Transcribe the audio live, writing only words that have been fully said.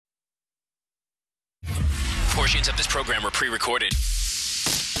Portions of this program are pre-recorded.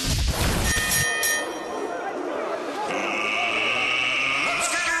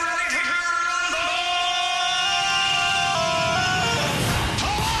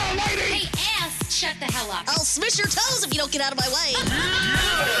 Shut the hell up. I'll smash your toes if you don't get out of my way.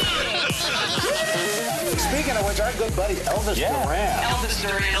 Speaking of which, our good buddy Elvis Duran.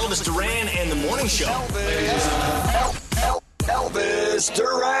 Elvis Duran and the Morning Show. Elvis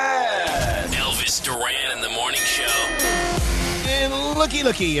Duran. Elvis Duran and the Morning Show. And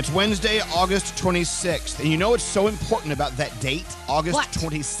looky, it's Wednesday, August 26th. And you know what's so important about that date, August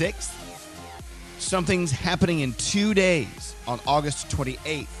 26th? Something's happening in 2 days on August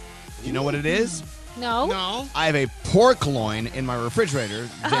 28th. Do you know what it is? No. I have a pork loin in my refrigerator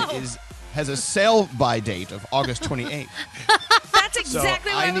that has a sale-by date of August 28th. That's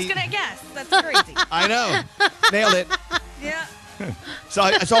exactly what I was going to guess. That's crazy. I know. Nailed it. Yeah. So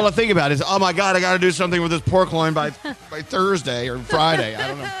that's all I think about is, oh my God, I got to do something with this pork loin by Thursday or Friday. I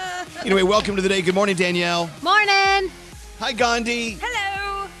don't know. Anyway, welcome to the day. Good morning, Danielle. Morning. Hi, Gandhi.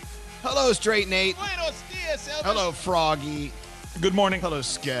 Hello. Hello, Straight Nate. Buenos dias, Elvis. Hello, Froggy. Good morning. Hello,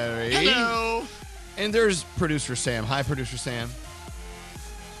 Scary. Hello. And there's Producer Sam. Hi, Producer Sam.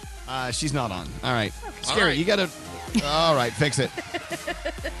 She's not on. All right. Scary, right. you got to... All right, fix it.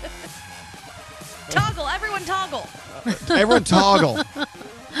 Toggle. Everyone toggle. Everyone toggle.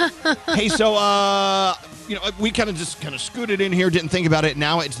 Hey, so, we kind of scooted in here, didn't think about it.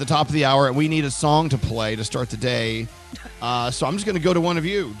 Now it's the top of the hour, and we need a song to play to start the day. So I'm just going to go to one of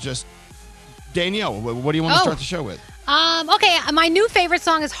you. Just, Danielle, what do you want to start the show with? Okay, my new favorite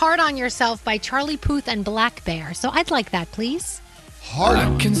song is Hard on Yourself by Charlie Puth and Black Bear. So I'd like that, please. Hard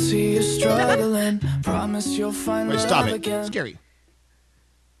on. I can see you struggling. Promise you'll find Wait, love stop it. again. Scary.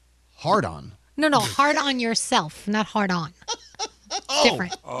 Hard on. No, Hard on Yourself, not Hard on. It's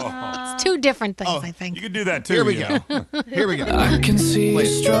different. It's two different things, I think. You can do that too. Here we go. Here we go. I can see you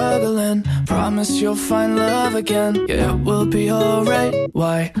struggling. Promise you'll find love again. Yeah, it will be alright.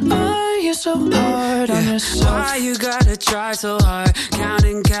 Why are you so hard on yourself? Why you gotta try so hard?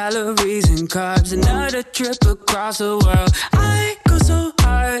 Counting calories and carbs. Another trip across the world. I go so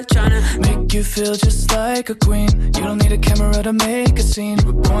hard trying to Make you feel just like a queen. You don't need a camera to make a scene.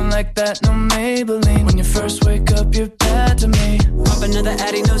 We're born like that, no Maybelline. When you first wake up, you're bad to me. pop another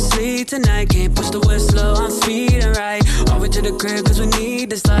Addy, no sleep tonight. Can't push the whistle, I'm feeling right. Over to the crib cause we need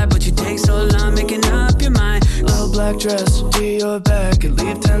the slide. But you take so long making up your mind. Little black dress, to your back. You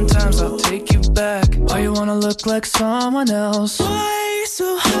leave 10 times, I'll take you back. Why you wanna look like someone else? Why you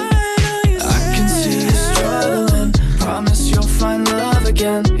so hard on yourself? I can see you struggling. Promise you'll find love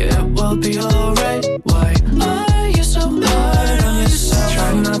again. Yeah, it will be alright. Why are you so hard on yourself?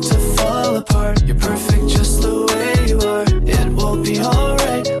 Try not to fall apart. You're perfect just the way you are. It will be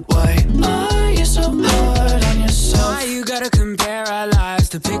alright. Why are you so hard on yourself? Why you gotta compare our lives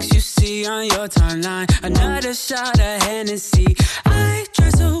to pics you see on your timeline? Another shot of Hennessy. I try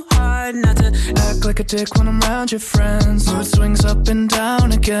so hard not to act like a dick when I'm around your friends. Mood swings up and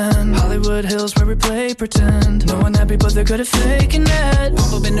down again. Hollywood Hills where we play pretend. No one happy but they're good at faking it.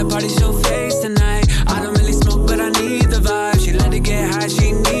 pop up in the party, show face tonight. I don't really smoke but I need the vibe. She let it get high,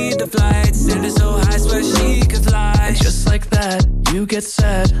 she need the flight. Send it so high, swear she could fly. And just like that, you get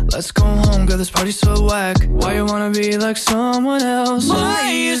sad. Let's go home, girl, this party's so whack. Why you wanna be like someone else? Why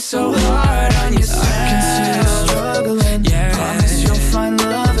are you so hard on yourself? I can see you struggling. Yeah. Promise you'll find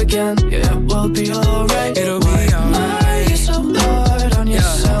love again. Yeah, it will be alright. It'll be alright. Why are you so hard on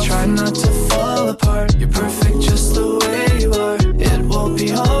yourself? Try not to fall apart. You're perfect just the way you are. It will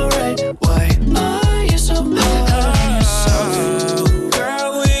be alright. Why are you so hard on yourself?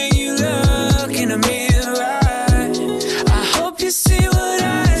 Girl, when you look in the mirror, I hope you see what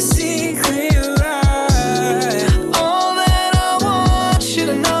I see clearer. All that I want you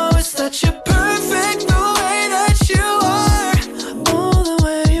to know is that you're perfect the way that you are. All the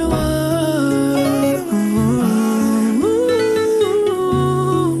way you are.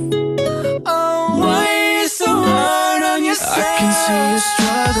 Oh, Why are you so hard on yourself? I can see you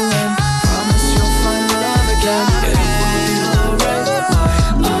struggling. Promise you'll find love again. It will be alright.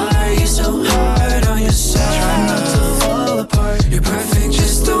 Why are you so hard on yourself? Try not to fall apart. You're perfect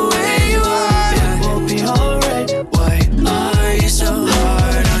just the way you are. It will be alright. Why Why are you so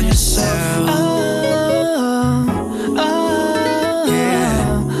hard on yourself?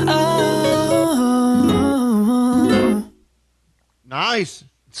 Nice.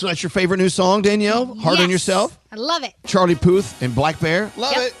 So that's your favorite new song, Danielle? Hard on Yes. Yourself? I love it. Charlie Puth and Black Bear?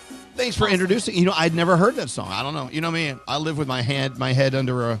 Love Yep. it. Thanks for introducing. You know, I'd never heard that song. I don't know. You know me. I live with my head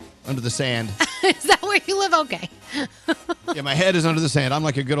under the sand. Is that what where you live? Okay. Yeah, my head is under the sand. I'm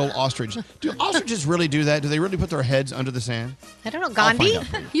like a good old ostrich. Do ostriches really do that? Do they really put their heads under the sand? I don't know. Gandhi? I'll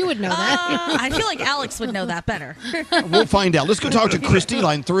find out. You would know that. I feel like Alex would know that better. We'll find out. Let's go talk to Christy,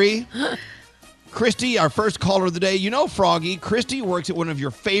 line 3. Christy, our first caller of the day. You know, Froggy, Christy works at one of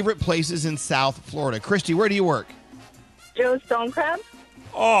your favorite places in South Florida. Christy, where do you work? Joe's Stone Crab.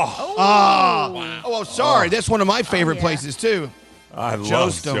 Oh, sorry. That's one of my favorite places, too. I love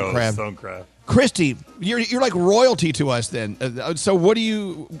Joe's Stone Crab. Stone Crab. Christy, you're like royalty to us then. So what do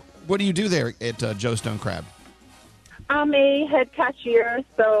you do there at Joe's Stone Crab? I'm a head cashier,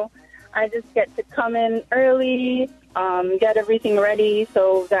 so I just get to come in early, get everything ready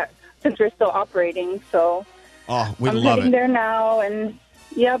so that since we're still operating. So we I'm love sitting it. there now, and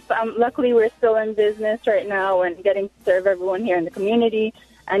luckily we're still in business right now and getting to serve everyone here in the community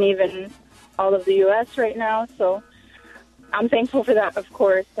and even all of the U.S. right now. So I'm thankful for that, of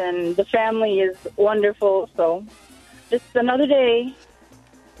course, and the family is wonderful. So just another day.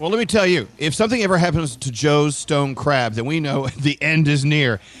 Well, let me tell you, if something ever happens to Joe's Stone Crab, then we know the end is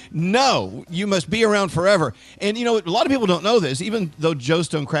near. No, you must be around forever. And, you know, a lot of people don't know this, even though Joe's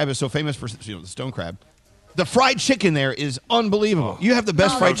Stone Crab is so famous for the stone crab. The fried chicken there is unbelievable. You have the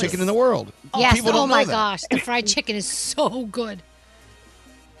best fried chicken in the world. Yes. People don't know my that. gosh. The fried chicken is so good.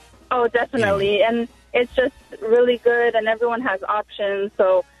 Oh, definitely. And it's just really good, and everyone has options.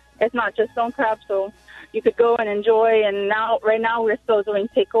 So it's not just stone crab, so you could go and enjoy. And right now we're still doing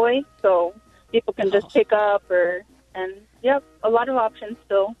takeaway, so people can just pick up a lot of options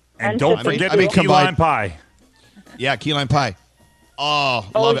still. And don't forget key lime pie. Yeah, key lime pie. Oh,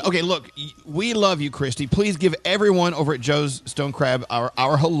 love it. Okay, look, we love you, Christy. Please give everyone over at Joe's Stone Crab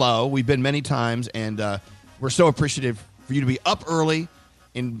our hello. We've been many times, and we're so appreciative for you to be up early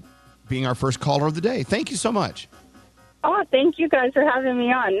and being our first caller of the day. Thank you so much. Oh, thank you guys for having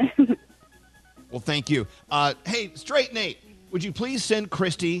me on. Well, thank you. Hey, Straight Nate, would you please send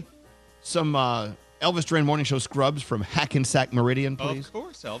Christy some Elvis Duran Morning Show scrubs from Hackensack Meridian, please? Of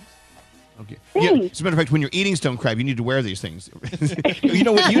course, Elvis. Okay. Yeah, as a matter of fact, when you're eating stone crab, you need to wear these things. You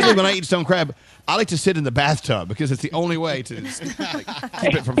know, usually when I eat stone crab, I like to sit in the bathtub because it's the only way to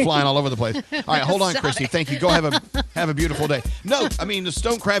keep it from flying all over the place. All right, hold on, Christy. Thank you. Go have a beautiful day. No, I mean, the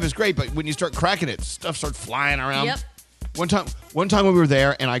stone crab is great, but when you start cracking it, stuff starts flying around. Yep. One time when we were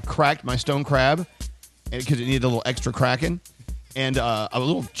there, and I cracked my stone crab because it needed a little extra cracking. And a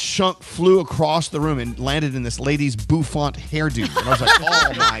little chunk flew across the room and landed in this lady's bouffant hairdo. And I was like,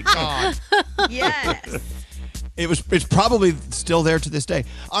 oh, my God. Yes. It's probably still there to this day.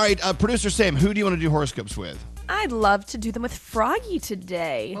 All right, Producer Sam, who do you want to do horoscopes with? I'd love to do them with Froggy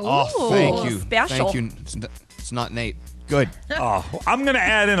today. Oh, thank you. Special. Thank you. It's not Nate. Good. Oh, I'm going to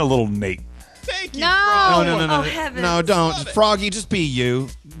add in a little Nate. Thank you. No. No. Oh, heavens. No, don't. Froggy, just be you.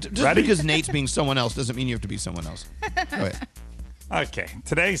 Just Ready? because Nate's being someone else doesn't mean you have to be someone else. Go ahead. Okay,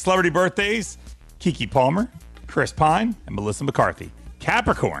 today's celebrity birthdays: Keke Palmer, Chris Pine, and Melissa McCarthy.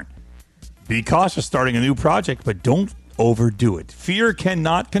 Capricorn, be cautious starting a new project, but don't overdo it. Fear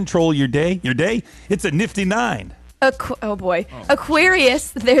cannot control your day. It's a nifty 9.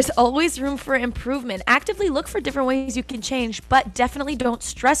 Aquarius, there's always room for improvement. Actively look for different ways you can change, but definitely don't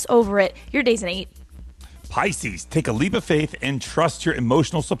stress over it. Your day's an 8. Pisces, take a leap of faith and trust your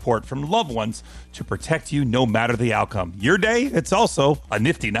emotional support from loved ones to protect you no matter the outcome. Your day, it's also a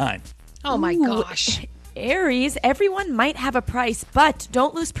nifty 9. Oh, my gosh. Aries, everyone might have a price, but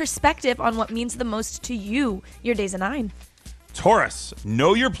don't lose perspective on what means the most to you. Your day's a 9. Taurus,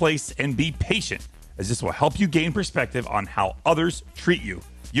 know your place and be patient, as this will help you gain perspective on how others treat you.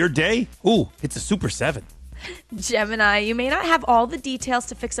 Your day, it's a super 7. Gemini, you may not have all the details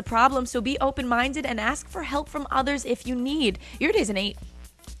to fix a problem, so be open-minded and ask for help from others if you need. Your day's an 8.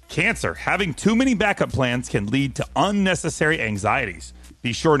 Cancer, having too many backup plans can lead to unnecessary anxieties.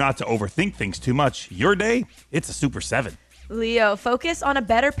 Be sure not to overthink things too much. Your day, it's a super 7. Leo, focus on a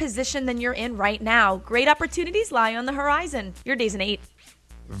better position than you're in right now. Great opportunities lie on the horizon. Your day's an 8.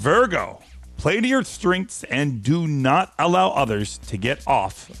 Virgo, play to your strengths and do not allow others to get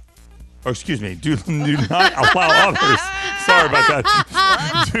off. Oh, excuse me. Do not allow others. Sorry about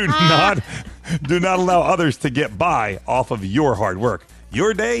that. Do not allow others to get by off of your hard work.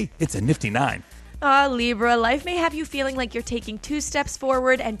 Your day, it's a nifty 9. Libra, life may have you feeling like you're taking 2 steps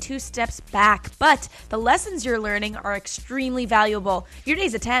forward and 2 steps back, but the lessons you're learning are extremely valuable. Your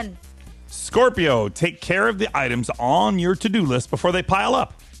day's a 10. Scorpio, take care of the items on your to-do list before they pile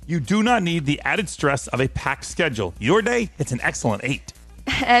up. You do not need the added stress of a packed schedule. Your day, it's an excellent 8.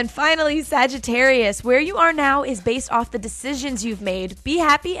 And finally, Sagittarius, where you are now is based off the decisions you've made. Be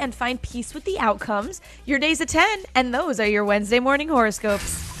happy and find peace with the outcomes. Your day's a 10, and those are your Wednesday morning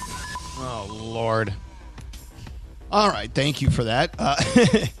horoscopes. Oh, Lord. All right. Thank you for that.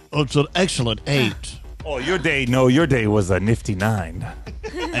 It's an excellent 8. Oh, your day was a nifty 9.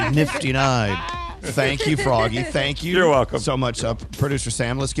 A nifty 9. Thank you, Froggy. Thank you. You're welcome. So much. Producer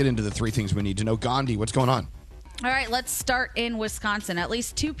Sam, let's get into the 3 things we need to know. Gandhi, what's going on? All right, let's start in Wisconsin. At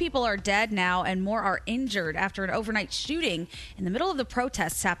least 2 people are dead now and more are injured after an overnight shooting in the middle of the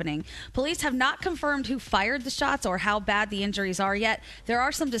protests happening. Police have not confirmed who fired the shots or how bad the injuries are yet. There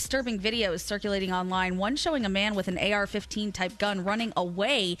are some disturbing videos circulating online, one showing a man with an AR-15 type gun running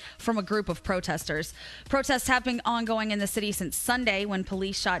away from a group of protesters. Protests have been ongoing in the city since Sunday when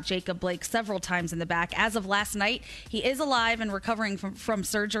police shot Jacob Blake several times in the back. As of last night, he is alive and recovering from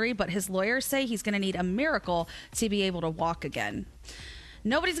surgery, but his lawyers say he's going to need a miracle to be able to walk again.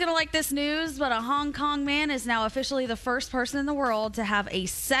 Nobody's going to like this news, but a Hong Kong man is now officially the first person in the world to have a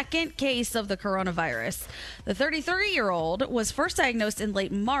second case of the coronavirus. The 33-year-old was first diagnosed in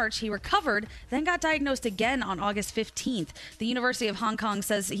late March. He recovered, then got diagnosed again on August 15th. The University of Hong Kong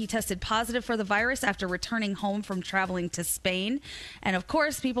says he tested positive for the virus after returning home from traveling to Spain. And of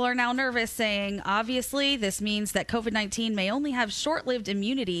course, people are now nervous, saying, obviously, this means that COVID-19 may only have short-lived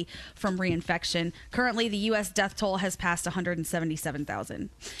immunity from reinfection. Currently, the U.S. death toll has passed 177,000.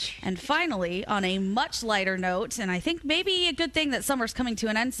 And finally, on a much lighter note, and I think maybe a good thing that summer's coming to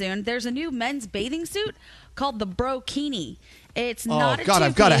an end soon, there's a new men's bathing suit called the Brokini. It's not a God,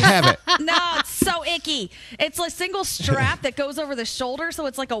 I've got to two-piece. have it. No, it's so icky. It's a single strap that goes over the shoulder, so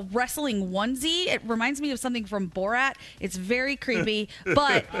it's like a wrestling onesie. It reminds me of something from Borat. It's very creepy,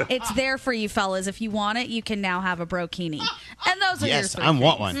 but it's there for you fellas. If you want it, you can now have a Brokini. And those are your Yes, three I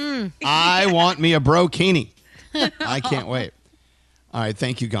want things. one. I want me a Brokini. I can't wait. All right,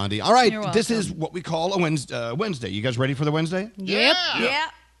 thank you, Gandhi. All right, You're this welcome. is what we call a Wednesday. You guys ready for the Wednesday? Yep. Yeah.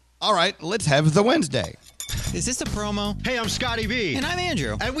 All right, let's have the Wednesday. Is this a promo? Hey, I'm Scotty B. And I'm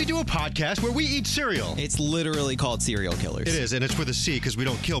Andrew. And we do a podcast where we eat cereal. It's literally called Serial Killers. It is, and it's with a C because we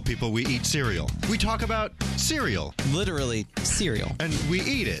don't kill people, we eat cereal. We talk about cereal. Literally cereal. And we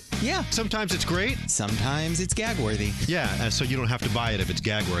eat it. Yeah. Sometimes it's great. Sometimes it's gag-worthy. Yeah, so you don't have to buy it if it's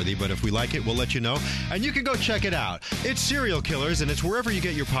gag-worthy, but if we like it, we'll let you know. And you can go check it out. It's Serial Killers, and it's wherever you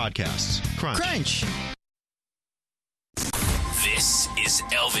get your podcasts. Crunch. This is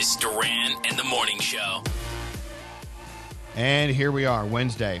Elvis Duran and the Morning Show. And here we are,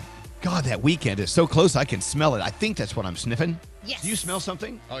 Wednesday. God, that weekend is so close, I can smell it. I think that's what I'm sniffing. Yes. Do you smell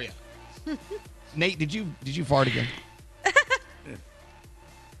something? Oh, yeah. Nate, did you fart again?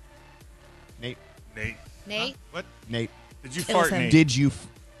 Nate? Nate? What? Nate. Did you It fart, was him. Nate?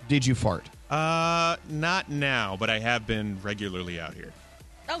 Did you fart? Not now, but I have been regularly out here.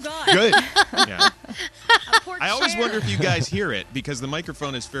 Oh, God. Good. Yeah. Poor I always chair. wonder if you guys hear it because the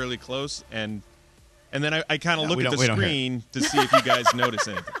microphone is fairly close, and then I kind of look we at don't- the we don't hear it. screen to see if you guys notice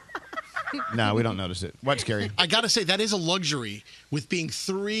anything. No, we don't notice it. What's scary? I got to say, that is a luxury with being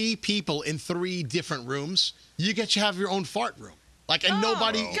 3 people in 3 different rooms. You get to have your own fart room. Like, and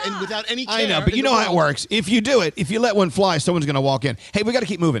nobody, and without any care. I know, but in you the know how it world. works. If you do it, if you let one fly, someone's going to walk in. Hey, we got to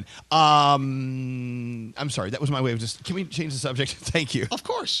keep moving. I'm sorry. That was my way of just, can we change the subject? Thank you. Of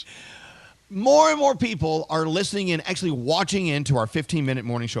course. More and more people are listening in, actually watching into our 15-minute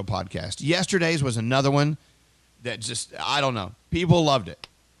morning show podcast. Yesterday's was another one that just, I don't know. People loved it.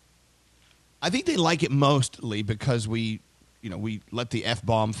 I think they like it mostly because we let the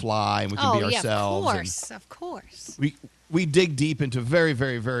F-bomb fly and we can be ourselves. Yeah, of course. We dig deep into very,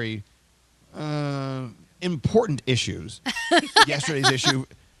 very, very important issues. Yesterday's issue.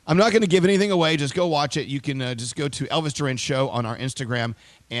 I'm not going to give anything away. Just go watch it. You can just go to Elvis Duran Show on our Instagram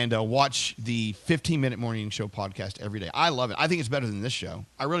and watch the 15-minute morning show podcast every day. I love it. I think it's better than this show.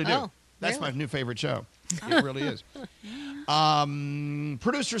 I really do. Oh, That's really? my new favorite show. It really is.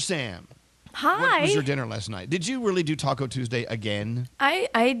 Producer Sam. Hi. What was your dinner last night? Did you really do Taco Tuesday again?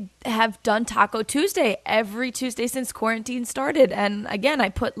 I have done Taco Tuesday every Tuesday since quarantine started. And again, I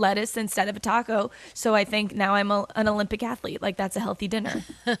put lettuce instead of a taco. So I think now I'm an Olympic athlete. Like, that's a healthy dinner.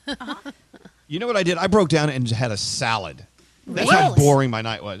 You know what I did? I broke down and had a salad. That's how boring my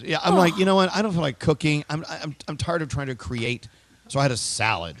night was. Yeah, I'm like, you know what? I don't feel like cooking. I'm tired of trying to create. So I had a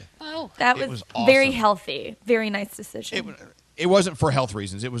salad. Oh, That It was was very awesome. healthy. Very nice decision. It wasn't for health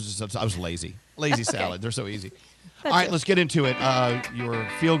reasons. It was just I was lazy. Lazy salad. They're so easy. All right, let's get into it. Your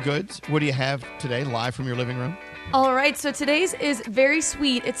feel goods. What do you have today, live from your living room? All right, so today's is very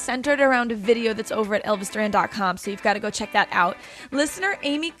sweet. It's centered around a video that's over at elvisduran.com, so you've got to go check that out. Listener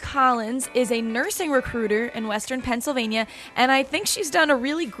Amy Collins is a nursing recruiter in Western Pennsylvania, and I think she's done a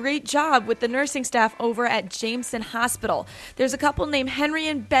really great job with the nursing staff over at Jameson Hospital. There's a couple named Henry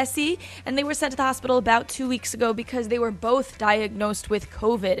and Bessie, and they were sent to the hospital about 2 weeks ago because they were both diagnosed with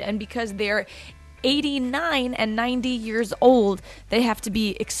COVID, and because they're 89 and 90 years old, they have to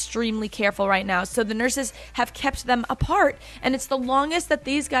be extremely careful right now. So the nurses have kept them apart, and it's the longest that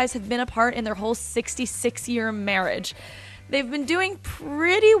these guys have been apart in their whole 66-year marriage. They've been doing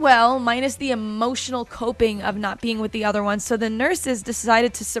pretty well, minus the emotional coping of not being with the other one, so the nurses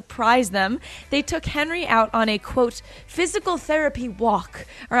decided to surprise them. They took Henry out on a, quote, physical therapy walk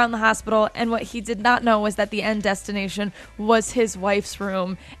around the hospital, and what he did not know was that the end destination was his wife's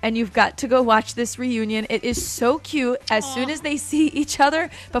room. And you've got to go watch this reunion. It is so cute. As soon as they see each other,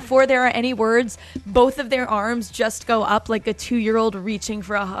 before there are any words, both of their arms just go up like a 2-year-old reaching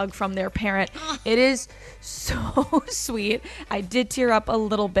for a hug from their parent. It is so sweet. I did tear up a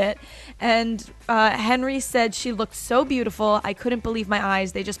little bit. And Henry said she looked so beautiful. I couldn't believe my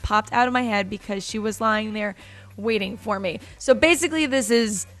eyes. They just popped out of my head because she was lying there waiting for me. So basically, this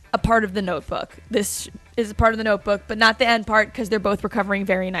is a part of the Notebook. This is a part of the Notebook, but not the end part because they're both recovering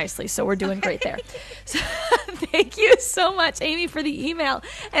very nicely. So we're doing great there. So, thank you so much, Amy, for the email.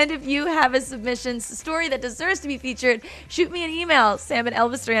 And if you have a submission story that deserves to be featured, shoot me an email,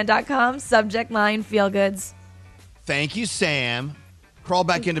 sam@elvisduran.com, subject line feel goods. Thank you, Sam. Crawl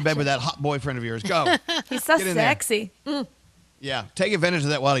back into bed with that hot boyfriend of yours. Go. He's so Get in there. sexy. Mm. Yeah, take advantage of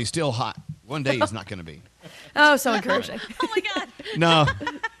that while he's still hot. One day he's not going to be. Oh, so encouraging. Oh, my God. No.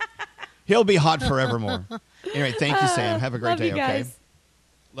 He'll be hot forevermore. Anyway, thank you, Sam. Have a great Love day, you guys. okay?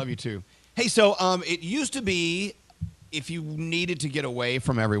 Love you, too. Hey, so it used to be if you needed to get away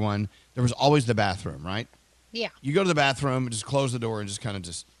from everyone, there was always the bathroom, right? Yeah. You go to the bathroom, just close the door, and just kind of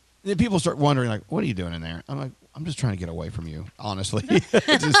just... Then people start wondering, like, what are you doing in there? I'm like, I'm just trying to get away from you, honestly.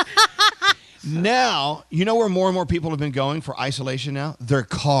 Now, you know where more and more people have been going for isolation now? Their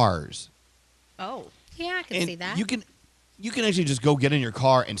cars. Oh. Yeah, I can see that. You can actually just go get in your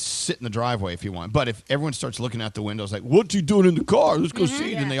car and sit in the driveway if you want. But if everyone starts looking out the windows like, what's he doing in the car? Let's go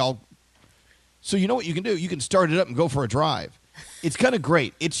see. Yeah. And they all... So you know what you can do? You can start it up and go for a drive. It's kind of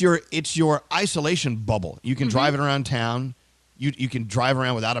great. It's your isolation bubble. You can drive it around town. You can drive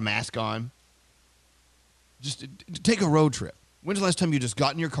around without a mask on. Just take a road trip. When's the last time you just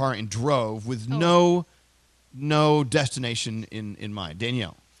got in your car and drove with no destination in mind?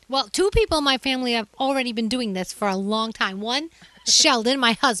 Danielle. Well, 2 people in my family have already been doing this for a long time. One, Sheldon,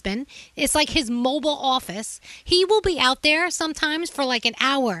 my husband. It's like his mobile office. He will be out there sometimes for like an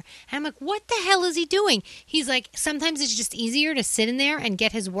hour. And I'm like, what the hell is he doing? He's like, sometimes it's just easier to sit in there and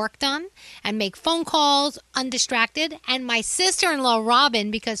get his work done and make phone calls undistracted. And my sister-in-law,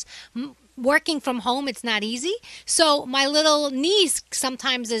 Robin, because... working from home, it's not easy. So my little niece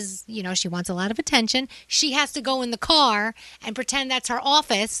sometimes is, she wants a lot of attention. She has to go in the car and pretend that's her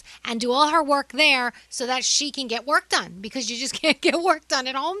office and do all her work there so that she can get work done, because you just can't get work done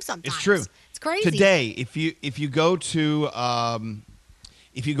at home sometimes. It's true. It's crazy. Today, if you go to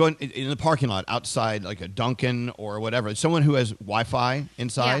if you go in the parking lot outside, like a Dunkin' or whatever, someone who has Wi-Fi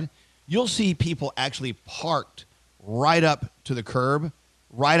inside, you'll see people actually parked right up to the curb,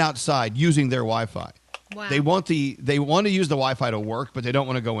 right outside, using their Wi-Fi. Wow. They want to use the Wi-Fi to work, but they don't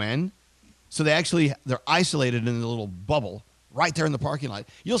want to go in. So they're isolated in the little bubble right there in the parking lot.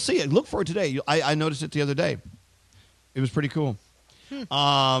 You'll see it. Look for it today. I noticed it the other day. It was pretty cool.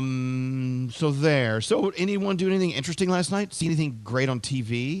 So there. So anyone do anything interesting last night? See anything great on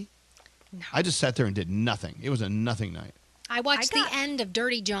TV? No. I just sat there and did nothing. It was a nothing night. I watched the end of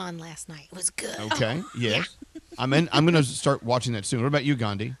Dirty John last night. It was good. Okay. Yes. Yeah. I'm going to start watching that soon. What about you,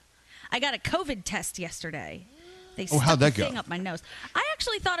 Gandhi? I got a COVID test yesterday. They how'd that go? Thing up my nose. I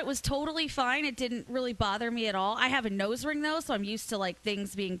actually thought it was totally fine. It didn't really bother me at all. I have a nose ring though, so I'm used to like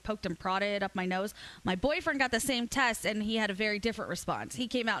things being poked and prodded up my nose. My boyfriend got the same test and he had a very different response. He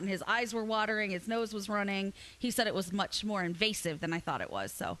came out and his eyes were watering, his nose was running. He said it was much more invasive than I thought it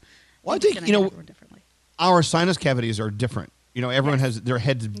was. So, well, I think our sinus cavities are different. Everyone has their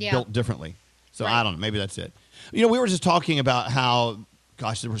heads built differently. So I don't know. Maybe that's it. We were just talking about how,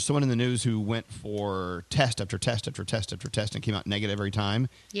 gosh, there was someone in the news who went for test after test after test after test and came out negative every time.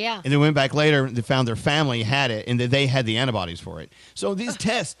 Yeah. And then went back later and they found their family had it and that they had the antibodies for it. So these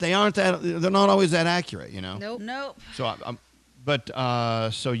tests, they're not always that accurate, Nope.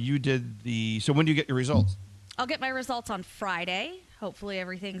 So, so you did so when do you get your results? I'll get my results on Friday. Hopefully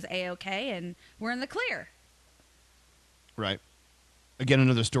everything's A-okay and we're in the clear. Right. Again,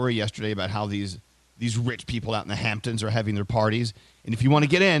 another story yesterday about how these these rich people out in the Hamptons are having their parties. And if you want to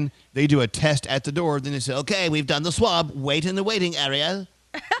get in, they do a test at the door. Then they say, okay, we've done the swab. Wait in the waiting area.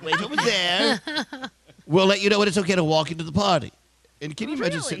 Wait over there. We'll let you know when it's okay to walk into the party. And can you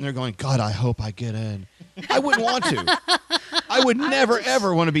imagine sitting there going, God, I hope I get in. I wouldn't want to. I would never,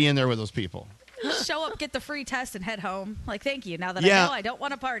 ever want to be in there with those people. Show up, get the free test, and head home. Like, thank you. Now that Yeah. I know I don't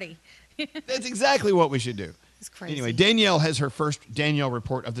want to party. That's exactly what we should do. It's crazy. Anyway, Danielle has her first Danielle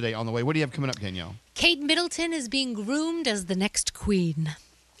report of the day on the way. What do you have coming up, Danielle? Kate Middleton is being groomed as the next queen.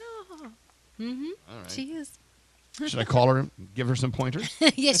 Mm-hmm. All right. She is. Should I call her and give her some pointers?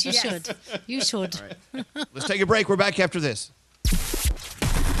 Yes, you should. You should. Let's take a break. We're back after this.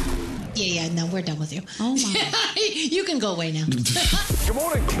 Yeah, no, we're done with you. Oh, my. You can go away now. Good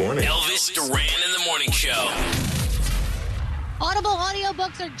morning. Good morning. Elvis Duran in the Morning Show. Audible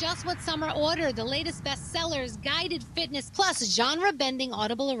audiobooks are just what summer ordered. The latest bestsellers, guided fitness, plus genre-bending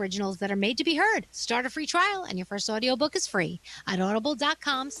Audible originals that are made to be heard. Start a free trial, and your first audiobook is free at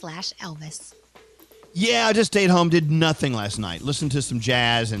audible.com/Elvis. Yeah, I just stayed home, did nothing last night. Listened to some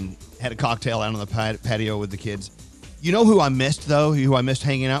jazz and had a cocktail out on the patio with the kids. You know who I missed, though? Who I missed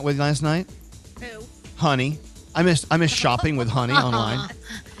hanging out with last night? Who? Honey. I missed shopping with Honey online.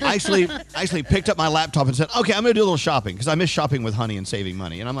 I actually picked up my laptop and said, okay, I'm going to do a little shopping because I miss shopping with Honey and saving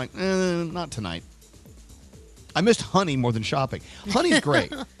money. And I'm like, not tonight. I missed Honey more than shopping. Honey's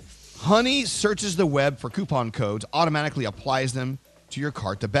great. Honey searches the web for coupon codes, automatically applies them to your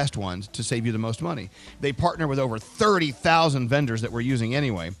cart, the best ones, to save you the most money. They partner with over 30,000 vendors that we're using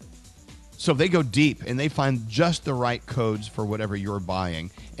anyway. So they go deep and they find just the right codes for whatever you're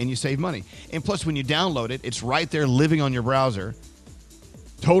buying, and you save money. And plus, when you download it, it's right there living on your browser,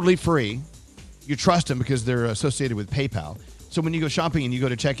 totally free. You trust them because they're associated with PayPal. So when you go shopping and you go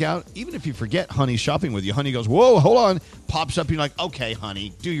to checkout, even if you forget Honey's shopping with you, Honey goes, whoa, hold on, pops up, and you're like, okay,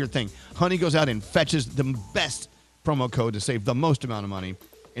 Honey, do your thing. Honey goes out and fetches the best promo code to save the most amount of money,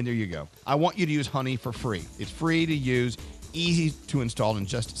 and there you go. I want you to use Honey for free. It's free to use, easy to install in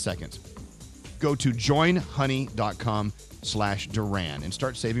just seconds. Go to joinhoney.com/Duran and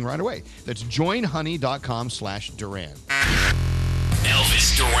start saving right away. That's joinhoney.com/Duran.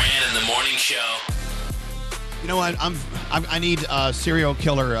 Elvis Duran in the Morning Show. You know what? I need serial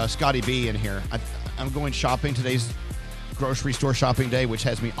killer Scotty B in here. I'm going shopping. Today's grocery store shopping day, which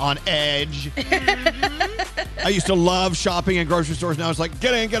has me on edge. I used to love shopping in grocery stores. Now it's like,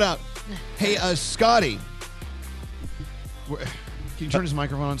 get in, get out. Hey, Scotty. Can you turn his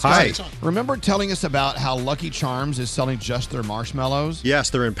microphone on? Hi. Scotty, remember telling us about how Lucky Charms is selling just their marshmallows?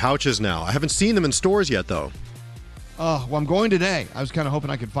 Yes, they're in pouches now. I haven't seen them in stores yet, though. Oh, well, I'm going today. I was kind of hoping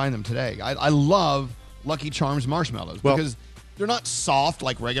I could find them today. I love Lucky Charms marshmallows because they're not soft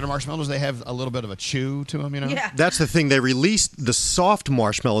like regular marshmallows. They have a little bit of a chew to them, you know? Yeah. That's the thing. They released the soft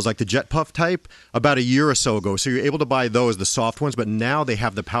marshmallows, like the Jet Puff type, about a year or so ago. So you're able to buy those, the soft ones, but now they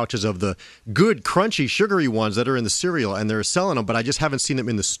have the pouches of the good, crunchy, sugary ones that are in the cereal, and they're selling them, but I just haven't seen them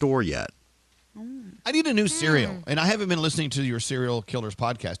in the store yet. I need a new cereal, and I haven't been listening to your Serial Killers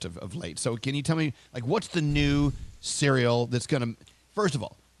podcast of late. So can you tell me, like, what's the new cereal that's going to, first of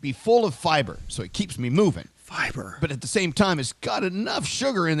all, be full of fiber, so it keeps me moving. Fiber. But at the same time, it's got enough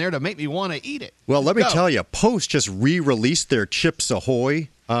sugar in there to make me want to eat it. Well, let me tell you, Post just re-released their Chips Ahoy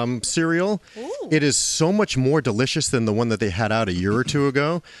cereal. Ooh. It is so much more delicious than the one that they had out a year or two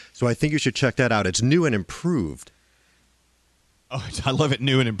ago. So I think you should check that out. It's new and improved. Oh, I love it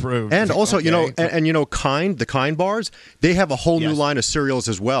new and improved. And also, okay. you know, the Kind bars, they have a whole new line of cereals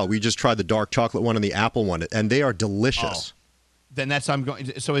as well. We just tried the dark chocolate one and the apple one, and they are delicious. Oh. Then I'm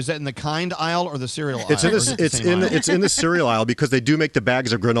going. So is that in the Kind aisle or the cereal aisle? It's in the cereal aisle because they do make the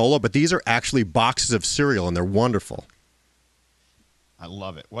bags of granola, but these are actually boxes of cereal, and they're wonderful. I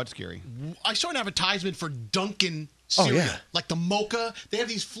love it. What's scary? I saw an advertisement for Dunkin' cereal, yeah. like the mocha. They have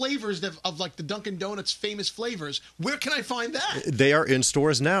these flavors of like the Dunkin' Donuts famous flavors. Where can I find that? They are in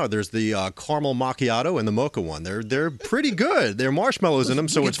stores now. There's the caramel macchiato and the mocha one. They're pretty good. They're marshmallows in them,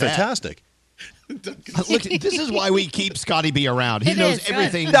 so it's fantastic. Look, this is why we keep Scotty B around. He knows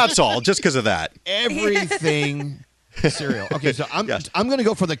everything. That's all, just because of that. Everything cereal. Okay, so I'm going to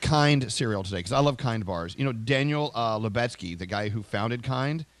go for the Kind cereal today because I love Kind bars. You know, Daniel Lebetsky, the guy who founded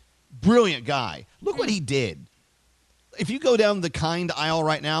Kind, brilliant guy. Look what he did. If you go down the Kind aisle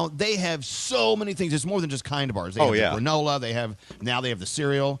right now, they have so many things. It's more than just Kind bars. They have the granola. They have the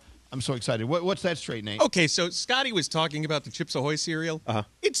cereal. I'm so excited. What's that straight, Nate? Okay, so Scotty was talking about the Chips Ahoy cereal. Uh-huh.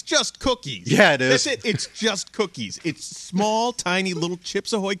 It's just cookies. Yeah, it is. That's it. It's just cookies. It's small, tiny little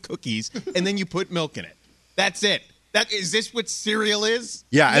Chips Ahoy cookies, and then you put milk in it. That's it. Is this what cereal is?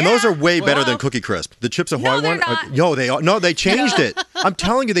 Yeah, and those are way better than Cookie Crisp. The Chips Ahoy one. They changed it. I'm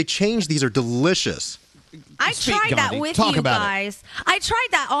telling you, they changed. These are delicious. I tried that with you guys. I tried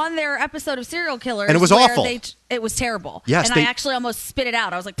that on their episode of Serial Killers. And it was awful. It was terrible. Yes, and I actually almost spit it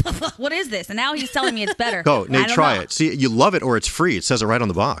out. I was like, what is this? And now he's telling me it's better. Go, Nate, try it. See, you love it or it's free. It says it right on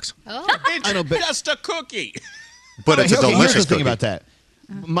the box. Oh. It's just a cookie. But it's a delicious Here's the cookie. thing about that.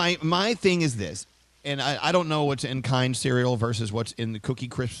 My thing is this, and I don't know what's in Kind cereal versus what's in the Cookie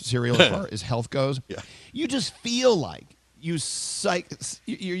Crisp cereal as far as health goes. Yeah. You just feel like your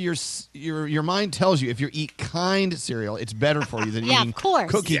mind tells you if you eat Kind cereal, it's better for you than eating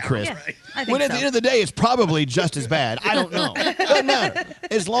Cookie Crisp. Right. When at the end of the day, it's probably just as bad. I don't know. Doesn't matter.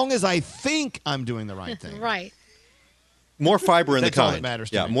 As long as I think I'm doing the right thing. Right. More fiber in That's the all Kind. that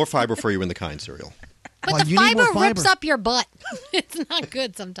matters to me. More fiber for you in the Kind cereal. But the fiber rips up your butt. It's not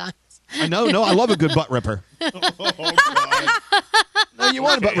good sometimes. I know. No, I love a good butt ripper. No, you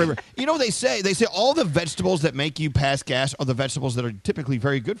want a butt ripper. You know what they say? They say all the vegetables that make you pass gas are the vegetables that are typically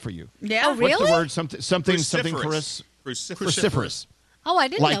very good for you. Yeah. Oh, really? What's the word? Something Cruciferous. cruciferous. Oh, I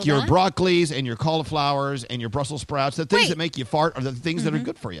didn't know Like your that. broccolis and your cauliflowers and your Brussels sprouts. The things that make you fart are the things that are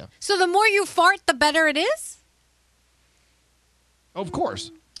good for you. So the more you fart, the better it is? Of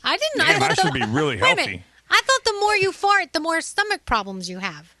course. I didn't. Damn, I that should be really Wait a minute. healthy. I thought the more you fart, the more stomach problems you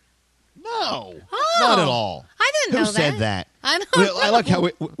have. No. Oh. Not at all. I didn't Who know said that. that? I don't I like know.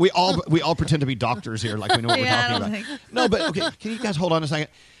 how we all pretend to be doctors here, like we know what we're talking about. No, but okay, can you guys hold on a second?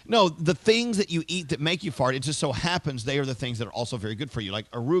 No, the things that you eat that make you fart, it just so happens they are the things that are also very good for you, like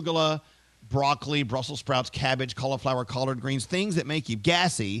arugula, broccoli, Brussels sprouts, cabbage, cauliflower, collard greens, things that make you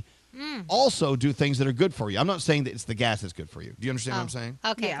gassy. Also do things that are good for you. I'm not saying that it's the gas that's good for you. Do you understand what I'm saying?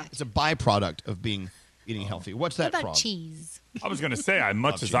 Okay. Yeah. It's a byproduct of eating healthy. What's that, What about Frog? cheese? I was going to say,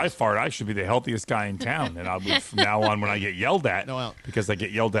 much as I fart, I should be the healthiest guy in town. And I'll be from now on, when I get yelled at, because I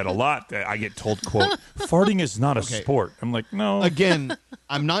get yelled at a lot, I get told, quote, farting is not a sport. I'm like, no. Again,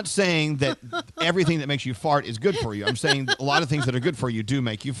 I'm not saying that everything that makes you fart is good for you. I'm saying that a lot of things that are good for you do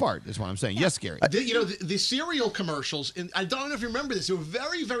make you fart. Is what I'm saying. Yes, Gary. The cereal commercials, and I don't know if you remember this, they were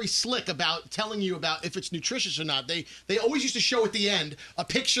very, very slick about telling you about if it's nutritious or not. They always used to show at the end a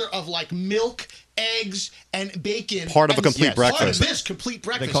picture of like milk, eggs, and bacon. Part of a and complete breakfast. Part of this complete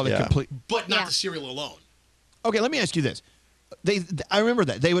breakfast. They call it complete. But not the cereal alone. Okay, let me ask you this. I remember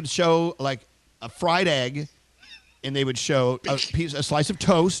that. They would show like a fried egg, and they would show a slice of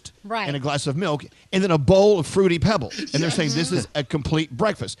toast and a glass of milk, and then a bowl of Fruity Pebbles. And they're saying this is a complete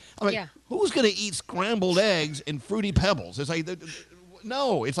breakfast. I'm like, who's going to eat scrambled eggs and Fruity Pebbles? It's like,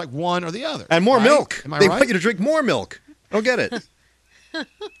 no, it's like one or the other. And more right? milk. Am I They right? want you to drink more milk. I don't get it.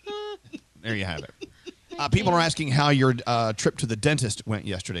 There you have it. People are asking how your trip to the dentist went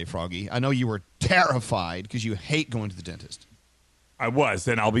yesterday, Froggy. I know you were terrified because you hate going to the dentist. I was,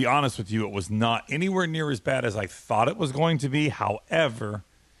 and I'll be honest with you, it was not anywhere near as bad as I thought it was going to be. However,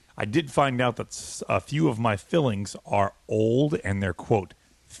 I did find out that a few of my fillings are old and they're, quote,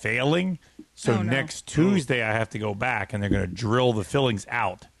 failing. So next Tuesday I have to go back and they're going to drill the fillings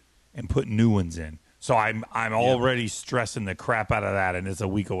out and put new ones in. So I'm already stressing the crap out of that, and it's a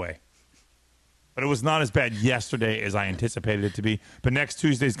week away. But it was not as bad yesterday as I anticipated it to be. But next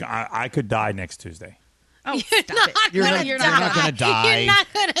Tuesday's, I could die next Tuesday. Oh, stop it. You're not going to die. You're not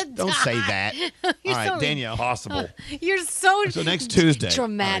going to die. Don't say that. All right, so Danielle. Possible. You're so next Tuesday.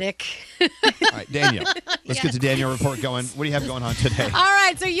 dramatic. All right, Danielle. Let's get the Danielle report going. What do you have going on today? All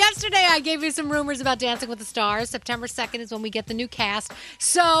right, so yesterday I gave you some rumors about Dancing with the Stars. September 2nd is when we get the new cast.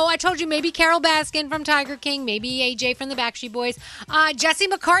 So I told you maybe Carol Baskin from Tiger King, maybe AJ from the Backstreet Boys. Jesse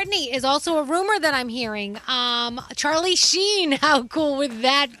McCartney is also a rumor that I'm hearing. Charlie Sheen, how cool would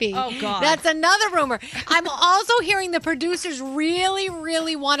that be? Oh, God. That's another rumor. I'm also hearing the producers really,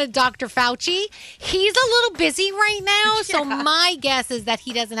 really wanted Dr. Fauci. He's a little busy right now, so my guess is that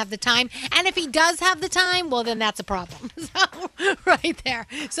he doesn't have the time. And if he does have the time, well, then that's a problem. So, right there.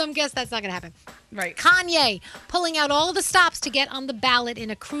 So I guess that's not going to happen. Right. Kanye pulling out all the stops to get on the ballot in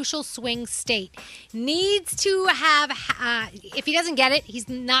a crucial swing state. Needs to have, if he doesn't get it, he's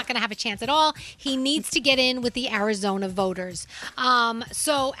not going to have a chance at all. He needs to get in with the Arizona voters.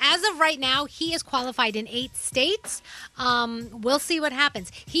 So as of right now, he is qualified in 8 states. We'll see what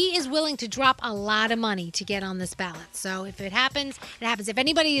happens. He is willing to drop a lot of money to get on this ballot. So if it happens, it happens. If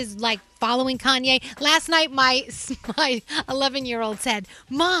anybody is like following Kanye, last night my 11-year-old said,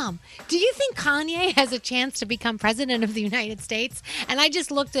 "Mom, do you think Kanye Kanye has a chance to become president of the United States. And I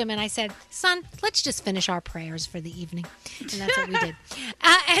just looked at him and I said, son, let's just finish our prayers for the evening. And that's what we did.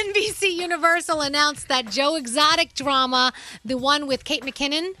 NBC Universal announced that Joe Exotic drama, the one with Kate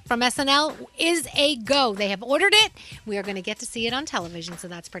McKinnon from SNL, is a go. They have ordered it. We are going to get to see it on television, so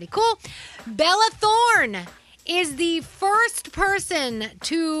that's pretty cool. Bella Thorne is the first person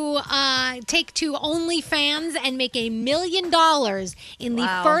to take to OnlyFans and make $1 million in the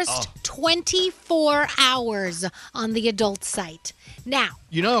first 24 hours on the adult site. Now,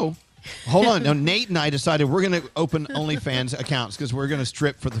 hold on. Now, Nate and I decided we're going to open OnlyFans accounts because we're going to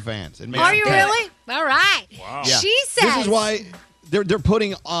strip for the fans. And make are you them pay. really? All right. Wow. She says. This is why they're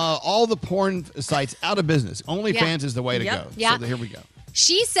putting all the porn sites out of business. OnlyFans is the way to go. Yeah. So here we go.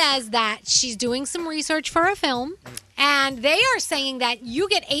 She says that she's doing some research for a film, and they are saying that you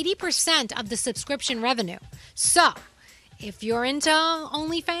get 80% of the subscription revenue. So, if you're into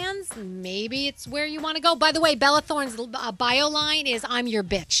OnlyFans, maybe it's where you want to go. By the way, Bella Thorne's bio line is "I'm your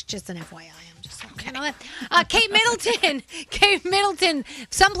bitch." Just an FYI. I'm just you know that. Kate Middleton. Kate Middleton.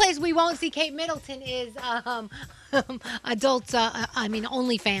 Someplace we won't see Kate Middleton is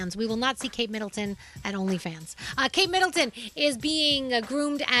OnlyFans. We will not see Kate Middleton at OnlyFans. Kate Middleton is being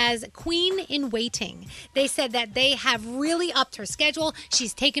groomed as Queen in Waiting. They said that they have really upped her schedule.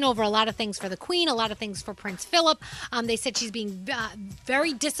 She's taken over a lot of things for the Queen, a lot of things for Prince Philip. They said she's being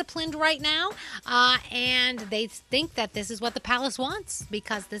very disciplined right now, and they think that this is what the palace wants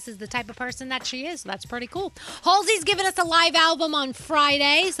because this is the type of person that she is. So that's pretty cool. Halsey's giving us a live album on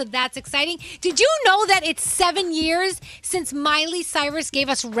Friday, so that's exciting. Did you know that it's 7 years since Miley Cyrus gave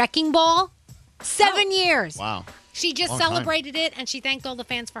us Wrecking Ball? 7 years. Wow. She just Long time. celebrated it, and she thanked all the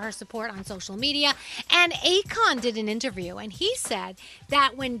fans for her support on social media. And Akon did an interview, and he said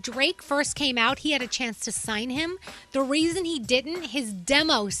that when Drake first came out, he had a chance to sign him. The reason he didn't, his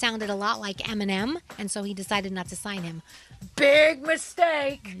demo sounded a lot like Eminem, and so he decided not to sign him. Big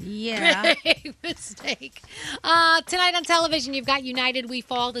mistake. Yeah. Big mistake. Tonight on television, you've got United We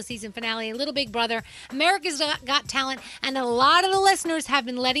Fall, the season finale, Little Big Brother, America's Got Talent, and a lot of the listeners have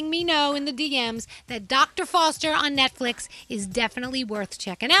been letting me know in the DMs that Dr. Foster on Netflix is definitely worth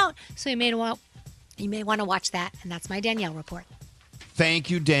checking out. So you may want to watch that. And that's my Danielle report. Thank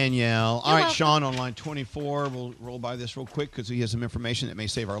you, Danielle. All right, welcome. Sean on line 24. We'll roll by this real quick because he has some information that may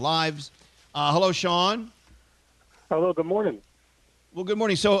save our lives. Hello, Sean. Hello, good morning. Well, good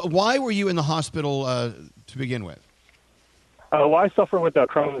morning. So why were you in the hospital to begin with? Well, I suffer with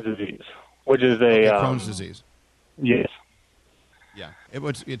Crohn's disease, which is Crohn's disease. Yes. Yeah.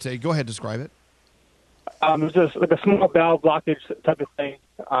 It's a. Go ahead, describe it. It's just like a small bowel blockage type of thing.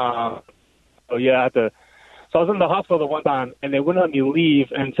 So yeah, I had to. So I was in the hospital the one time, and they wouldn't let me leave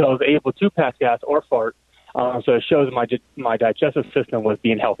until I was able to pass gas or fart. So it shows my digestive system was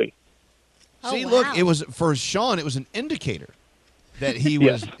being healthy. See, look, it was for Sean. It was an indicator that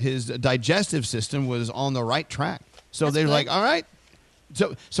his digestive system was on the right track. So they're like, all right.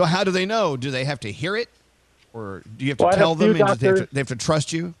 So how do they know? Do they have to hear it, or do you have to tell them? And they have to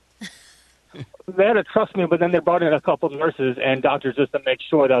trust you. They had to trust me, but then they brought in a couple of nurses and doctors just to make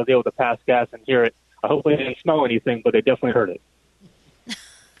sure that I was able to pass gas and hear it. I hopefully they didn't smell anything, but they definitely heard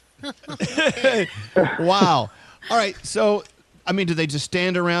it. Wow. All right. So, I mean, do they just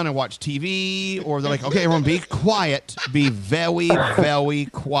stand around and watch TV, or they're like, okay, everyone, be quiet, be very, very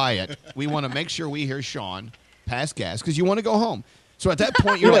quiet. We want to make sure we hear Sean pass gas because you want to go home. So at that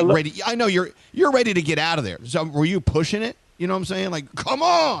point, you're like ready. I know you're ready to get out of there. So were you pushing it? You know what I'm saying? Like, come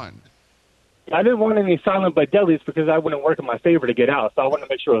on. I didn't want any silent but deadlies because I wouldn't work in my favor to get out. So I wanted to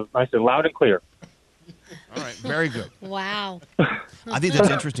make sure it was nice and loud and clear. All right, very good. Wow. I think that's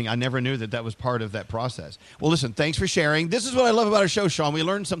interesting. I never knew that was part of that process. Well, listen, thanks for sharing. This is what I love about our show, Sean. We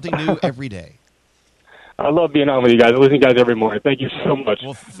learn something new every day. I love being on with you guys. I listen to you guys every morning. Thank you so much.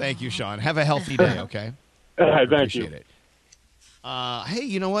 Well, thank you, Sean. Have a healthy day, okay? Thank you. It. Hey,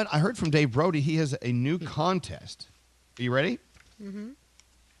 you know what? I heard from Dave Brody. He has a new contest. Are you ready? Mm-hmm.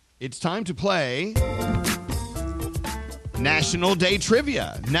 It's time to play National Day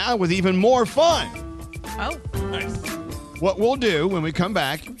Trivia, now with even more fun. Oh. Nice. What we'll do when we come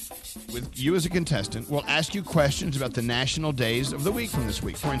back with you as a contestant, we'll ask you questions about the national days of the week from this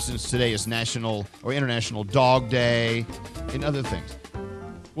week. For instance, today is National or International Dog Day and other things.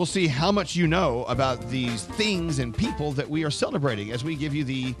 We'll see how much you know about these things and people that we are celebrating as we give you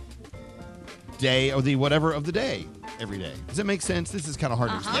the day or the whatever of the day every day. Does that make sense? This is kind of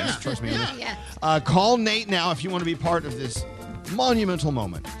hard to explain. Yeah. Trust me on this. Yeah. Call Nate now if you want to be part of this monumental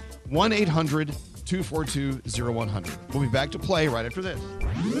moment. 1-800-242-0100. We'll be back to play right after this.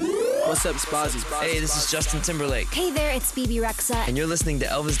 What's up, Spazzy? Hey, this is Justin Timberlake. Hey there, it's Bebe Rexha. And you're listening to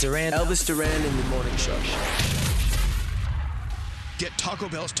Elvis Duran. Elvis Duran in the Morning Show. Get Taco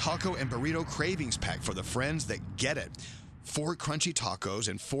Bell's Taco and Burrito Cravings Pack for the friends that get it. 4 crunchy tacos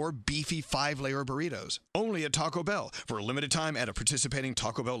and 4 beefy 5-layer burritos. Only at Taco Bell for a limited time at a participating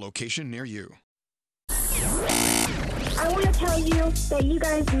Taco Bell location near you. I want to tell you that you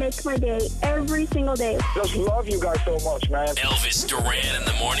guys make my day every single day. Just love you guys so much, man. Elvis Duran in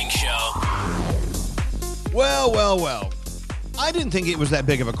the Morning Show. Well. I didn't think it was that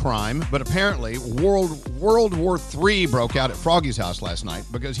big of a crime, but apparently World War III broke out at Froggy's house last night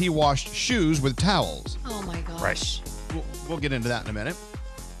because he washed shoes with towels. Oh, my gosh. Right. We'll get into that in a minute.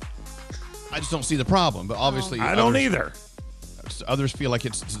 I just don't see the problem, but obviously I don't either. Others feel like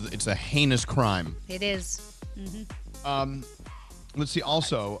it's a heinous crime. It is. Mm-hmm. Let's see.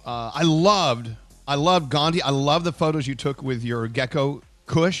 Also, I loved Gandhi. I love the photos you took with your gecko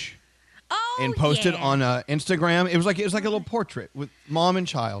Kush, and posted on Instagram. It was like a little portrait with mom and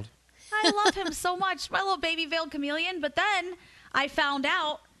child. I love him so much, my little baby veiled chameleon. But then I found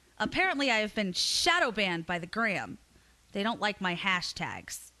out apparently I have been shadow banned by the Gram. They don't like my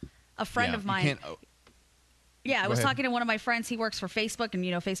hashtags. A friend of mine. Yeah, I was talking to one of my friends. He works for Facebook, and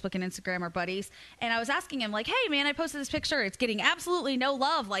Facebook and Instagram are buddies. And I was asking him, like, hey, man, I posted this picture. It's getting absolutely no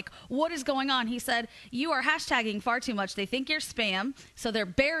love. Like, what is going on? He said, you are hashtagging far too much. They think you're spam, so they're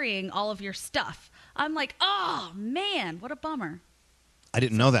burying all of your stuff. I'm like, oh, man, what a bummer. I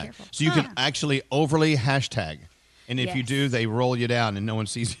didn't know that. So you can actually overly hashtag. And if you Yes. do, they roll you down and no one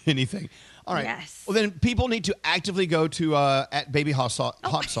sees anything. All right. Yes. Well, then people need to actively go to at Baby Hot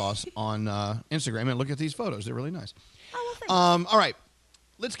Sauce on Instagram and look at these photos. They're really nice. All right.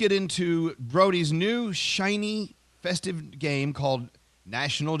 Let's get into Brody's new shiny festive game called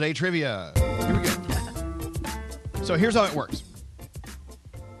National Day Trivia. Here we go. So here's how it works.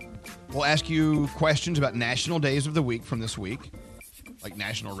 We'll ask you questions about national days of the week from this week, like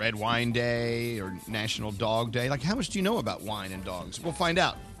National Red Wine Day or National Dog Day. Like, how much do you know about wine and dogs? We'll find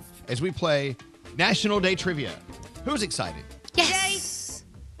out as we play National Day Trivia. Who's excited? Yes.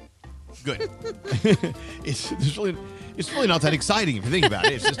 Good. It's really not that exciting if you think about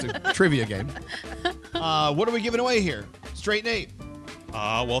it. It's just a trivia game. What are we giving away here? Straight Nate.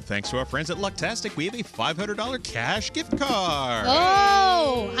 Well, thanks to our friends at Lucktastic, we have a $500 cash gift card.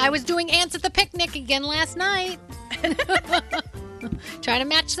 Oh, I was doing ants at the picnic again last night. Trying to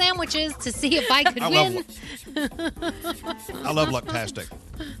match sandwiches to see if I could win. I love Lucktastic.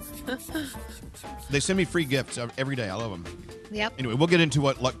 They send me free gifts every day. I love them. Yep. Anyway, we'll get into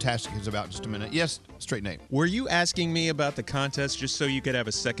what Lucktastic is about in just a minute. Yes, Straight Nate. Were you asking me about the contest just so you could have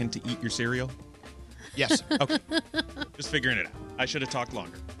a second to eat your cereal? Yes. Okay. Just figuring it out. I should have talked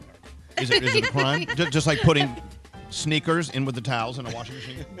longer. Is it a crime? Just like putting sneakers in with the towels in a washing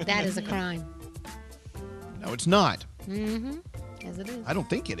machine? That is a crime. No, it's not. Mm-hmm. Yes, it is. I don't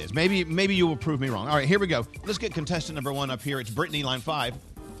think it is. Maybe you will prove me wrong. All right, here we go. Let's get contestant number 1 up here. It's Brittany, line 5.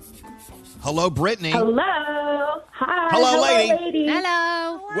 Hello, Brittany. Hello. Hi. Hello, lady.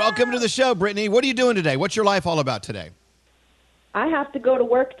 Hello. Welcome to the show, Brittany. What are you doing today? What's your life all about today? I have to go to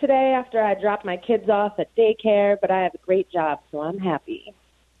work today after I drop my kids off at daycare, but I have a great job, so I'm happy.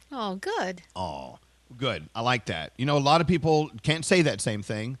 Oh, good. Oh, good. I like that. You know, a lot of people can't say that same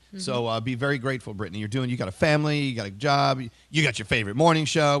thing, so be very grateful, Brittany. You got a family, you got a job, you got your favorite morning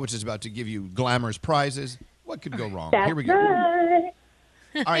show, which is about to give you glamorous prizes. What could go wrong? That's Here we go. right.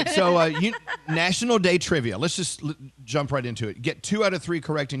 All right, so National Day Trivia. Let's just jump right into it. Get 2 out of 3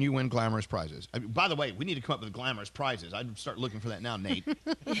 correct, and you win glamorous prizes. By the way, we need to come up with glamorous prizes. I'd start looking for that now, Nate.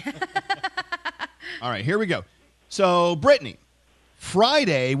 All right, here we go. So, Brittany,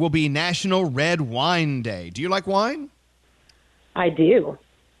 Friday will be National Red Wine Day. Do you like wine? I do.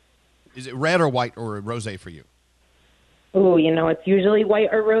 Is it red or white or rosé for you? Ooh, it's usually white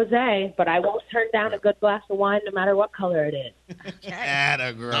or rosé, but I won't turn down a good glass of wine no matter what color it is.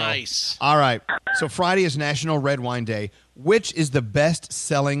 Atta girl. Nice. All right. So Friday is National Red Wine Day. Which is the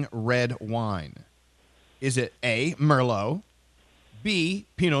best-selling red wine? Is it A, Merlot, B,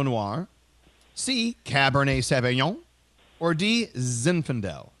 Pinot Noir, C, Cabernet Sauvignon, or D,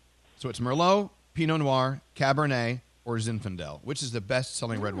 Zinfandel? So it's Merlot, Pinot Noir, Cabernet, or Zinfandel. Which is the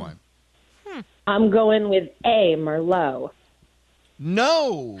best-selling red wine? I'm going with A, Merlot.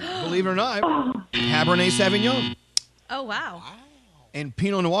 No, believe it or not, Cabernet Sauvignon. Oh, wow. And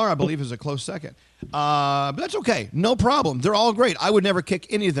Pinot Noir, I believe, is a close second. But that's okay. No problem. They're all great. I would never kick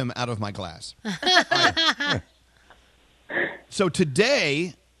any of them out of my glass. Right. So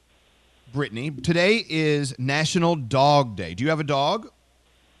today, Brittany, today is National Dog Day. Do you have a dog?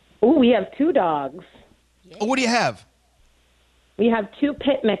 Ooh, we have 2 dogs. Oh, what do you have? We have 2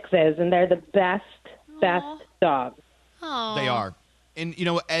 pit mixes, and they're the best dogs. They are. And,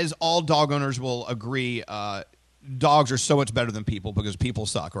 as all dog owners will agree, dogs are so much better than people because people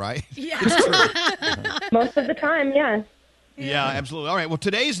suck, right? Yeah. Most of the time, yes. Yeah, absolutely. All right. Well,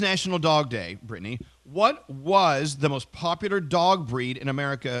 today's National Dog Day, Brittany. What was the most popular dog breed in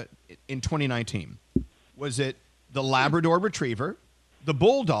America in 2019? Was it the Labrador Retriever, the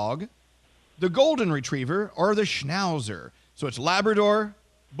Bulldog, the Golden Retriever, or the Schnauzer? So it's Labrador,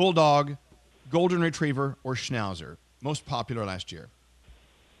 Bulldog, Golden Retriever, or Schnauzer. Most popular last year.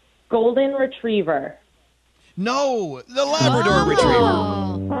 Golden Retriever. No, the Labrador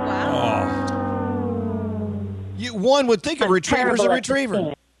Retriever. Wow. One would think a retriever's a terrible at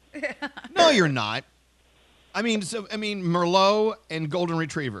retriever. No, you're not. I mean, Merlot and Golden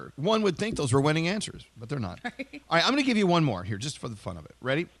Retriever. One would think those were winning answers, but they're not. All right, I'm going to give you one more here just for the fun of it.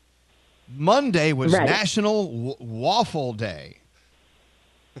 Ready? Monday was Ready. National Waffle Day.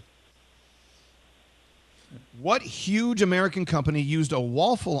 What huge American company used a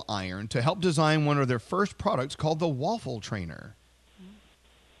waffle iron to help design one of their first products called the Waffle Trainer?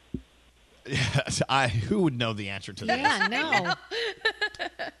 Yes, who would know the answer to that? Yeah,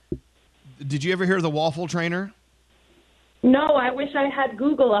 no. Did you ever hear of the Waffle Trainer? No, I wish I had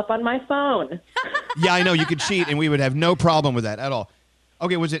Google up on my phone. Yeah, I know. You could cheat, and we would have no problem with that at all.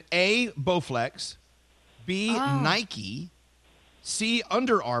 Okay, was it A, Bowflex, B, Nike, C,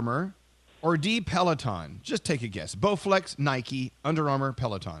 Under Armour, or D, Peloton? Just take a guess. Bowflex, Nike, Under Armour,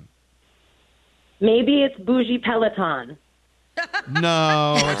 Peloton. Maybe it's Bougie Peloton.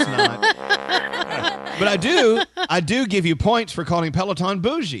 No, it's not. But I do give you points for calling Peloton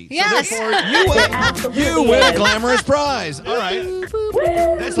bougie. Yes. So therefore, you win a glamorous prize. All right.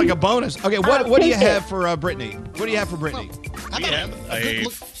 That's like a bonus. Okay, what do you have for Brittany? What do you have for Brittany? We have a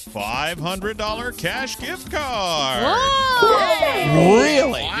 $500 cash gift card.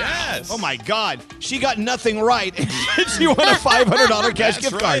 Really? Yes. Oh, my God. She got nothing right. She won a $500 cash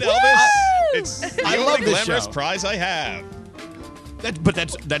gift right, card. Elvis. It's the I love only this glamorous show. prize I have.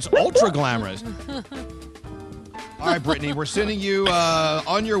 That's ultra glamorous. All right, Brittany, we're sending you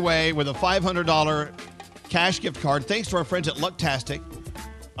on your way with a $500 cash gift card. Thanks to our friends at Lucktastic,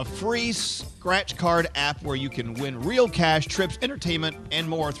 a free scratch card app where you can win real cash, trips, entertainment, and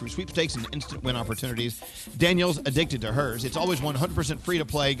more through sweepstakes and instant win opportunities. Danielle's addicted to hers. It's always 100% free to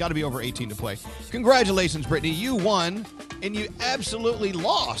play. Got to be over 18 to play. Congratulations, Brittany. You won, and you absolutely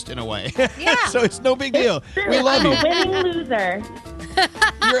lost in a way. Yeah. So it's no big deal. We love you. I'm a winning loser.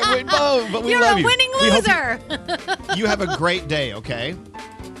 You're a but we You're love a you. winning We hope loser. You have a great day, okay?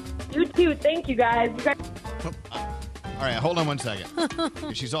 You too. Thank you, guys. You guys. All right, hold on one second.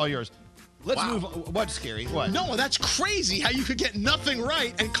 She's all yours. Let's move on. What's scary? What? No, that's crazy how you could get nothing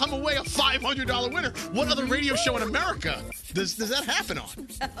right and come away a $500 winner. What other radio show in America does that happen on?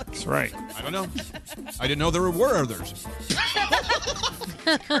 That's right. I don't know. I didn't know there were others.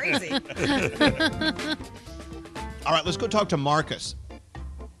 Crazy. All right, let's go talk to Marcus.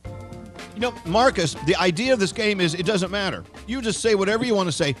 Marcus, the idea of this game is it doesn't matter. You just say whatever you want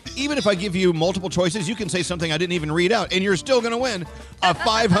to say. Even if I give you multiple choices, you can say something I didn't even read out, and you're still going to win a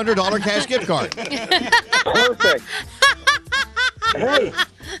 $500 cash gift card. Perfect. Hey,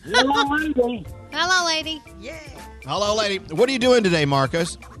 hello, lady. Hello, lady. Hello, lady. What are you doing today,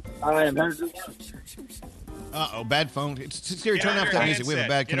 Marcus? I am headed to work. Uh-oh, bad phone. Siri, turn off that music. We have a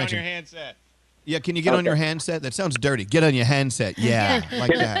bad connection. Get on your handset. Yeah, can you get on your handset? That sounds dirty. Get on your handset. Yeah,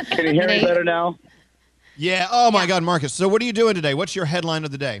 like that. Can you hear me better now? Yeah. Oh, my God, Marcus. So what are you doing today? What's your headline of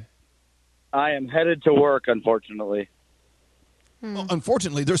the day? I am headed to work, unfortunately. Well,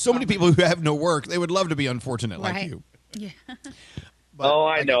 unfortunately, there's so many people who have no work. They would love to be unfortunate like you. Yeah. Oh,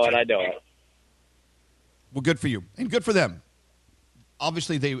 I know it. Well, good for you. And good for them.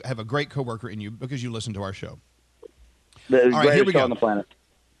 Obviously, they have a great coworker in you because you listen to our show. The All right, here greatest we show go. on the planet.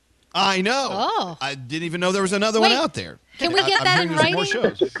 I know. Oh. I didn't even know there was another one Wait, out there. Can we get I'm that hearing in there's writing?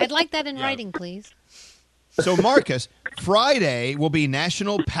 more shows. I'd like that in writing, please. So, Marcus, Friday will be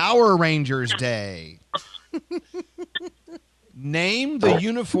National Power Rangers Day. Name the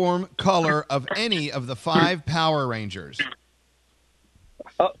uniform color of any of the 5 Power Rangers.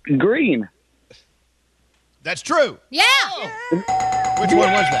 Green. That's true. Yeah. Which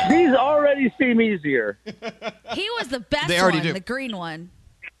one was that? These already seem easier. He was the best They already one, do. the green one.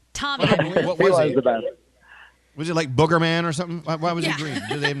 Tommy, I believe. What He was was it? the best. Was it like Booger Man or something? Why was he green?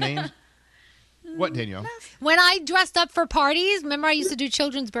 Do they have names? What, Danielle? When I dressed up for parties, remember I used to do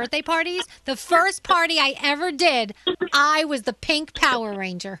children's birthday parties? The first party I ever did, I was the pink Power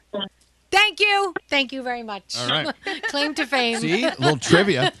Ranger. Thank you. Thank you very much. All right. Claim to fame. See? A little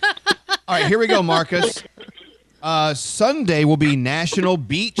trivia. All right, here we go, Marcus. Sunday will be National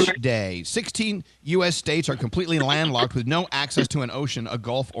Beach Day. 16 U.S. states are completely landlocked with no access to an ocean, a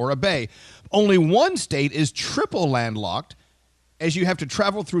gulf, or a bay. Only one state is triple landlocked, as you have to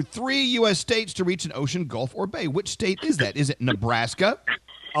travel through 3 U.S. states to reach an ocean, gulf, or bay. Which state is that? Is it Nebraska,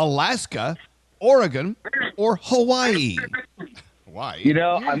 Alaska, Oregon, or Hawaii? Hawaii. You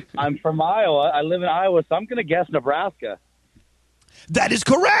know, I'm from Iowa. I live in Iowa, so I'm going to guess Nebraska. That is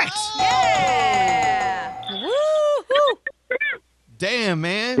correct. Yeah. Woo-hoo. Damn,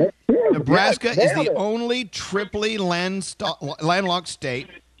 man. Nebraska is the only triply landlocked state.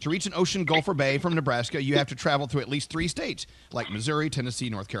 To reach an ocean, gulf, or bay from Nebraska, you have to travel through at least 3 states, like Missouri, Tennessee,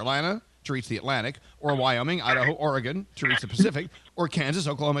 North Carolina, to reach the Atlantic, or Wyoming, Idaho, Oregon, to reach the Pacific, or Kansas,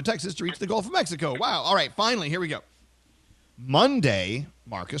 Oklahoma, Texas, to reach the Gulf of Mexico. Wow. All right, finally, here we go. Monday,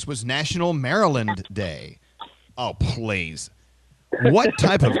 Marcus, was National Maryland Day. Oh, please. What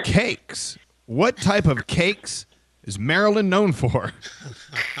type of cakes is Maryland known for?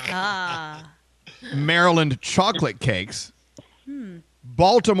 Maryland chocolate cakes,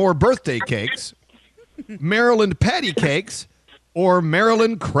 Baltimore birthday cakes, Maryland patty cakes, or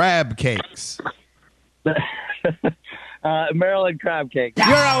Maryland crab cakes? Maryland crab cake.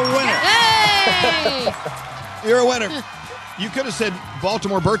 You're a winner. Hey! You're a winner. You could have said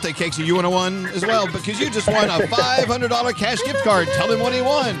Baltimore birthday cakes and you would have won as well, because you just won a $500 cash gift card. Tell him what he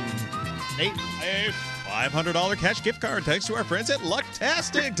won. A $500 cash gift card thanks to our friends at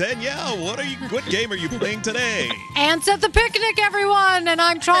Lucktastic. Danielle, what game are you playing today? Ants at the picnic, everyone, and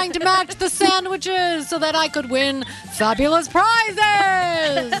I'm trying to match the sandwiches so that I could win fabulous prizes.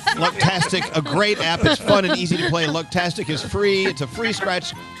 Lucktastic, a great app. It's fun and easy to play. Lucktastic is free. It's a free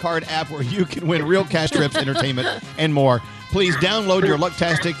scratch card app where you can win real cash trips, entertainment, and more. Please download your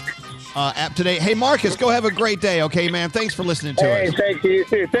Lucktastic app today. Hey, Marcus, go have a great day, okay, man? Thanks for listening to us. Thank you,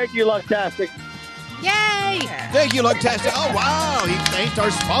 too. Thank you, Lucktastic. Yay! Thank you, Lucktastic. Oh, wow. He thanked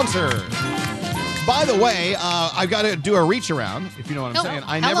our sponsor. By the way, I've got to do a reach around, if you know what I'm saying.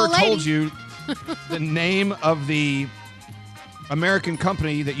 I never told you the name of the American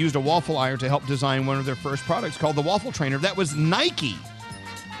company that used a waffle iron to help design one of their first products called the Waffle Trainer. That was Nike.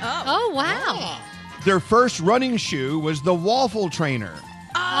 Oh, wow. Their first running shoe was the Waffle Trainer.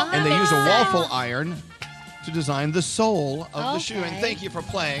 Oh, and they use a waffle iron to design the sole of the shoe. And thank you for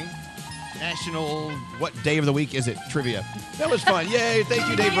playing National, what day of the week is it? Trivia. That was fun. Yay. Thank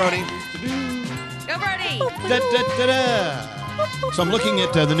you, Dave Brody. Go, Brody. So I'm looking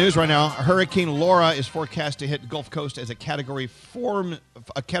at the news right now. Hurricane Laura is forecast to hit Gulf Coast as a Category 4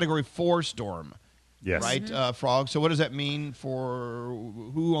 storm. Yes. Right, Frog? So what does that mean for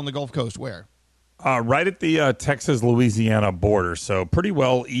who on the Gulf Coast? Where? Right at the Texas-Louisiana border, so pretty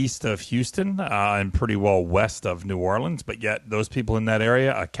well east of Houston and pretty well west of New Orleans, but yet those people in that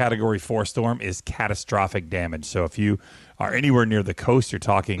area, a Category 4 storm is catastrophic damage. So if you are anywhere near the coast, you're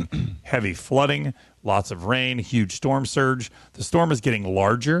talking heavy flooding, lots of rain, huge storm surge. The storm is getting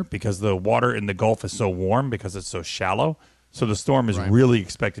larger because the water in the Gulf is so warm because it's so shallow. So the storm is really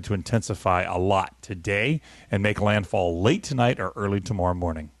expected to intensify a lot today and make landfall late tonight or early tomorrow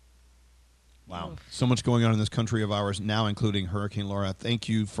morning. Wow. So much going on in this country of ours now, including Hurricane Laura. Thank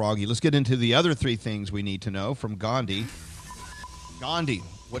you, Froggy. Let's get into the other 3 things we need to know from Gandhi. Gandhi,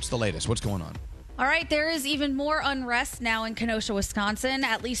 what's the latest? What's going on? All right, there is even more unrest now in Kenosha, Wisconsin.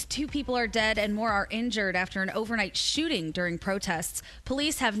 At least 2 people are dead and more are injured after an overnight shooting during protests.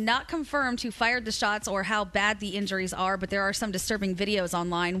 Police have not confirmed who fired the shots or how bad the injuries are, but there are some disturbing videos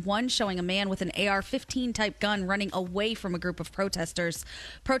online, one showing a man with an AR-15 type gun running away from a group of protesters.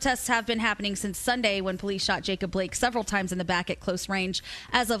 Protests have been happening since Sunday when police shot Jacob Blake several times in the back at close range.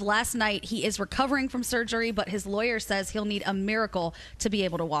 As of last night, he is recovering from surgery, but his lawyer says he'll need a miracle to be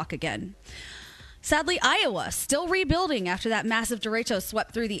able to walk again. Sadly, Iowa still rebuilding after that massive derecho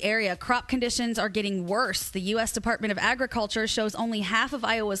swept through the area. Crop conditions are getting worse. The U.S. Department of Agriculture shows only half of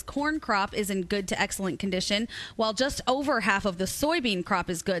Iowa's corn crop is in good to excellent condition, while just over half of the soybean crop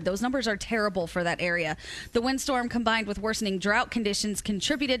is good. Those numbers are terrible for that area. The windstorm combined with worsening drought conditions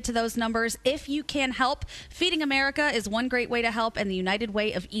contributed to those numbers. If you can help, Feeding America is one great way to help, and the United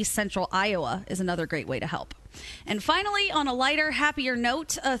Way of East Central Iowa is another great way to help. And finally, on a lighter, happier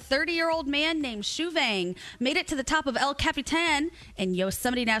note, a 30-year-old man named Shu Vang made it to the top of El Capitan in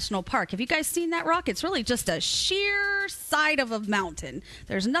Yosemite National Park. Have you guys seen that rock? It's really just a sheer side of a mountain.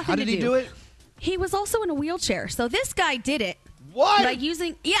 There's nothing to do. How did he do it? He was also in a wheelchair. So this guy did it What? By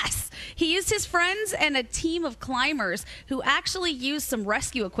using, yes, he used his friends and a team of climbers who actually used some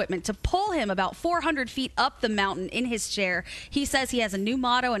rescue equipment to pull him about 400 feet up the mountain in his chair. He says he has a new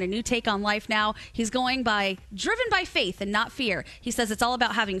motto and a new take on life now. He's going by driven by faith and not fear. He says it's all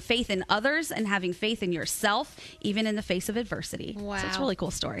about having faith in others and having faith in yourself, even in the face of adversity. Wow. So it's a really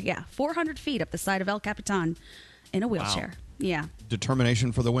cool story. Yeah, 400 feet up the side of El Capitan in a wheelchair. Wow. Yeah.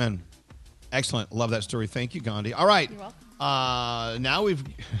 Determination for the win. Excellent. Love that story. Thank you, Gandhi. All right. You're welcome. Now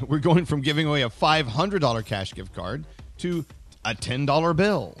we're going from giving away a $500 cash gift card to a $10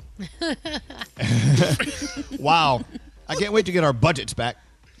 bill. Wow. I can't wait to get our budgets back.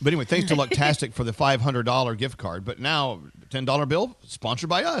 But anyway, thanks to Lucktastic for the $500 gift card. But now, $10 bill, sponsored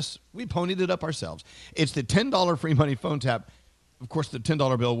by us. We ponied it up ourselves. It's the $10 free money phone tap. Of course, the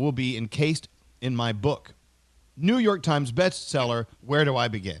 $10 bill will be encased in my book. New York Times bestseller, Where Do I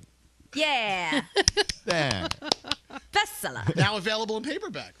Begin? Yeah. There. Bestseller. Now available in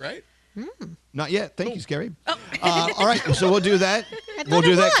paperback, right? Not yet. Thank you, Scary. All right, so we'll do that. We'll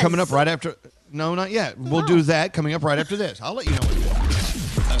do that coming up right after. No, not yet. We'll do that coming up right after this. I'll let you know what it is.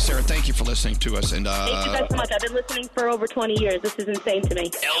 Sarah, thank you for listening to us. And Thank you guys so much. I've been listening for over 20 years. This is insane to me.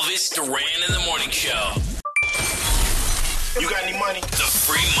 Elvis Duran in the morning show. You got any money? The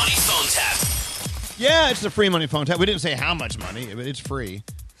free money phone tap. Yeah, it's the free money phone tap. We didn't say how much money, but it's free.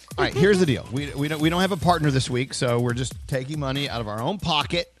 All right, here's the deal. We don't have a partner this week, so we're just taking money out of our own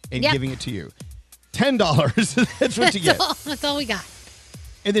pocket and giving it to you. $10. That's what you get. That's all we got.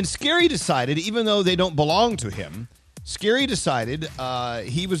 And then Scary decided, even though they don't belong to him, Scary decided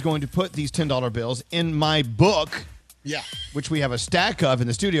he was going to put these $10 bills in my book, which we have a stack of in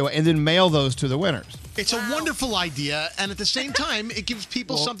the studio, and then mail those to the winners. It's a wonderful idea, and at the same time, it gives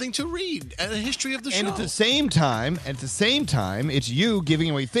people something to read, a history of the show. And at the same time, it's you giving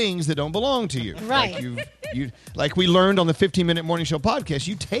away things that don't belong to you. Right. Like we learned on the 15-minute morning show podcast,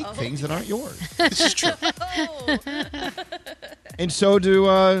 you take things that aren't yours. This is true. And so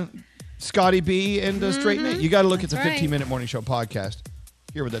do Scotty B and Straight Nate. You got to look at the That's right. 15-minute morning show podcast.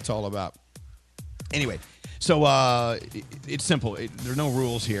 Hear what that's all about. Anyway, so it's simple. There are no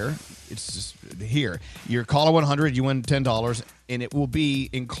rules here. It's just here. You're caller 100, you win $10, and it will be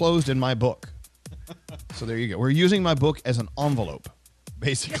enclosed in my book. So there you go. We're using my book as an envelope,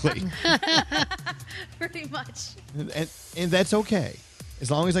 basically. Pretty much. And that's okay, as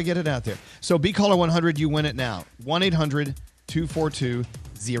long as I get it out there. So be caller 100, you win it now.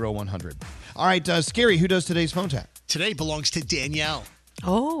 1-800-242-0100. All right, Scary, who does today's phone tap? Today belongs to Danielle.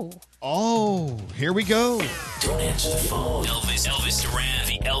 Oh, here we go. Don't answer the phone. Elvis Duran,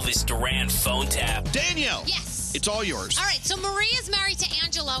 the Elvis Duran phone tap. Danielle. Yes. It's all yours. All right, so Maria's married to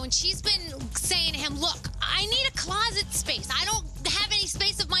Angelo, and she's been saying to him, look, I need a closet space. I don't have any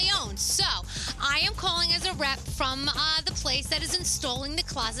space of my own. So I am calling as a rep from the place that is installing the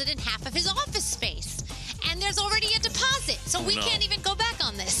closet in half of his office space. And there's already a deposit, so we can't even go back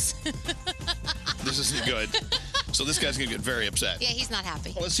on this. This isn't good. So this guy's going to get very upset. Yeah, he's not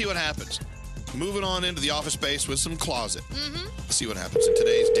happy. Let's see what happens. Moving on into the office space with some closet. Let's see what happens in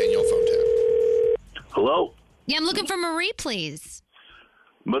today's Danielle phone tap. Hello? Yeah, I'm looking for Marie, please.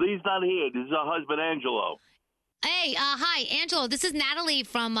 Marie's not here. This is her husband, Angelo. Hey, hi, Angelo. This is Natalie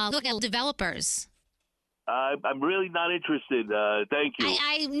from Look at Developers. I'm really not interested. Thank you.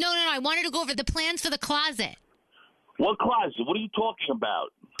 No. I wanted to go over the plans for the closet. What closet? What are you talking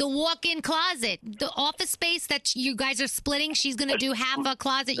about? The walk-in closet, the office space that you guys are splitting. She's going to do half a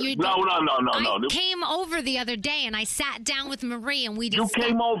closet. No. I came over the other day and I sat down with Marie and we discussed. You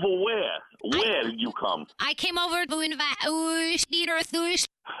came over where? Where did you come? I came over to invite.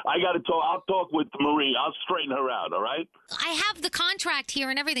 I got to talk. I'll talk with Marie. I'll straighten her out. All right. I have the contract here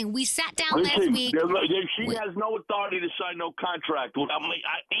and everything. We sat down last Listen, week. She has no authority to sign no contract.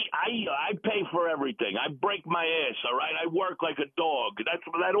 I pay for everything. I break my ass. All right. I work like a dog. That's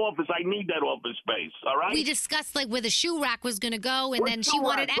that office. I need that office space. All right. We discussed like where the shoe rack was going to go, and then she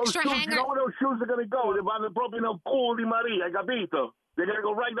wanted extra shoes, hanger. You know where those shoes are going to go? They're on the proprio culo di Maria, capito? They're going to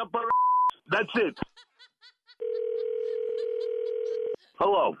go right up her. That's it.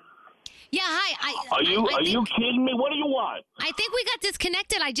 Hello. Yeah, hi. Are you kidding me? What do you want? I think we got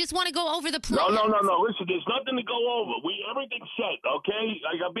disconnected. I just want to go over the plans. No. Listen, there's nothing to go over. Everything's set, okay?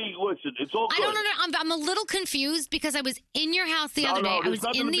 Listen, it's all good. I don't know. I'm a little confused because I was in your house the other day. I was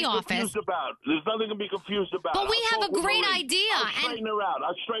in the office. There's nothing to be confused about. But we have a great idea. I'll straighten her out.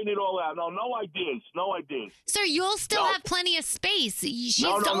 I'll straighten it all out. No ideas. No ideas. Sir, you'll still have plenty of space. She's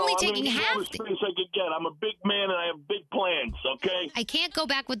only taking half. I'm the space I could get. I'm a big man and I have big plans, okay? I can't go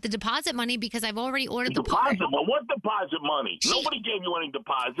back with the deposit money because I've already ordered the part. Deposit? Well, what deposit money? Nobody gave you any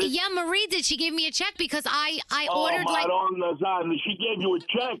deposit. Yeah, Marie did. She gave me a check because I Oh, ordered like. she gave you a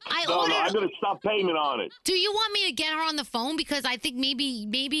check. I No, ordered- I'm going to stop payment on it. Do you want me to get her on the phone because I think maybe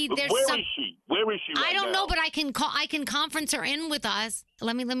there's Where some. is she? Where is she right I don't now? know, but I can call. I can conference her in with us.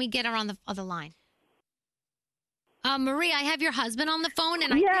 Let me get her on the other line. Marie, I have your husband on the phone,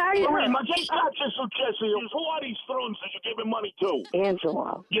 and Marie, ma che cazzo è successo? Who are these throns that you're giving money to?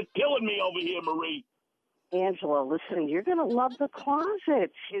 Angela. You're killing me over here, Marie. Angela, listen, you're going to love the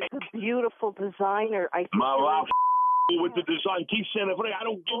closet. She's a beautiful designer. I think My you're- wife with the design. Keep saying it. I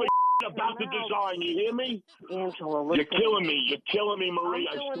don't give a about the design. You hear me? Angela, You're listen. killing me. You're killing me, Marie.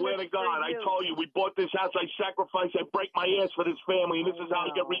 I I'm doing swear to this God. for I you. told you, we bought this house. I sacrificed. I break my ass for this family, and this is how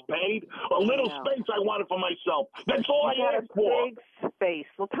I get repaid? A little space I wanted for myself. That's all You I got asked a for. big space.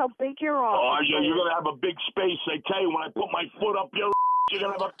 Look how big your Oh, office you're is. going to have a big space. I tell you, when I put my foot up your you're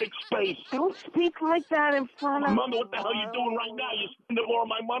going to have a big space. Don't speak like that in front of Remember what the hell you're doing right now? You're spending more of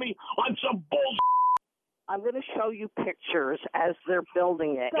my money on some bullshit. I'm going to show you pictures as they're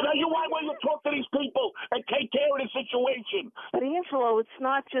building it. You know, why you talk to these people and take care of the situation? But Angelo, it's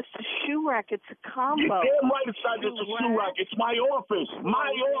not just a shoe rack; it's a combo. You're damn right it's not just a shoe rack. It's my office. My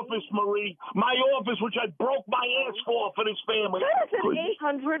office, Marie. My office, which I broke my ass for this family. That is an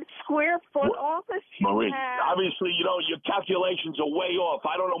 800 square foot office. you Marie, have. obviously, you know, your calculations are way off.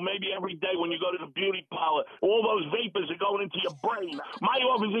 I don't know, maybe every day when you go to the beauty parlor, all those vapors are going into your brain. My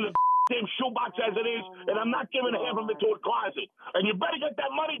office is a damn shoebox as it is, and I'm not giving half of it to a closet. And you better get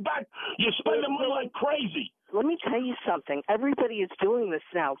that money back. You're spending money like crazy. Let me tell you something. Everybody is doing this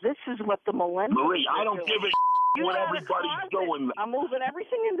now. This is what the millennials Marie, I are don't doing. give a You what have a everybody's closet. doing. I'm moving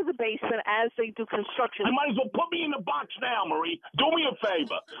everything into the basement as they do construction. You might as well put me in the box now, Marie. Do me a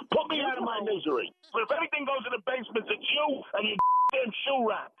favor. Put me out of my misery. But if anything goes in the basement, it's you and your damn shoe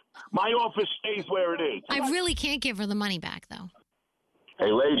rack. My office stays where it is. I really can't give her the money back though.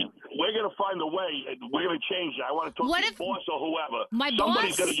 Hey, lady, we're going to find a way. We're going to change it. I want to talk What to if your boss or whoever. my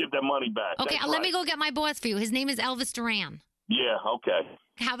Somebody's boss? going to give their money back. Okay, That's let right. me go get my boss for you. His name is Elvis Duran. Yeah, okay.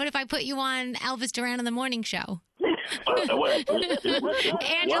 How about if I put you on Elvis Duran in the morning show? Wait.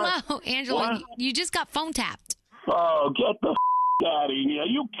 Angela, What? Angela, What? you just got phone tapped. Oh, get the out of here. Are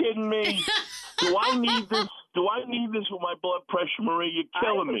you kidding me? Do I need this? Do I need this with my blood pressure, Marie? You're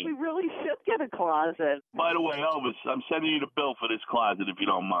killing I me. think we really should get a closet. By the way, Elvis, I'm sending you the bill for this closet if you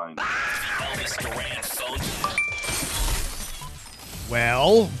don't mind. Elvis Duran phone.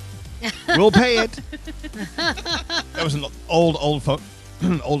 Well, we'll pay it. That was an old phone,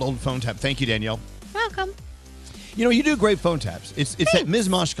 old phone tap. Thank you, Danielle. Welcome. You know, you do great phone taps. It's that Ms.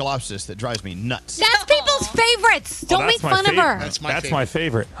 Moshkolopsis that drives me nuts. That's people's favorites. Don't make fun of her. That's my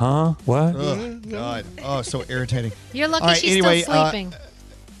favorite. Huh? What? Oh, God. Oh, so irritating. You're lucky All right, she's anyway, still sleeping.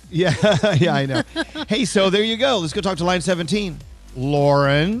 Yeah, yeah, I know. Hey, so there you go. Let's go talk to line 17.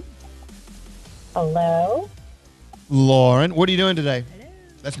 Lauren. Hello? Lauren, what are you doing today?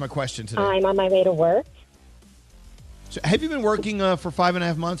 That's my question today. I'm on my way to work. So have you been working for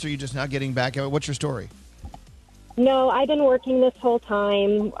 5.5 months, or are you just now getting back? What's your story? No, I've been working this whole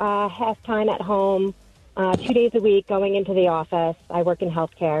time, half time at home, 2 days a week going into the office. I work in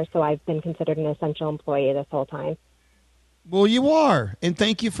healthcare, so I've been considered an essential employee this whole time. Well, you are, and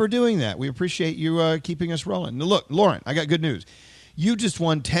thank you for doing that. We appreciate you keeping us rolling. Now, look, Lauren, I got good news. You just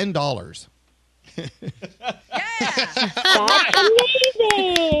won $10. That's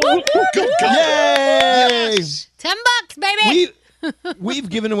amazing! Yay! $10, baby. We've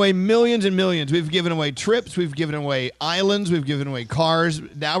given away millions and millions. We've given away trips. We've given away islands. We've given away cars.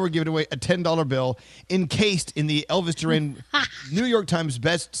 Now we're giving away a $10 bill encased in the Elvis Duran New York Times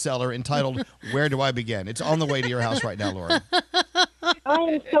bestseller entitled "Where Do I Begin?" It's on the way to your house right now, Lauren. I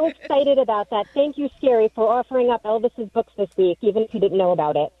am so excited about that. Thank you, Scary, for offering up Elvis's books this week, even if you didn't know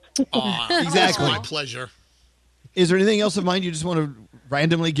about it. Exactly. My pleasure. Is there anything else of mine you just want to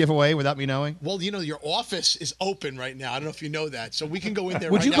randomly give away without me knowing? Well, you know, your office is open right now. I don't know if you know that. So we can go in there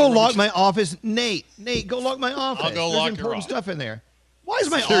Would right you now. go We're lock just- my office? Nate, go lock my office. I'll go There's lock your important office. stuff in there. Why is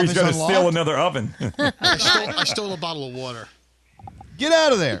my Sure, he's office going to unlocked? steal another oven. I stole a bottle of water. Get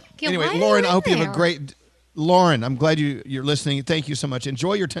out of there. Yeah, Anyway, why are Lauren, you I hope in you have a there? great... Lauren, I'm glad you're listening. Thank you so much.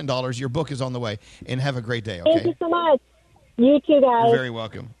 Enjoy your $10. Your book is on the way. And have a great day, Thank okay? you so much. You too, guys. You're very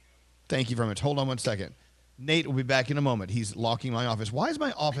welcome. Thank you very much. Hold on one second. Nate will be back in a moment. He's locking my office. Why is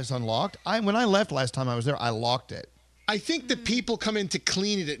my office unlocked? When I left last time I was there, I locked it. I think that people come in to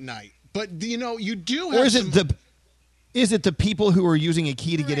clean it at night. But, you know, you do have Or is some... it the people who are using a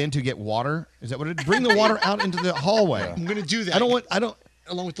key to get in to get water? Is that what it? Bring the water out into the hallway. I'm going to do that. I don't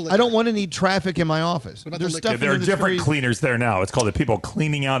along with the liquor. I don't want to need traffic in my office. about There's the liquor? stuff There are in this different very- cleaners there now. It's called the people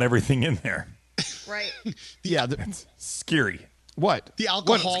cleaning out everything in there. Right. Yeah. It's scary. What? The What,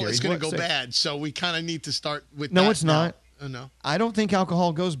 alcohol Scary? is going What? to go Say- bad, so we kind of need to start with No, that it's now. not. Oh, no? I don't think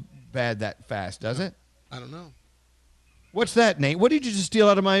alcohol goes bad that fast, does it? I don't know. What's that, Nate? What did you just steal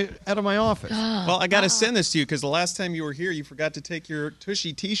out of my office? Well, I got to send this to you because the last time you were here, you forgot to take your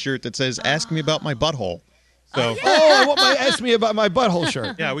Tushy T-shirt that says "Ask me about my butthole." So, I want ask me about my butthole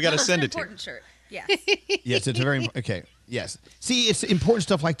shirt. yeah, we got to send it to you. Important shirt. Yes. Yes, it's a very okay. Yes, see, it's important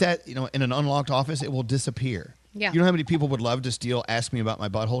stuff like that. You know, in an unlocked office, it will disappear. Yeah. You know how many people would love to steal "Ask me about my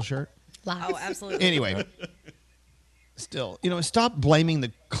butthole" shirt? Oh, absolutely. Anyway, still, stop blaming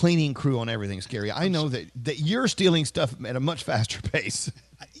the cleaning crew on everything, Scary. I know that you're stealing stuff at a much faster pace.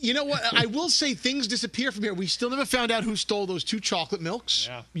 You know what? I will say things disappear from here. We still never found out who stole those 2 chocolate milks.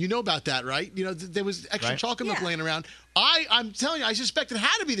 Yeah. You know about that, right? There was extra Right. chocolate milk laying around. I'm telling you, I suspect it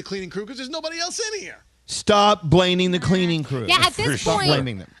had to be the cleaning crew because there's nobody else in here. Stop blaming the cleaning crew. Yeah, at this Stop point,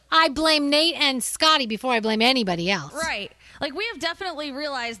 blaming them. I blame Nate and Scotty before I blame anybody else. Right. Like, we have definitely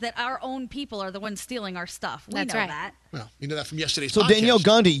realized that our own people are the ones stealing our stuff. We That's know right. that. Well, you know that from yesterday's So podcast. Danielle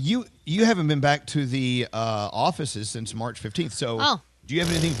Gandhi, you haven't been back to the offices since March 15th. So do you have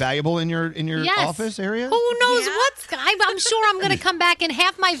anything valuable in your Yes. office area? Who knows what's... I'm sure I'm going to come back and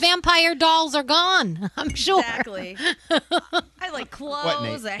half my vampire dolls are gone. I'm sure. Exactly. I like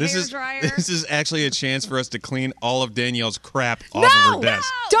clothes, a This hair is dryer. this is actually a chance for us to clean all of Danielle's crap off No! of her desk.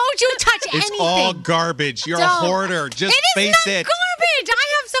 Don't you touch It's anything. all garbage. You're a Don't. hoarder. Just It is face not it. garbage.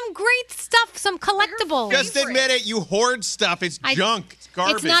 I have some great stuff, some collectibles. Just admit it. You hoard stuff. It's junk. It's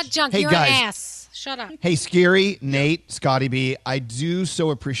garbage. It's not junk. Hey, You're guys. an ass. Shut up. Hey, Scary, Nate, Scotty B, I do so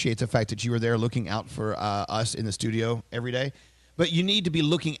appreciate the fact that you were there looking out for us in the studio every day. But you need to be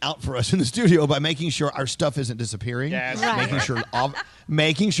looking out for us in the studio by making sure our stuff isn't disappearing. Yes. Right.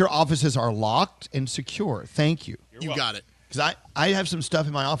 Making sure offices are locked and secure. Thank you. You got it. Because I have some stuff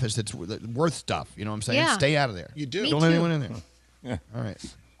in my office that's worth stuff. You know what I'm saying? Yeah. Stay out of there. You do. Don't let anyone in there. Yeah. All right.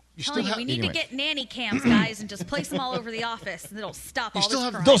 Telling you, we need to get nanny cams, guys, and just place them all over the office, and it'll stop all this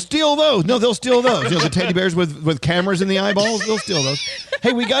crime. They'll steal those. No, they'll steal those. The teddy bears with cameras in the eyeballs, they'll steal those.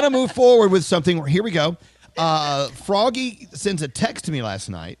 Hey, we got to move forward with something. Here we go. Froggy sends a text to me last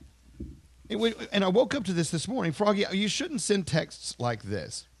night, and I woke up to this morning. Froggy, you shouldn't send texts like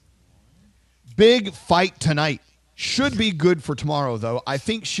this. Big fight tonight. Should be good for tomorrow, though. I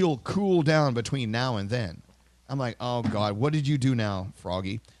think she'll cool down between now and then. I'm like, oh, God, what did you do now,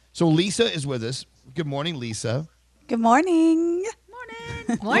 Froggy? So Lisa is with us. Good morning, Lisa. Good morning.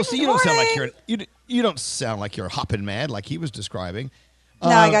 Well, see, you don't sound like you don't sound like you're hopping mad like he was describing. No,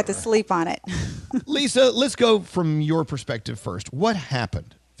 I got to sleep on it. Lisa, let's go from your perspective first. What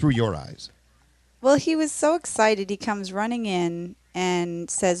happened through your eyes? Well, he was so excited. He comes running in and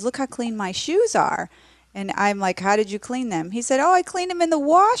says, "Look how clean my shoes are." And I'm like, "How did you clean them?" He said, "Oh, I cleaned them in the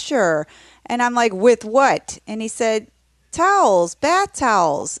washer." And I'm like, "With what?" And he said, "Towels, bath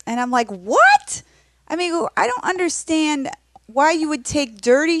towels." And I'm like, "What?" I mean, I don't understand why you would take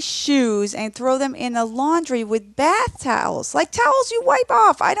dirty shoes and throw them in the laundry with bath towels, like towels you wipe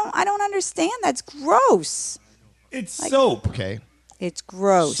off. I don't understand. That's gross. It's soap. Okay. It's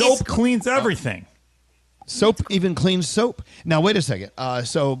gross. Soap cleans everything. Soap even cleans soap. Now wait a second.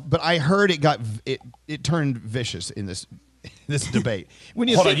 But I heard it turned vicious in this debate. When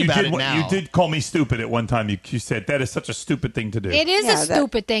you Hold think on, about it now, you did call me stupid at one time. You said that is such a stupid thing to do. It is a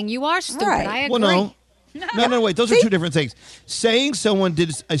stupid thing. You are stupid. Right. I agree. Well, no, wait. Those are two different things. Saying someone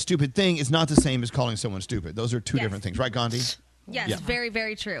did a stupid thing is not the same as calling someone stupid. Those are two different things, right, Gandhi? Yes, Yeah. very,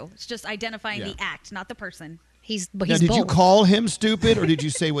 very true. It's just identifying Yeah. the act, not the person. Now, did you call him stupid, or did you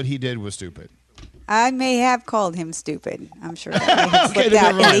say what he did was stupid? I may have called him stupid. I'm sure that may have Okay, slipped then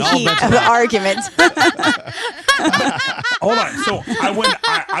out never in the mind. heat I'll of the argument. Hold on. So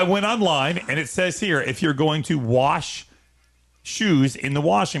I went online, and it says here, if you're going to wash shoes in the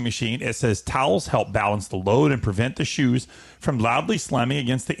washing machine, it says towels help balance the load and prevent the shoes from loudly slamming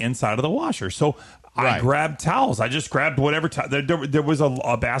against the inside of the washer. So I grabbed towels. I just grabbed whatever. There was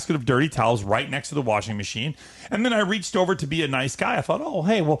a basket of dirty towels right next to the washing machine. And then I reached over to be a nice guy. I thought, oh,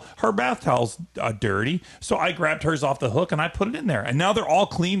 hey, well, her bath towel's dirty. So I grabbed hers off the hook and I put it in there. And now they're all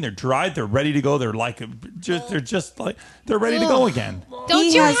clean. They're dried. They're ready to go. They're ready to go again. Don't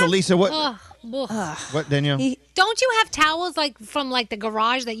you have, So Lisa, what? Ugh. What, Danielle? Don't you have towels from the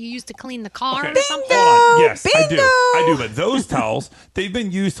garage that you used to clean the car Okay. or something? Hold on. Yes, I do. I do. But those towels, they've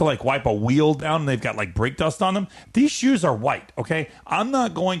been used to wipe a wheel down and they've got brake dust on them. These shoes are white, okay? I'm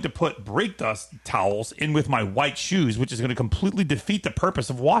not going to put brake dust towels in with my white shoes, which is going to completely defeat the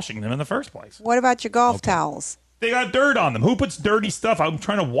purpose of washing them in the first place. What about your golf towels? They got dirt on them. Who puts dirty stuff? I'm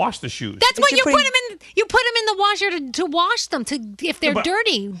trying to wash the shoes. That's what you put them in. You put them in the washer to wash them if they're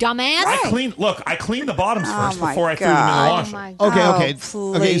dirty, dumbass. I clean the bottoms first my before I threw them in the God. washer. Oh, my God. Okay.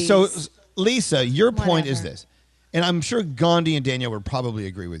 Okay. So, please. Lisa, your point is this, and I'm sure Gandhi and Danielle would probably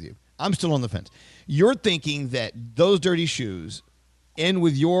agree with you. I'm still on the fence. You're thinking that those dirty shoes in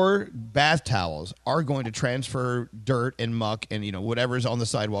with your bath towels are going to transfer dirt and muck and whatever's on the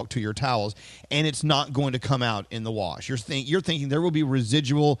sidewalk to your towels, and it's not going to come out in the wash. You're thinking there will be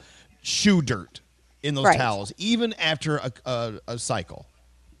residual shoe dirt in those Right. towels even after a cycle.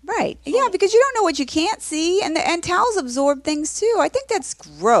 Right. Yeah, because you don't know what you can't see, and towels absorb things too. I think that's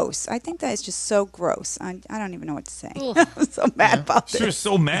gross. I think that is just so gross. I don't even know what to say. I'm so mad about this. She was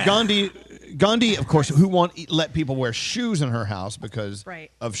so mad. Gandhi, of course, who won't let people wear shoes in her house because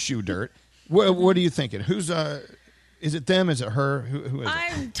of shoe dirt. What are you thinking? Who's is it them? Is it her? Who is it?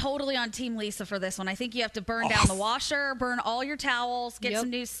 I'm totally on Team Lisa for this one. I think you have to burn down the washer, burn all your towels, get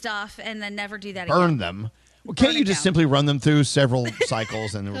some new stuff, and then never do that again. Burn them. Well, can't you just simply run them through several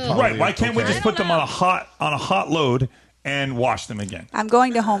cycles and probably Right? Why can't we just put them on a hot load and wash them again? I'm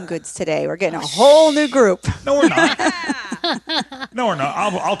going to Home Goods today. We're getting a whole new group. No, we're not. No, we're not.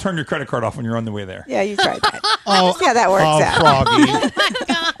 I'll turn your credit card off when you're on the way there. Yeah, you tried that. See how that works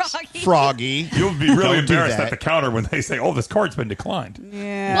out. Froggy. You'll be really Don't do embarrassed that. at the counter when they say, "Oh, this card's been declined."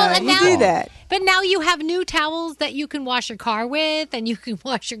 Yeah, Well, and you now, do that. But now you have new towels that you can wash your car with, and you can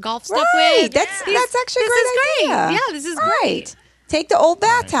wash your golf stuff Right. with. That's actually a this great is great. idea. Yeah, this is Right. great. Take the old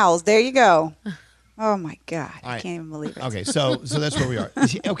bath towels. There you go. Oh my God, I can't even believe it. Okay, so that's where we are.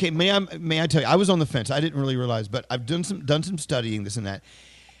 Okay, may I tell you? I was on the fence. I didn't really realize, but I've done some studying, this and that.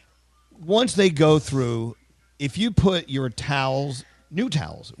 Once they go through, if you put your new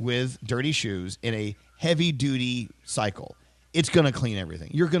towels with dirty shoes in a heavy duty cycle, it's going to clean everything.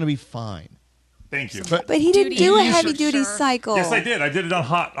 You're going to be fine. Thank you. But he didn't do a heavy duty cycle. Yes, I did. I did it on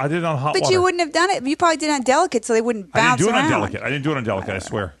hot. But water. you wouldn't have done it. You probably did it on delicate, so they wouldn't I bounce didn't do it around. on delicate. I didn't do it on delicate. I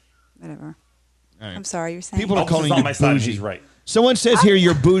swear. Whatever. All right. I'm sorry, you're saying. People are Elvis calling is on you my side, and bougie. he's right. Someone says here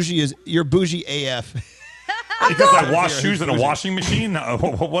you're bougie AF. Because I wash shoes in a washing machine.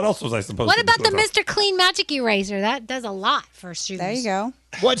 What else was I supposed What to about do? the Mr. Clean Magic Eraser? That does a lot for shoes. There you go.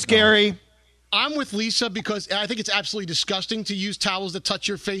 What's scary? I'm with Lisa because I think it's absolutely disgusting to use towels that touch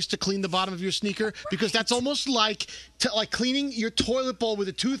your face to clean the bottom of your sneaker because that's almost like cleaning your toilet bowl with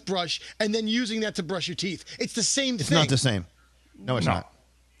a toothbrush and then using that to brush your teeth. It's the same thing. It's not the same. No, it's not.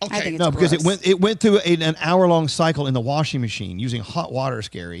 Okay. I think No, it's because gross. it went through an hour-long cycle in the washing machine using hot water.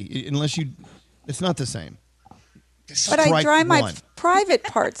 Scary, it's not the same. But I Strike dry my one. private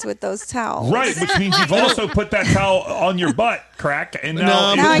parts with those towels. Right, which means you've also put that towel on your butt crack, and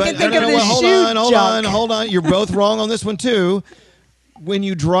now, Now I can think of the hold shoe on. You're both wrong on this one too. When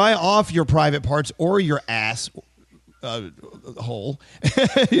you dry off your private parts or your ass hole,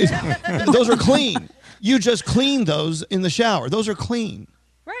 those are clean. You just clean those in the shower. Those are clean.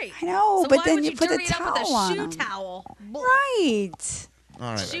 Right. I know, So but why then would you put dirty a it up with towel on shoe 'em. towel. Right.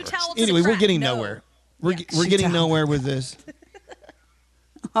 All right. Shoe towel to Anyway, the we're crack. getting No. nowhere. We're Shoe getting towel. nowhere with this.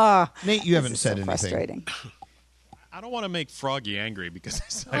 Nate, you haven't said anything. Frustrating. I don't want to make Froggy angry because I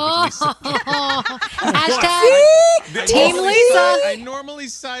side Oh. with Lisa. Hashtag Team Lisa. I normally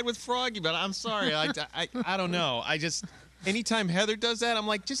side with Froggy, but I'm sorry. I don't know. Anytime Heather does that, I'm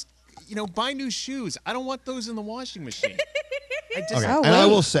like, just, buy new shoes. I don't want those in the washing machine. Okay. And I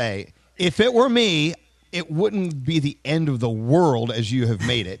will say, if it were me, it wouldn't be the end of the world as you have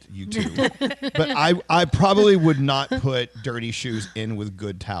made it, you two. But I probably would not put dirty shoes in with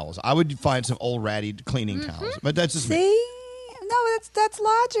good towels. I would find some old ratty cleaning towels. But that's just me. See? No, that's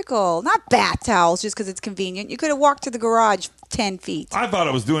logical. Not bath towels just because it's convenient. You could have walked to the garage 10 feet. I thought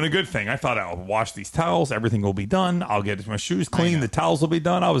I was doing a good thing. I thought I'll wash these towels. Everything will be done. I'll get my shoes clean. The towels will be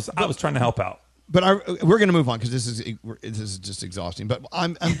done. I was trying to help out. But we're going to move on because this is just exhausting. But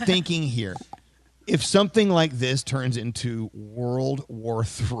I'm thinking here. If something like this turns into World War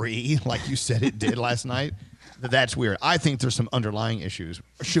III, like you said it did last night, that's weird. I think there's some underlying issues.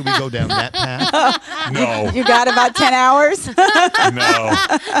 Should we go down that path? No. You got about 10 hours? No.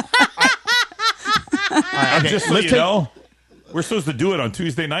 Okay, Just so let's you take- know, we're supposed to do it on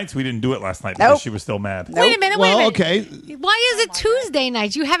Tuesday nights. We didn't do it last night Nope. because she was still mad. Wait a minute. Well, okay. Why is it Tuesday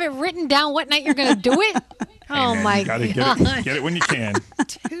night? You have it written down what night you're going to do it? Oh, Man, my you gotta God. get it when you can.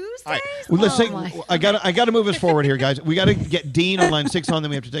 Tuesday? Well, let's Oh, take. my. I got to move us forward here, guys. We got to get Dean on line 6 on. Then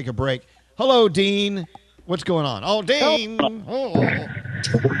we have to take a break. Hello, Dean. What's going on? Oh, Dean. Oh.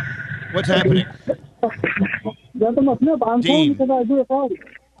 What's happening? I'm Dean. because I agree with Froggy.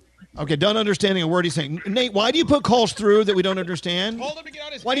 Okay, done understanding a word he's saying. Nate, why do you put calls through that we don't understand? Hold him to get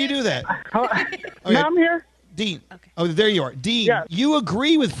out his Why do you do that? Now I'm here. Dean. Okay. Oh, there you are. Dean, you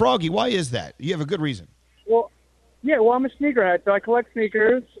agree with Froggy. Why is that? You have a good reason. Well, I'm a sneakerhead, so I collect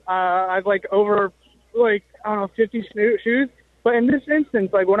sneakers. I've over 50 shoes. But in this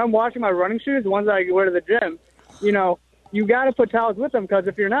instance, when I'm washing my running shoes, the ones that I wear to the gym, you got to put towels with them, because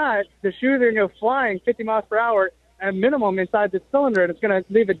if you're not, the shoes are going to go flying 50 miles per hour at minimum inside the cylinder, and it's going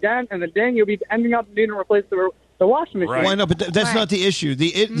to leave a dent, and the ding, you'll be ending up needing to replace the washing machine. Right. Well, I know, but that's not the issue.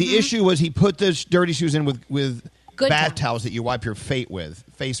 The issue was he put the dirty shoes in with bath towels that you wipe your face with.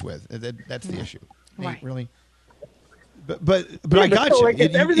 That's the issue. Right. Really? But I got you.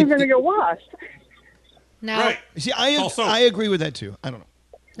 Everything's going to get washed. No. Right. See, I agree with that too. I don't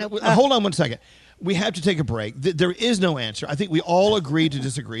know. Hold on one second. We have to take a break. There is no answer. I think we all agree to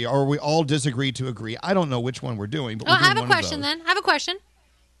disagree, or we all disagree to agree. I don't know which one we're doing. But I have a question then. I have a question.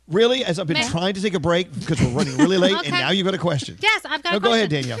 Really? As I've been trying to take a break because we're running really late, and now you've got a question. Yes, I've got a question. Go ahead,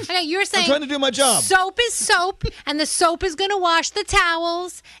 Danielle. Okay, you're saying I'm trying to do my job. Soap is soap, and the soap is going to wash the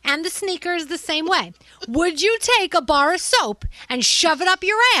towels and the sneakers the same way. Would you take a bar of soap and shove it up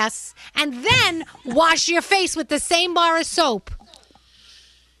your ass and then wash your face with the same bar of soap?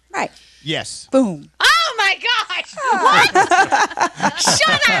 Right. Yes. Boom. Oh, my gosh. What?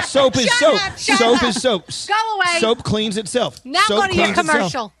 Shut up. Soap is soap. Soap is soap. Go away. Soap cleans itself. Now soap go to your cleans itself.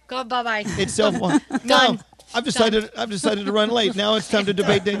 commercial. Go, bye-bye. Itself. Done. I've decided to run late. Now it's time to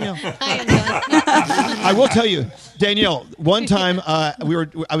debate Danielle. I will tell you, Danielle, one time I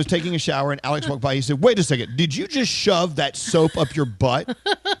was taking a shower and Alex walked by. He said, "Wait a second. Did you just shove that soap up your butt?"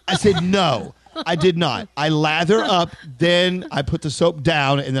 I said, "No, I did not. I lather up, then I put the soap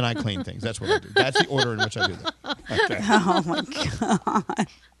down, and then I clean things. That's what I do. That's the order in which I do that." Okay. Oh, my God.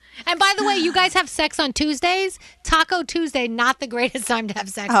 And by the way, you guys have sex on Tuesdays. Taco Tuesday, not the greatest time to have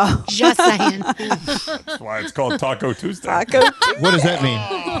sex. Just saying. That's why it's called Taco Tuesday. What does that mean?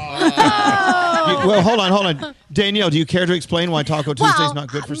 Well, hold on. Danielle, do you care to explain why Taco Tuesday is not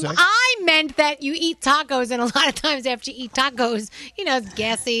good for sex? I meant that you eat tacos, and a lot of times after you eat tacos, it's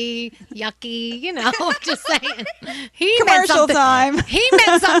gassy, yucky, just saying. Commercial time. He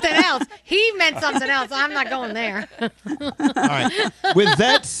meant something else. I'm not going there. All right. With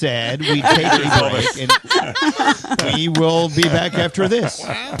that said, we take a break, and we will be back after this.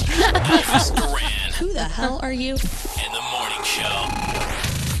 Elvis Duran Who the hell are you? in the morning show.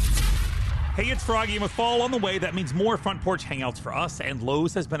 Hey, it's Froggy, and with fall on the way, that means more front porch hangouts for us, and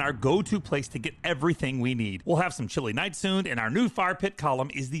Lowe's has been our go-to place to get everything we need. We'll have some chilly nights soon, and our new fire pit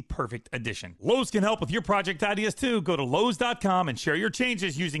column is the perfect addition. Lowe's can help with your project ideas, too. Go to Lowe's.com and share your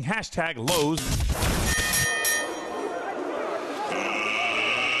changes using hashtag Lowe's.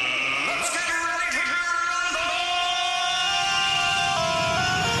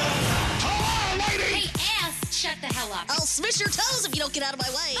 Hey, ass, shut the hell up. I'll smash your toes if you don't get out of my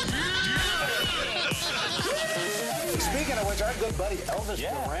way. Speaking of which, our good buddy Elvis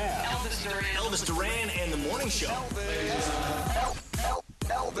Duran. Elvis Duran and the morning show.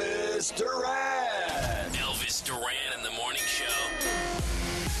 Elvis Duran. Elvis Duran and the morning show.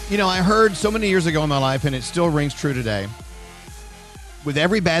 I heard so many years ago in my life, and it still rings true today. With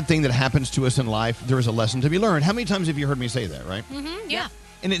every bad thing that happens to us in life, there is a lesson to be learned. How many times have you heard me say that, right? Mm-hmm, yeah.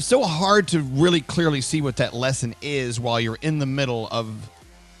 And it's so hard to really clearly see what that lesson is while you're in the middle of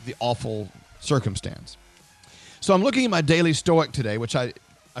the awful circumstance. So I'm looking at my daily Stoic today, which I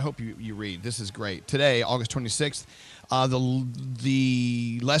hope you read. This is great. Today, August 26th,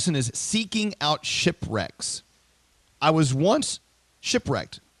 the lesson is seeking out shipwrecks. I was once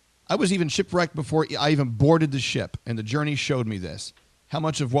shipwrecked. I was even shipwrecked before I even boarded the ship, and the journey showed me this. How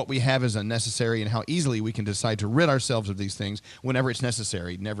much of what we have is unnecessary and how easily we can decide to rid ourselves of these things whenever it's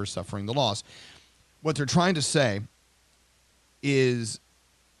necessary, never suffering the loss. What they're trying to say is,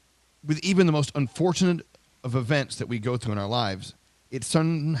 with even the most unfortunate of events that we go through in our lives, it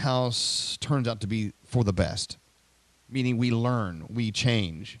somehow turns out to be for the best. Meaning we learn, we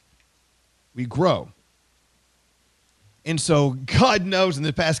change, we grow. And so God knows in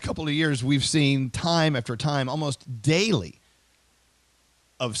the past couple of years, we've seen time after time, almost daily,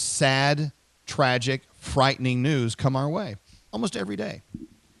 of sad, tragic, frightening news come our way. Almost every day.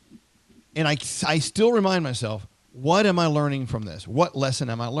 And I still remind myself, what am I learning from this? What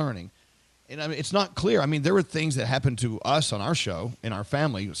lesson am I learning? And it's not clear. There were things that happened to us on our show, in our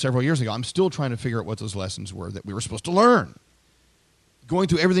family, several years ago. I'm still trying to figure out what those lessons were that we were supposed to learn. Going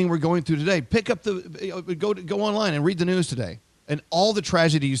through everything we're going through today, pick up go online and read the news today. And all the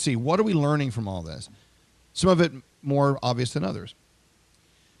tragedy you see, what are we learning from all this? Some of it more obvious than others.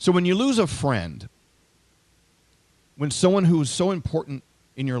 So when you lose a friend, when someone who is so important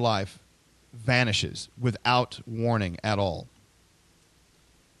in your life vanishes without warning at all,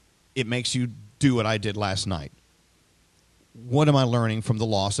 it makes you do what I did last night. What am I learning from the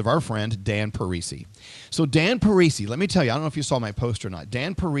loss of our friend Dan Parisi? So Dan Parisi, let me tell you, I don't know if you saw my post or not.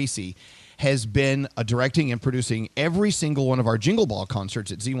 Dan Parisi has been directing and producing every single one of our Jingle Ball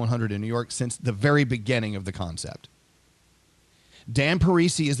concerts at Z100 in New York since the very beginning of the concept. Dan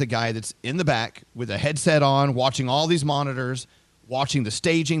Parisi is the guy that's in the back with a headset on, watching all these monitors, watching the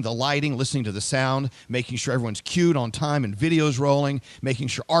staging, the lighting, listening to the sound, making sure everyone's cued on time and videos rolling, making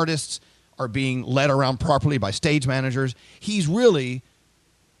sure artists are being led around properly by stage managers. He's really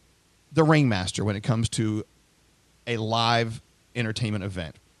the ringmaster when it comes to a live entertainment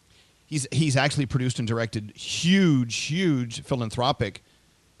event. He's actually produced and directed huge philanthropic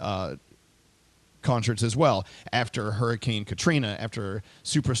concerts as well. After Hurricane Katrina, after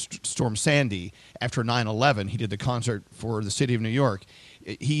Superstorm Sandy, after 9/11, he did the concert for the city of New York.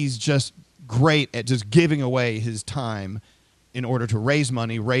 He's just great at just giving away his time in order to raise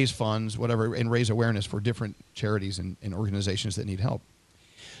money, raise funds, whatever, and raise awareness for different charities and organizations that need help.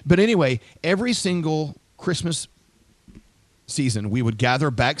 But anyway, every single Christmas season, we would gather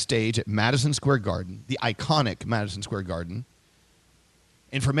backstage at Madison Square Garden, the iconic Madison Square Garden.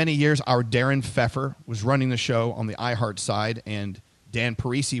 And for many years, our Darren Pfeffer was running the show on the iHeart side, and Dan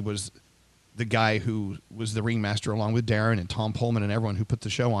Parisi was the guy who was the ringmaster along with Darren and Tom Pullman and everyone who put the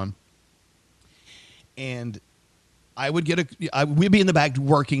show on. And we'd be in the back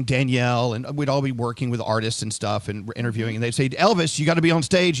working, Danielle, and we'd all be working with artists and stuff and interviewing. And they'd say, Elvis, you got to be on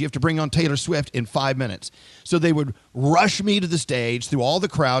stage. You have to bring on Taylor Swift in 5 minutes. So they would rush me to the stage through all the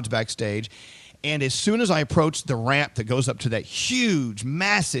crowds backstage. And as soon as I approached the ramp that goes up to that huge,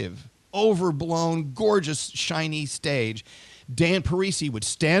 massive, overblown, gorgeous, shiny stage, Dan Parisi would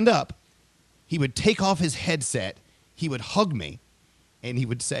stand up. He would take off his headset. He would hug me. And he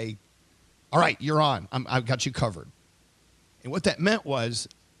would say, all right, you're on. I've got you covered. And what that meant was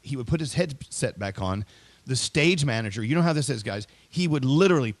he would put his headset back on. The stage manager, you know how this is, guys, he would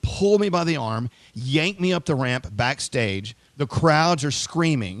literally pull me by the arm, yank me up the ramp backstage. The crowds are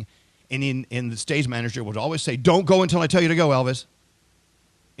screaming. And the stage manager would always say, don't go until I tell you to go, Elvis.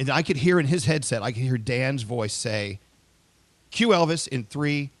 And I could hear in his headset, I could hear Dan's voice say, cue Elvis in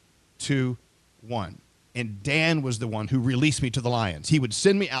 3, 2, 1. And Dan was the one who released me to the lions. He would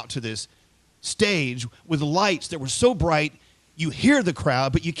send me out to this stage with lights that were so bright, you hear the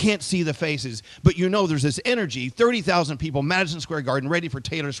crowd, but you can't see the faces. But you know there's this energy, 30,000 people, Madison Square Garden, ready for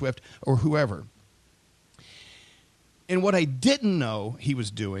Taylor Swift or whoever. And what I didn't know he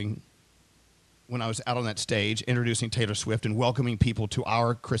was doing when I was out on that stage introducing Taylor Swift and welcoming people to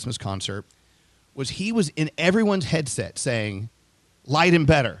our Christmas concert was he was in everyone's headset saying, light him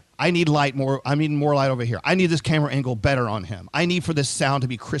better. I need more light over here. I need this camera angle better on him. I need for this sound to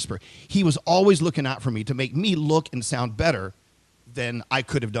be crisper. He was always looking out for me to make me look and sound better than I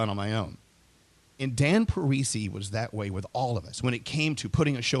could have done on my own. And Dan Parisi was that way with all of us. When it came to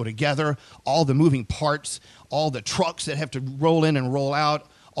putting a show together, all the moving parts, all the trucks that have to roll in and roll out,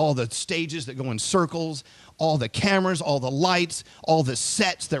 all the stages that go in circles, all the cameras, all the lights, all the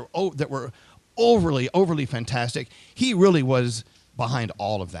sets that were overly fantastic. He really was behind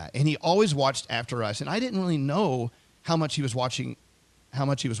all of that. And he always watched after us. And I didn't really know how much he was watching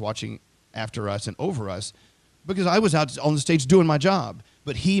after us and over us because I was out on the stage doing my job.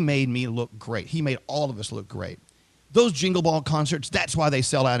 But he made me look great. He made all of us look great. Those Jingle Ball concerts, that's why they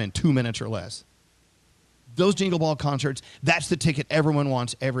sell out in 2 minutes or less. Those Jingle Ball concerts, that's the ticket everyone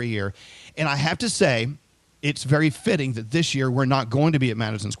wants every year. And I have to say, it's very fitting that this year we're not going to be at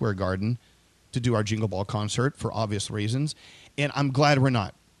Madison Square Garden to do our Jingle Ball concert for obvious reasons. And I'm glad we're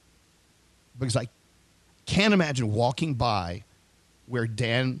not. Because I can't imagine walking by where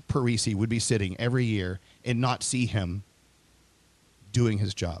Dan Parisi would be sitting every year and not see him doing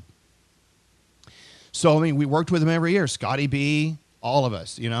his job. So, I mean, we worked with him every year. Scotty B, all of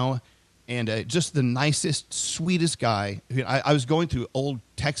us, you know. And just the nicest, sweetest guy. I was going through old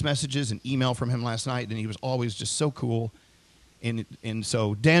text messages and email from him last night, and he was always just so cool. And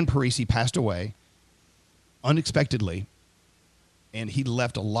so Dan Parisi passed away unexpectedly, and he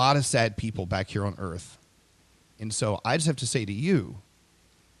left a lot of sad people back here on Earth. And so I just have to say to you,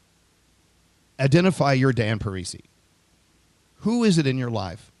 identify your Dan Parisi. Who is it in your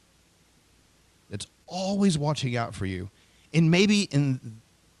life that's always watching out for you? And maybe in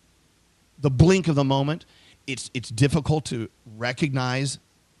the blink of the moment, it's difficult to recognize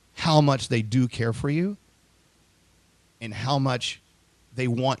how much they do care for you and how much they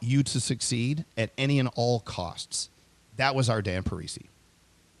want you to succeed at any and all costs. That was our Dan Parisi.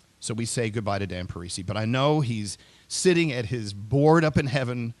 So we say goodbye to Dan Parisi. But I know he's sitting at his board up in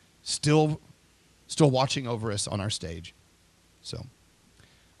heaven, still watching over us on our stage. So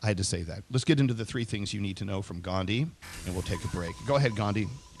I had to say that. Let's get into the 3 things you need to know from Gandhi, and we'll take a break. Go ahead, Gandhi.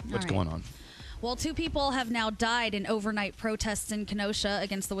 What's going on? Well, 2 people have now died in overnight protests in Kenosha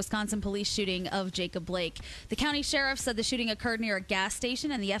against the Wisconsin police shooting of Jacob Blake. The county sheriff said the shooting occurred near a gas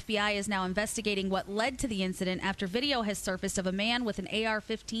station, and the FBI is now investigating what led to the incident after video has surfaced of a man with an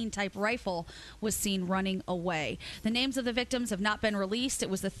AR-15 type rifle was seen running away. The names of the victims have not been released. It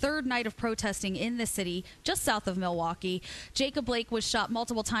was the 3rd night of protesting in the city, just south of Milwaukee. Jacob Blake was shot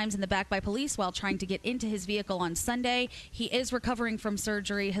multiple times in the back by police while trying to get into his vehicle on Sunday. He is recovering from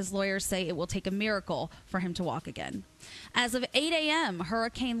surgery. His lawyers say it will take a miracle for him to walk again. As of 8 a.m.,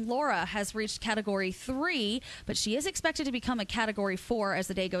 Hurricane Laura has reached Category 3, but she is expected to become a Category 4 as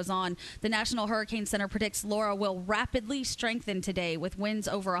the day goes on. The National Hurricane Center predicts Laura will rapidly strengthen today with winds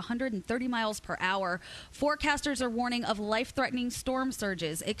over 130 miles per hour. Forecasters are warning of life-threatening storm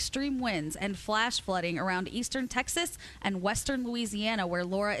surges, extreme winds, and flash flooding around eastern Texas and western Louisiana, where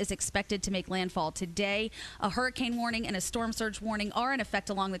Laura is expected to make landfall today. A hurricane warning and a storm surge warning are in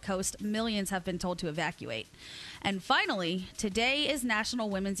effect along the coast. Millions have been told to evacuate. And finally, today is National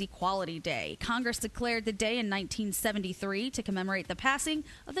Women's Equality Day. Congress declared the day in 1973 to commemorate the passing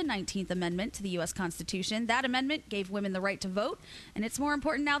of the 19th Amendment to the U.S. Constitution. That amendment gave women the right to vote, and it's more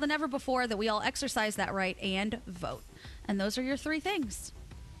important now than ever before that we all exercise that right and vote. And those are your 3 things.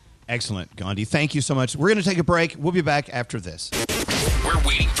 Excellent, Gandhi. Thank you so much. We're going to take a break. We'll be back after this. We're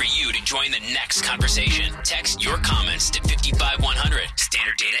waiting for you to join the next conversation. Text your comments to 55100.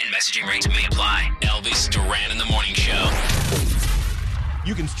 Standard data and messaging rates may apply. Elvis Duran in the Morning Show.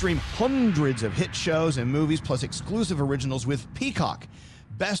 You can stream hundreds of hit shows and movies plus exclusive originals with Peacock.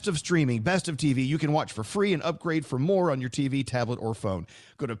 Best of streaming, best of TV. You can watch for free and upgrade for more on your TV, tablet, or phone.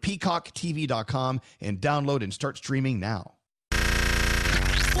 Go to peacocktv.com and download and start streaming now.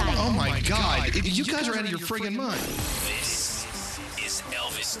 Oh my God. You guys are out of your friggin' mind. This is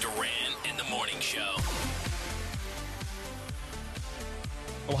Elvis Duran in the Morning Show.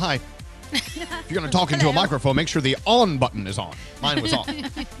 Oh, hi. If you're going to talk into a microphone, make sure the on button is on. Mine was on.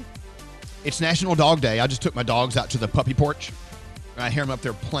 It's National Dog Day. I just took my dogs out to the puppy porch. And I hear them up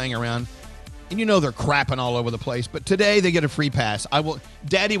there playing around. And you know they're crapping all over the place. But today they get a free pass.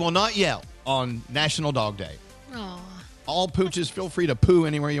 Daddy will not yell on National Dog Day. Aww. All pooches, feel free to poo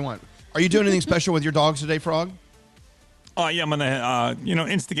anywhere you want. Are you doing anything special with your dogs today, Frog? Yeah, I'm going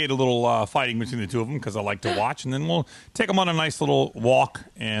to, instigate a little fighting between the 2 of them because I like to watch. And then we'll take them on a nice little walk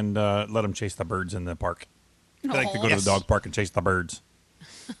and let them chase the birds in the park. I like to go to the dog park and chase the birds.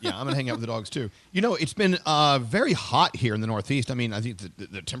 Yeah, I'm going to hang out with the dogs, too. You know, it's been very hot here in the Northeast. I mean, I think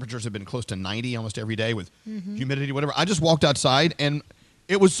the temperatures have been close to 90 almost every day with humidity, whatever. I just walked outside, and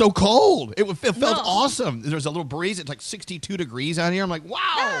it was so cold. It felt awesome. There's a little breeze. It's like 62 degrees out here. I'm like,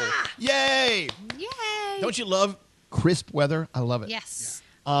 wow. Yay. Yay. Don't you love crisp weather? I love it. Yes.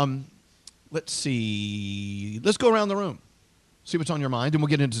 Let's see. Let's go around the room. See what's on your mind, and we'll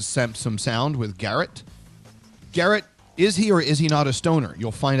get into some sound with Garrett. Garrett, is he or is he not a stoner?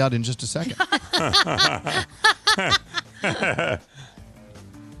 You'll find out in just a second.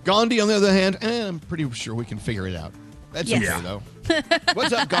 Gandhi, on the other hand, I'm pretty sure we can figure it out. That's okay, though.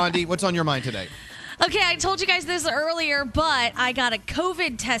 What's up, Gandhi? What's on your mind today? Okay, I told you guys this earlier, but I got a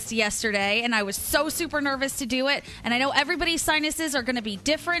COVID test yesterday, and I was so super nervous to do it. And I know everybody's sinuses are going to be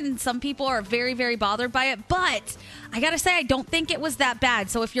different, and some people are very, very bothered by it. But I got to say, I don't think it was that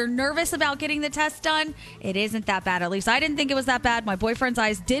bad. So if you're nervous about getting the test done, it isn't that bad. At least I didn't think it was that bad. My boyfriend's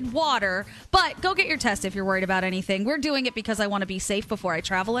eyes did water. But go get your test if you're worried about anything. We're doing it because I want to be safe before I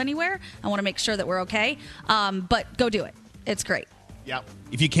travel anywhere. I want to make sure that we're okay. But go do it. It's great. Yeah.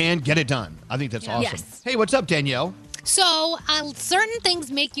 If you can, get it done. I think that's awesome. Yes. Hey, what's up, Danielle? So, certain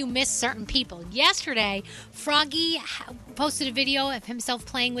things make you miss certain people. Yesterday, Froggy posted a video of himself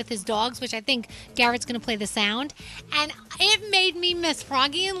playing with his dogs, which I think Garrett's going to play the sound. And it made me miss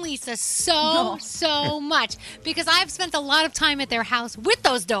Froggy and Lisa so much. Because I've spent a lot of time at their house with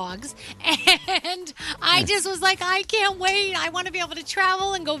those dogs. And I just was like, I can't wait. I want to be able to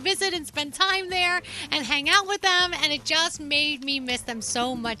travel and go visit and spend time there and hang out with them. And it just made me miss them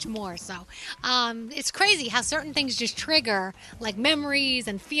so much more. So, it's crazy how certain things just trigger like memories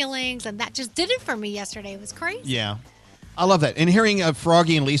and feelings, and that just did it for me yesterday. It was crazy. Yeah. I love that. And hearing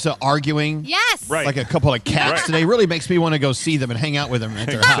Froggy and Lisa arguing like a couple of cats today really makes me want to go see them and hang out with them at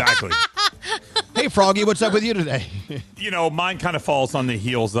their house. Exactly. Hey, Froggy, what's up with you today? Mine kind of falls on the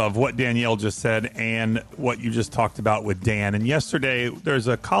heels of what Danielle just said and what you just talked about with Dan. And yesterday, there's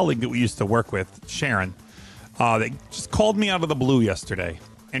a colleague that we used to work with, Sharon, that just called me out of the blue yesterday.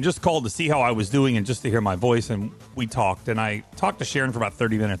 And just called to see how I was doing and just to hear my voice. And we talked. And I talked to Sharon for about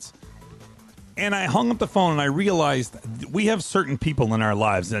 30 minutes. And I hung up the phone and I realized we have certain people in our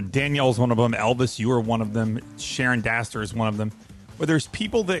lives. And Danielle's one of them. Elvis, you are one of them. Sharon Daster is one of them. Where there's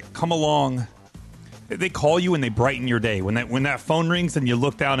people that come along, they call you and they brighten your day. When that phone rings and you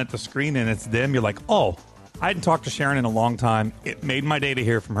look down at the screen and it's them, you're like, oh, I hadn't talked to Sharon in a long time. It made my day to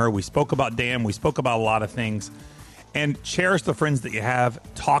hear from her. We spoke about Dan. We spoke about a lot of things. And cherish the friends that you have.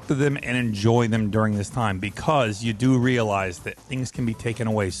 Talk to them and enjoy them during this time, because you do realize that things can be taken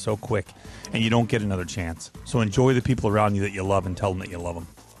away so quick and you don't get another chance. So enjoy the people around you that you love and tell them that you love them.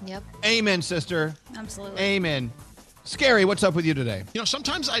 Yep. Amen, sister. Absolutely. Amen. Scary, what's up with you today? You know,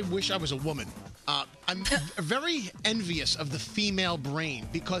 sometimes I wish I was a woman. I'm very envious of the female brain,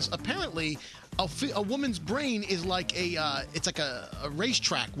 because apparently a woman's brain is like a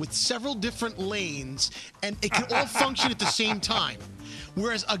racetrack with several different lanes, and it can all function at the same time.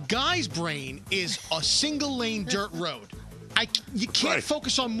 Whereas a guy's brain is a single lane dirt road. You can't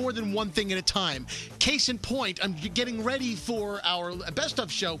focus on more than one thing at a time. Case in point, I'm getting ready for our Best Of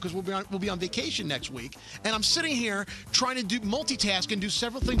show, because we'll be on vacation next week, and I'm sitting here trying to multitask and do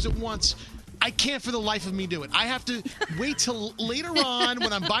several things at once. I can't for the life of me do it. I have to wait till later on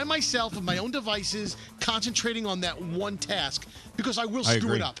when I'm by myself with my own devices, concentrating on that one task, because I will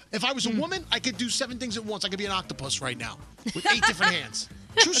screw it up. If I was a woman, I could do 7 things at once. I could be an octopus right now with 8 different hands.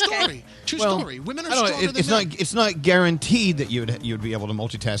 True story. True story. Women are stronger than men. It's not guaranteed that you'd be able to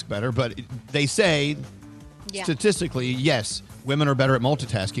multitask better, but they say statistically, yes, women are better at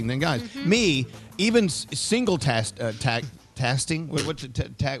multitasking than guys. Mm-hmm. Me, even single tasking. What am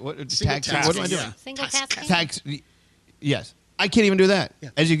I doing? Single tasking? Yes. I can't even do that. Yeah.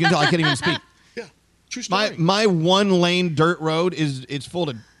 As you can tell, I can't even speak. Yeah. True story. My one lane dirt road it's full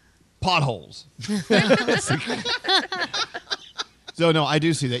of potholes. So no, I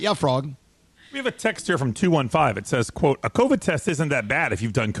do see that. Yeah, Frog. We have a text here from 215. It says, quote, a COVID test isn't that bad if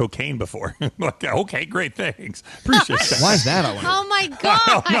you've done cocaine before. Like, okay, great, thanks. Appreciate that. Why is that, I wonder? Oh, my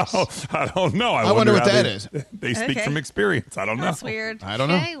gosh. I don't know. I wonder what that is. They speak from experience. I don't know. That's weird. I don't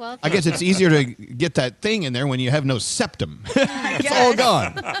know. Okay, well, I guess it's easier to get that thing in there when you have no septum. It's all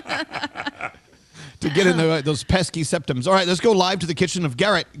gone. To get in those pesky septums. All right, let's go live to the kitchen of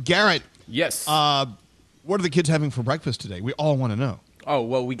Garrett. Garrett. Yes. What are the kids having for breakfast today? We all want to know. Oh,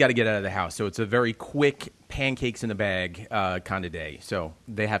 well, we got to get out of the house. So it's a very quick pancakes in the bag kind of day. So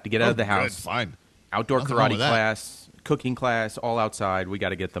they have to get out of the house. Good, fine. Outdoor Nothing wrong karate with that. class, cooking class, all outside. We got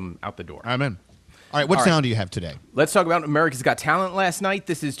to get them out the door. I'm in. All right, what sound do you have today? Let's talk about America's Got Talent last night.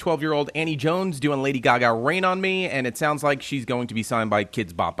 This is 12-year-old Annie Jones doing Lady Gaga Rain on Me, and it sounds like she's going to be signed by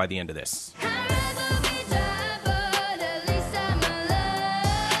Kids Bop by the end of this.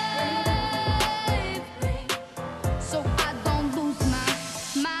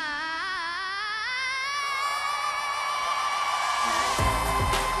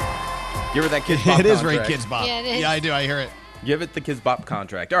 Give her that Kids Bop It is contract. very Kids Bop. Yeah, it is. Yeah, I do. I hear it. Give it the Kids Bop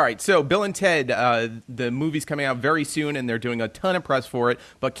contract. All right, so Bill and Ted, the movie's coming out very soon, and they're doing a ton of press for it.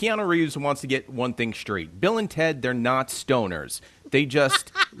 But Keanu Reeves wants to get one thing straight. Bill and Ted, they're not stoners. They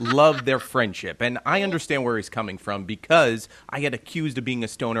just love their friendship. And I understand where he's coming from, because I get accused of being a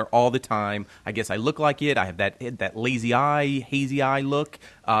stoner all the time. I guess I look like it. I have that lazy eye, hazy eye look.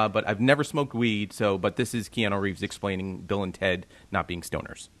 But I've never smoked weed. But this is Keanu Reeves explaining Bill and Ted not being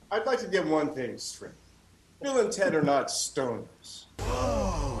stoners. I'd like to get one thing straight. Bill and Ted are not stoners.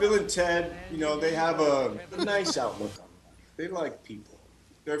 Bill and Ted, they have a nice outlook on life. They like people.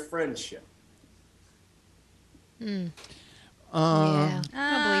 Their friendship. Yeah. I don't believe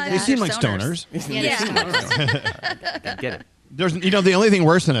They that. seem They're like stoners. Get it. There's, the only thing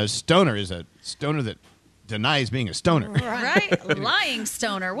worse than a stoner is a stoner that denies being a stoner. Right? Lying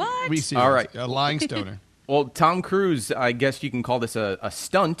stoner. What? We see All right. a lying stoner. Well, Tom Cruise, I guess you can call this a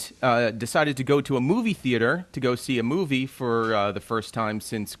stunt, decided to go to a movie theater to go see a movie for the first time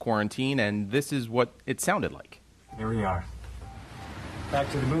since quarantine, and this is what it sounded like. Here we are. Back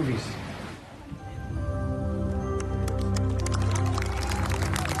to the movies.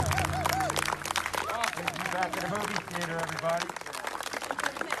 Back to the movie theater, everybody.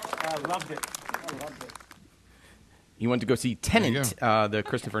 I loved it. He went to go see Tenet, the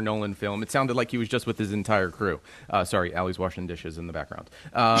Christopher Nolan film. It sounded like he was just with his entire crew. Sorry, Allie's washing dishes in the background.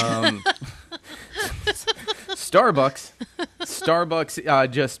 Starbucks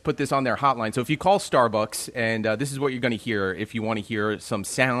just put this on their hotline. So if you call Starbucks, and this is what you're going to hear if you want to hear some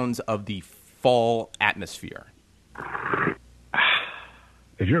sounds of the fall atmosphere.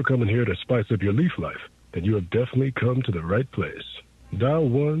 If you're coming here to spice up your leaf life, then you have definitely come to the right place. Dial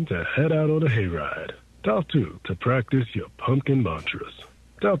 1 to head out on a hayride. Dial 2 to practice your pumpkin mantras.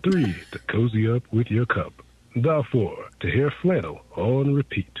 Dial 3 to cozy up with your cup. Dial 4 to hear flannel on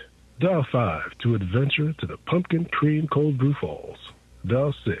repeat. Dial 5 to adventure to the Pumpkin Cream Cold Brew Falls.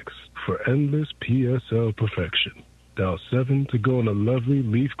 Dial 6 for endless PSL perfection. Dial 7 to go on a lovely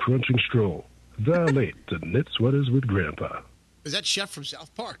leaf-crunching stroll. Dial 8 to knit sweaters with Grandpa. Is that Chef from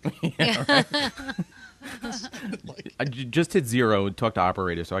South Park? I just hit 0 and talk to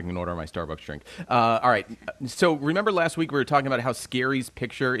operator so I can order my Starbucks drink. All right. So remember last week we were talking about how Scary's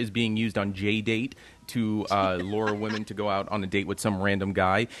picture is being used on JDate to lure women to go out on a date with some random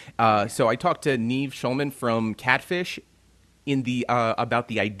guy. So I talked to Neve Schulman from Catfish in the about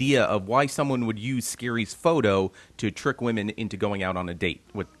the idea of why someone would use Scary's photo to trick women into going out on a date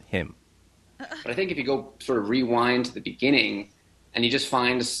with him. But I think if you go sort of rewind to the beginning and you just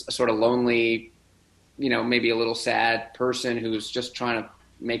find a sort of lonely, maybe a little sad person who's just trying to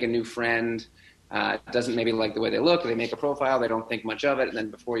make a new friend, doesn't maybe like the way they look, they make a profile, they don't think much of it, and then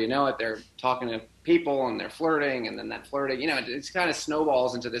before you know it, they're talking to people and they're flirting, and then that flirting, it's kind of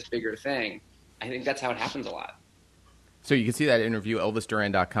snowballs into this bigger thing. I think that's how it happens a lot. So you can see that interview,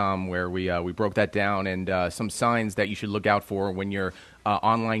 ElvisDuran.com, where we broke that down and some signs that you should look out for when you're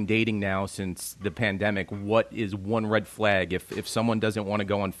online dating now since the pandemic. What is one red flag? If someone doesn't want to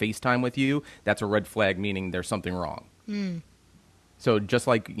go on FaceTime with you, that's a red flag, meaning there's something wrong. So just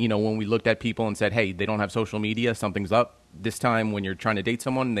like, when we looked at people and said, hey, they don't have social media, something's up. This time when you're trying to date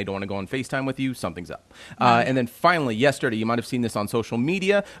someone and they don't want to go on FaceTime with you, something's up. And then finally, yesterday, you might have seen this on social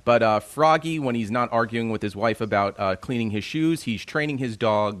media, but Froggy, when he's not arguing with his wife about cleaning his shoes, he's training his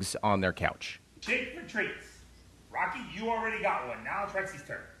dogs on their couch. Shake for treats. Rocky, you already got one. Now it's Rexy's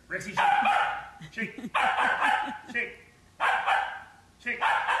turn. Rexy, shake. Shake. Shake. Shake.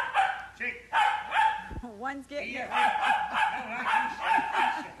 Shake. One's getting it.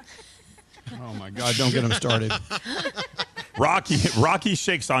 Oh, my God. Don't get him started. Rocky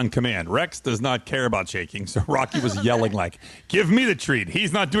shakes on command. Rex does not care about shaking, so Rocky was yelling like, give me the treat.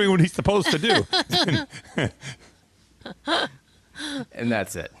 He's not doing what he's supposed to do. And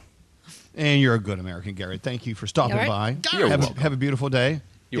that's it. And you're a good American, Garrett. Thank you for stopping by. You're Have a beautiful day.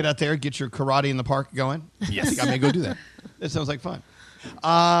 Get out there, get your karate in the park going. Yes. I think I may go do that. That sounds like fun.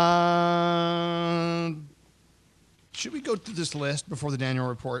 Should we go through this list before the Daniel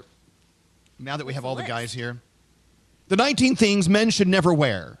Report? Now that we have all the guys here. The 19 things men should never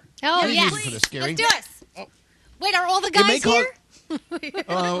wear. Oh, Any yes. reason for this, Scary? Let's do it. Wait, are all the guys here?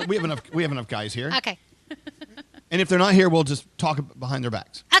 We have enough guys here. Okay. And if they're not here, we'll just talk behind their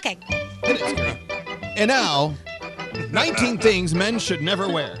backs. Okay. And now, 19 things men should never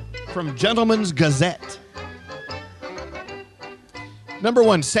wear from Gentleman's Gazette. Number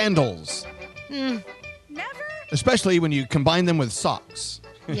 1, sandals. Never. Especially when you combine them with socks.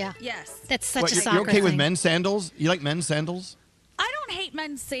 Yeah. Yes. That's such What, a you're soccer okay with thing. men's sandals? You like men's sandals? I don't hate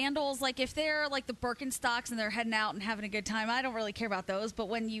men's sandals. Like, if they're like the Birkenstocks and they're heading out and having a good time, I don't really care about those. But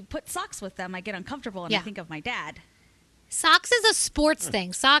when you put socks with them, I get uncomfortable and I think of my dad. Socks is a sports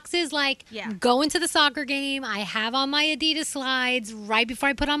thing. Socks is like going to the soccer game. I have on my Adidas slides right before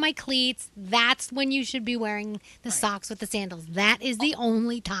I put on my cleats. That's when you should be wearing the socks with the sandals. That is the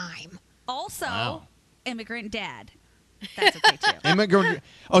only time. Also, immigrant dad. That's okay,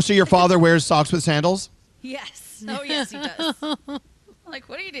 too. So your father wears socks with sandals? Yes. Oh, yes, he does. Like,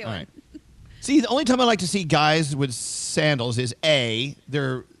 what are you doing? All right. See, the only time I like to see guys with sandals is A,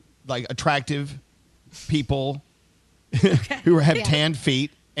 they're like attractive people who have tanned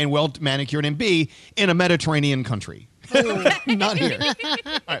feet and well manicured, and B, in a Mediterranean country. Not here.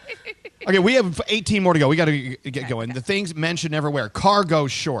 All right. Okay, we have 18 more to go. We got to get going. The things men should never wear. Cargo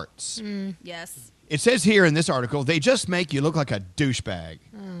shorts. Yes. It says here in this article, they just make you look like a douchebag,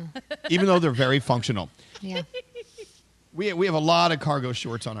 even though they're very functional. Yeah. We have a lot of cargo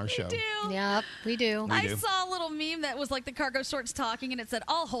shorts on our show. Yep, we do. I saw a little meme that was like the cargo shorts talking, and it said,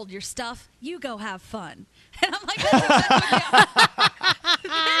 I'll hold your stuff. You go have fun. And I'm like,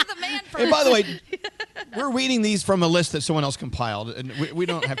 the man person. And by the way, we're reading these from a list that someone else compiled, and we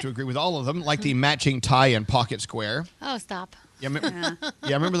don't have to agree with all of them, like the matching tie and pocket square. Oh, stop. Yeah,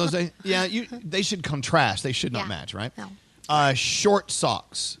 remember those days? Yeah, they should contrast. They should not match, right? No. Short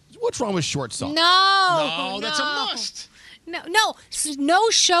socks. What's wrong with short socks? No, that's a must. No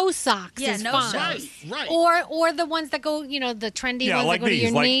show socks Yeah, is no fine. shows. Right. Or the ones that go, the trendy ones like that go these,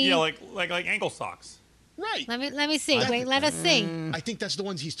 to your knee. like ankle socks. Right. Let me see. Wait, let us see. I think that's the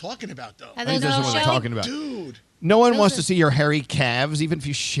ones he's talking about, though. Are I think those those are no what I'm show? talking about. Dude. No one Those wants are- to see your hairy calves, even if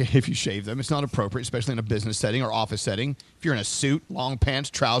you shave them. It's not appropriate, especially in a business setting or office setting. If you're in a suit, long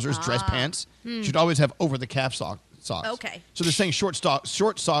pants, trousers, dress pants, you should always have over-the-calf socks. Okay. So they're saying short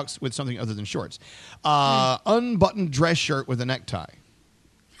socks with something other than shorts. Unbuttoned dress shirt with a necktie.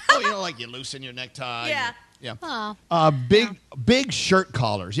 Like you loosen your necktie. Yeah. Yeah. Oh. Big shirt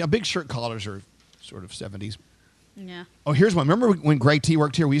collars. Yeah, big shirt collars are sort of 70s. Yeah. Oh, here's one. Remember when Greg T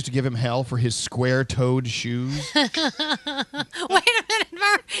worked here? We used to give him hell for his square-toed shoes. Wait a minute.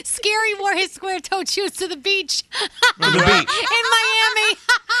 Remember, Scary wore his square-toed shoes to the beach. To the beach. In Miami.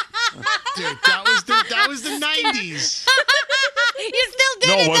 Dude, that was the 90s. You still did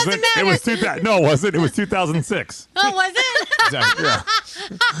No, it. it wasn't. Doesn't It was matter. No, it wasn't. It was 2006. Oh, was it? Exactly.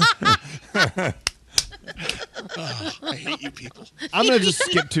 Yeah. Oh, I hate you people. I'm going to just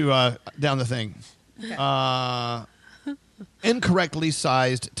skip to down the thing. Incorrectly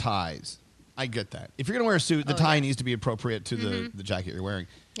sized ties. I get that. If you're going to wear a suit, the tie needs to be appropriate to the jacket you're wearing.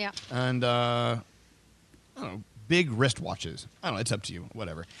 Yeah. And, I don't know, big wristwatches. I don't know. It's up to you.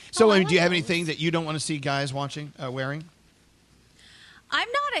 Whatever. So, do you have anything that you don't want to see guys wearing? I'm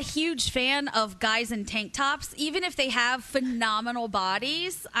not a huge fan of guys in tank tops, even if they have phenomenal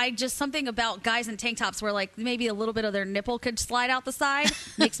bodies. Something about guys in tank tops where like maybe a little bit of their nipple could slide out the side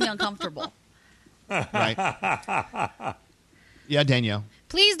makes me uncomfortable. Right. Yeah, Danielle.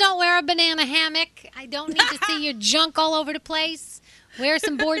 Please don't wear a banana hammock. I don't need to see your junk all over the place. Wear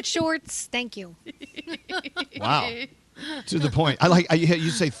some board shorts. Thank you. Wow. To the point. You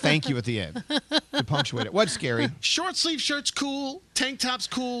say thank you at the end to punctuate it. What's scary? Short sleeve shirt's cool, tank top's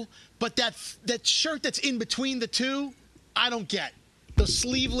cool, but that shirt that's in between the two, I don't get. The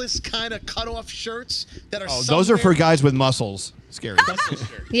sleeveless kind of cut off shirts that are those are for guys with muscles. Scary. Muscle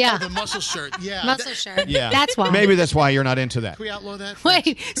shirt. Yeah. Oh, the muscle shirt. Yeah. Muscle shirt. Yeah. That's why. Maybe that's why you're not into that. Can we outlaw that?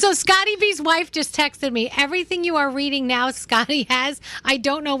 Wait, so Scotty B's wife just texted me. Everything you are reading now, Scotty has. I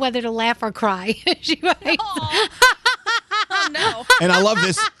don't know whether to laugh or cry. She writes. Oh, no. And I love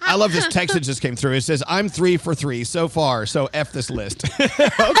this. I text that just came through. It says, "I'm 3 for 3 so far, so F this list." Okay.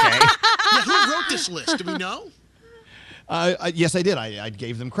 Yeah, who wrote this list? Do we know? Yes, I did. I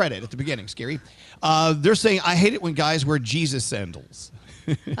gave them credit at the beginning. Scary. They're saying, I hate it when guys wear Jesus sandals.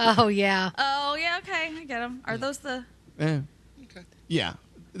 Oh, yeah. Oh, yeah, okay. I get them. Are those the... Okay. Yeah.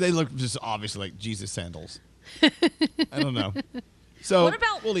 They look just obviously like Jesus sandals. I don't know. So what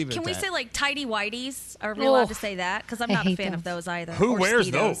about, we'll leave it can at we that. say like tidy whities? Are we allowed to say that? Because I'm I not a hate fan of those either. Who Or wears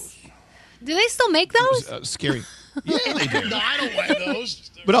Speedos. those? Do they still make those? Scary. Yeah, they do. No, I don't wear those.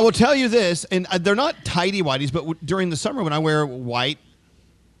 But I will tell you this, and they're not tidy whities, but during the summer when I wear white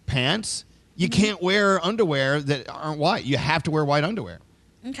pants, you can't wear underwear that aren't white. You have to wear white underwear.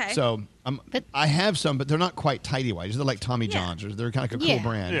 Okay. So I have some, but they're not quite tidy whities. They're like Tommy John's. Or they're kind of like a cool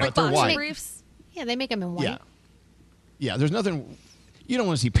brand, Yeah. but they're white. briefs? Yeah, they make them in white. Yeah. Yeah, there's nothing. You don't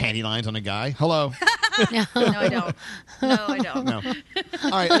want to see panty lines on a guy. Hello. No, I don't. No, I don't. No.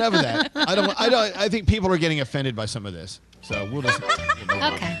 All right, enough of that. I think people are getting offended by some of this. So we'll just.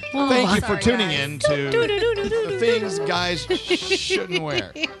 Okay. Thank you for Sorry, tuning guys. in to the things guys shouldn't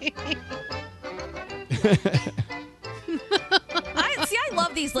wear. I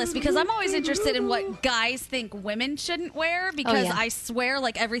love these lists because I'm always interested in what guys think women shouldn't wear because yeah. I swear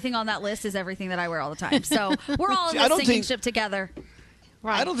like everything on that list is everything that I wear all the time. So we're all in See, I this don't sinking think- ship together.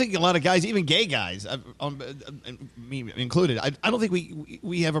 I don't think a lot of guys, even gay guys, me included, I don't think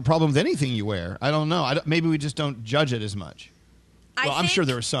we have a problem with anything you wear. I don't know. Maybe we just don't judge it as much. Well, I'm sure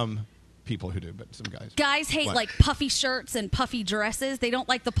there are some people who do, but some guys. Guys hate What? like puffy shirts and puffy dresses. They don't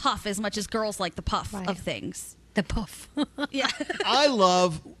like the puff as much as girls like the puff of things. The puff. Yeah. I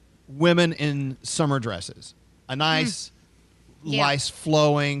love women in summer dresses. A nice, Yeah. nice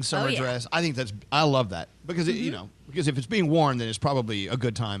flowing summer Oh, yeah. dress. I love that because because if it's being worn, then it's probably a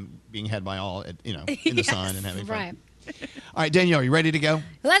good time being had by all, in the Yes, sun and having fun. right. All right, Danielle, you ready to go?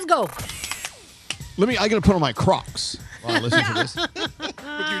 Let's go. I got to put on my Crocs while I listen to this. With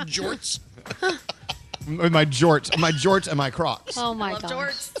your jorts? With my jorts and my Crocs. Oh, my Love God.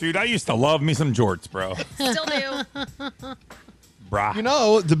 jorts. Dude, I used to love me some jorts, bro. Still do. Brah. You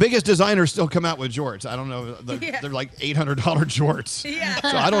know, the biggest designers still come out with jorts. I don't know. Yeah. They're like $800 jorts. Yeah.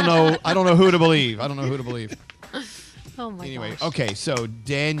 So I don't know who to believe. Oh, my Anyway, gosh. okay, so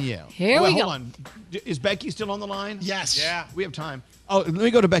Danielle. Here we hold go. on. Is Becky still on the line? Yes. Yeah. We have time. Oh, let me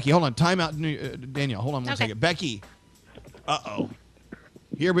go to Becky. Hold on. Time out, Danielle. Hold on one Okay. second. Becky. Uh-oh.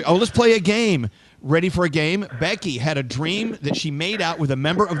 Let's play a game. Ready for a game? Becky had a dream that she made out with a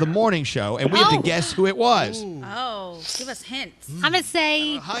member of the morning show, and we had to guess who it was. Oh, give us hints. I'm going to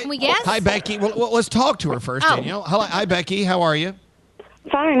say, can we guess? Hi, Becky. Well, let's talk to her first, Oh. Danielle. Hi, Becky. How are you?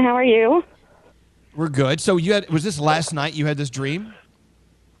 Fine. How are you? We're good. So was this last night you had this dream?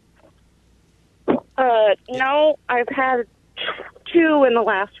 No, I've had 2 in the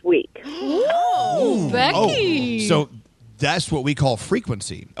last week. Ooh, Becky. Oh, so that's what we call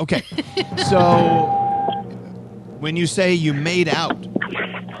frequency. Okay. So when you say you made out,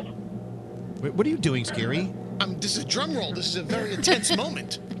 Wait, what are you doing, Scary? This is a drum roll. This is a very intense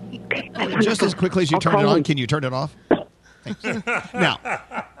moment. Just as quickly as you turn it on, can you turn it off? Thanks. Now,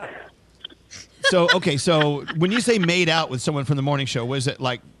 so when you say made out with someone from the morning show, was it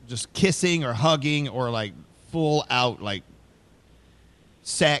like just kissing or hugging or like full out like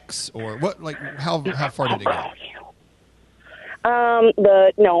sex or what? Like how far did it go?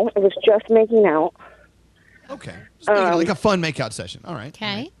 No, it was just making out. Okay, just like a fun makeout session. All right.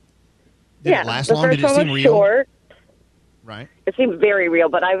 Okay. Did it last the long? first Did it one seem was real? short. Right. It seemed very real,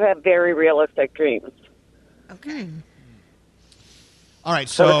 but I've had very realistic dreams. Okay. All right,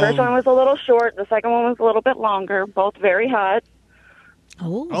 So the first one was a little short. The second one was a little bit longer. Both very hot.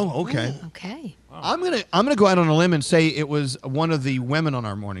 Oh, okay. Okay. I'm gonna go out on a limb and say it was one of the women on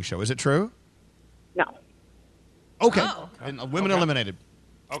our morning show. Is it true? No. Okay. And women eliminated.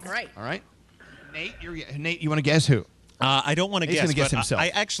 Okay. Right. All right. Nate, you want to guess who? I don't want to He's guess. gonna guess but himself. I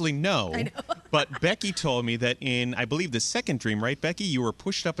actually know. But Becky told me that in, I believe, the second dream, right, Becky? You were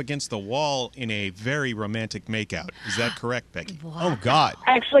pushed up against the wall in a very romantic makeout. Is that correct, Becky? Oh, God.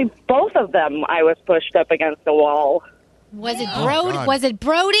 Actually, both of them, I was pushed up against the wall. Was it Brody? God. Was it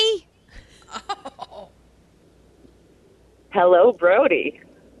Brody? Hello, Brody.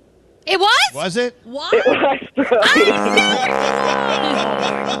 It was? Was it? What? It was Brody.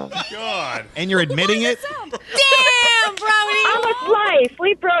 God. And you're admitting it? Damn, Brody. I'm a slice.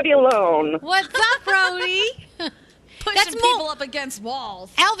 Leave Brody alone. What's up, Brody? Pushing people up against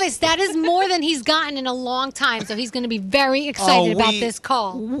walls. Elvis, that is more than he's gotten in a long time, so he's going to be very excited about this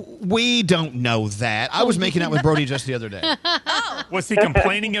call. We don't know that. I was making out with Brody just the other day. Was he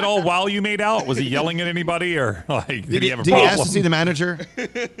complaining at all while you made out? Was he yelling at anybody, or like did he have a Did he problem? ask to see the manager?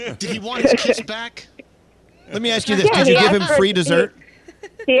 Did he want his kiss back? Let me ask you this. Yeah, Did you he give him asked for- free dessert?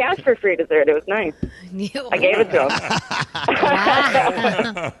 He asked for free dessert. It was nice. I gave it to him.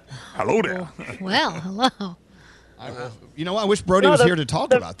 Hello there. Well, hello. You know what? I wish Brody was here to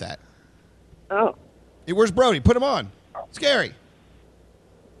talk about that. Oh. Hey, where's Brody? Put him on. Scary.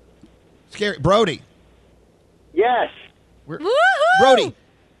 Brody. Yes. Brody.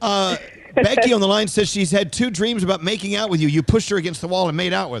 Becky on the line says she's had 2 dreams about making out with you. You pushed her against the wall and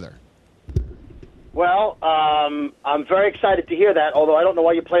made out with her. Well, I'm very excited to hear that, although I don't know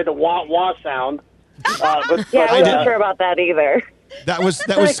why you played the wah-wah sound. Yeah, I wasn't sure about that either. That was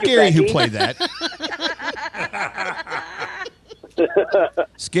Thank you, Scary who Becky. played that.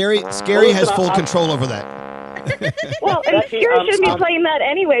 Scary has full control over that. Well, and Becky, Scary shouldn't be playing that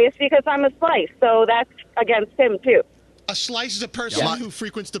anyways because I'm a slice, so that's against him, too. A slice is a person Yeah. who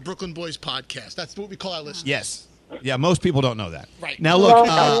frequents the Brooklyn Boys podcast. That's what we call our listeners. Yes. Yeah, most people don't know that. Right. Now, look,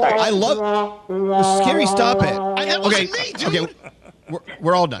 I love... Scary, stop it. That wasn't me, dude. Okay,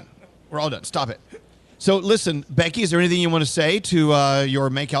 we're all done. We're all done. Stop it. So, listen, Becky, is there anything you want to say to your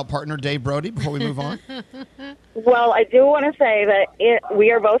make-out partner, Dave Brody, before we move on? Well, I do want to say that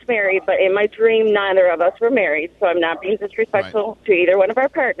we are both married, but in my dream, neither of us were married, so I'm not being disrespectful to either one of our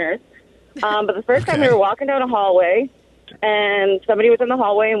partners. But the first time we were walking down a hallway, and somebody was in the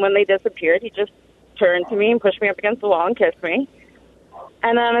hallway, and when they disappeared, he just turned to me and pushed me up against the wall and kissed me.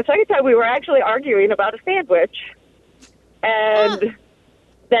 And then the second time, we were actually arguing about a sandwich. And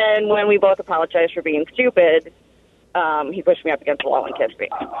then when we both apologized for being stupid, he pushed me up against the wall and kissed me.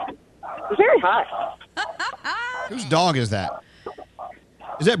 It was very hot. Whose dog is that?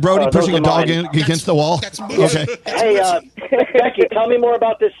 Is that Brody those pushing are a dog mine. against the wall? Okay. Hey, Becky, tell me more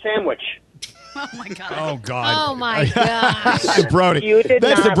about this sandwich. Oh, my God. Oh, God. Oh, my gosh. Brody. You did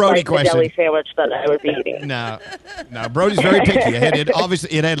That's not the Brody like question. the deli sandwich that I was eating. No, Brody's very picky.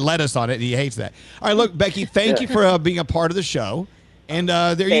 It had lettuce on it, and he hates that. All right, look, Becky, thank you for being a part of the show. And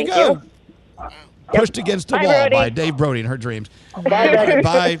there Thank you go. you. Pushed against the Bye, wall Brody. by Dave Brody in her dreams. Bye, Becky.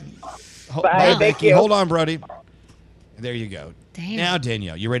 Bye. Bye, Becky. you. Hold on, Brody. There you go. Damn. Now,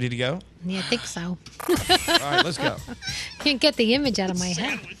 Danielle, you ready to go? Yeah, I think so. All right, let's go. Can't get the image out of my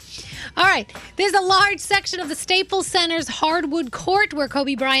head. All right. There's a large section of the Staples Center's hardwood court where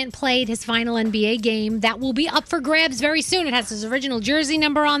Kobe Bryant played his final NBA game. That will be up for grabs very soon. It has his original jersey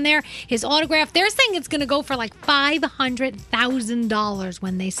number on there, his autograph. They're saying it's going to go for like $500,000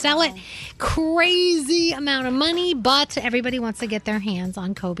 when they sell it. Crazy amount of money, but everybody wants to get their hands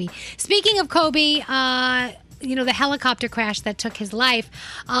on Kobe. Speaking of Kobe, the helicopter crash that took his life.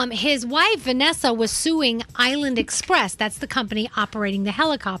 His wife, Vanessa, was suing Island Express. That's the company operating the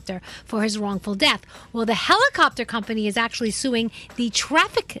helicopter for his wrongful death. Well, the helicopter company is actually suing the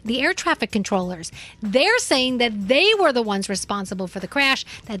air traffic controllers. They're saying that they were the ones responsible for the crash,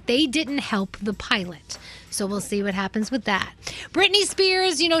 that they didn't help the pilot. So we'll see what happens with that. Britney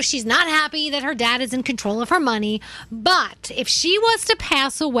Spears, she's not happy that her dad is in control of her money. But if she was to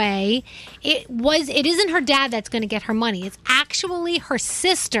pass away, it isn't her dad that's going to get her money. It's actually her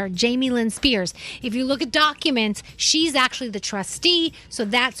sister, Jamie Lynn Spears. If you look at documents, she's actually the trustee. So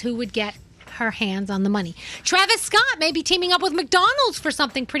that's who would get her hands on the money. Travis Scott may be teaming up with McDonald's for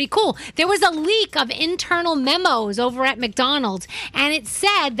something pretty cool. There was a leak of internal memos over at McDonald's, and it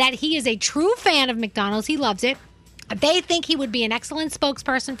said that he is a true fan of McDonald's. He loves it. They think he would be an excellent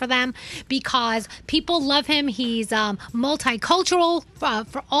spokesperson for them because people love him. He's multicultural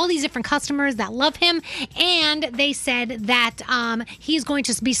for all these different customers that love him. And they said that he's going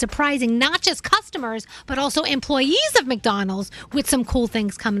to be surprising not just customers, but also employees of McDonald's with some cool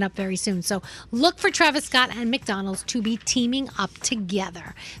things coming up very soon. So look for Travis Scott and McDonald's to be teaming up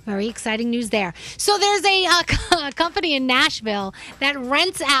together. Very exciting news there. So there's a company in Nashville that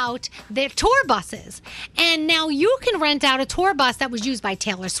rents out their tour buses. And now you can rent out a tour bus that was used by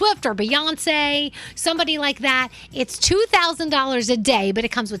Taylor Swift or Beyonce, somebody like that. It's $2,000 a day, but it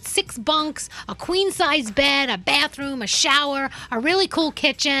comes with 6 bunks, a queen-size bed, a bathroom, a shower, a really cool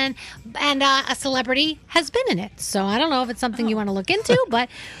kitchen, and a celebrity has been in it. So I don't know if it's something you want to look into, but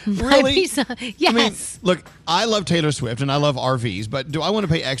might be yes. I mean, look, I love Taylor Swift and I love RVs, but do I want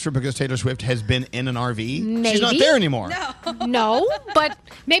to pay extra because Taylor Swift has been in an RV? Maybe. She's not there anymore. No, but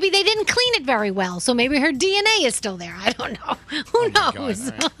maybe they didn't clean it very well, so maybe her DNA is still there. I don't know. Who knows?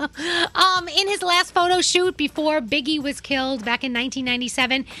 In his last photo shoot before Biggie was killed back in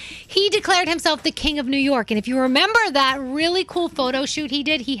 1997, he declared himself the king of New York. And if you remember that really cool photo shoot he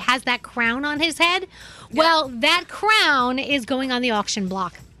did, he has that crown on his head. Well, that crown is going on the auction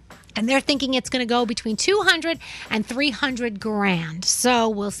block. And they're thinking it's going to go between $200 and $300,000. So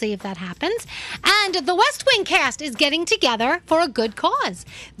we'll see if that happens. And the West Wing cast is getting together for a good cause.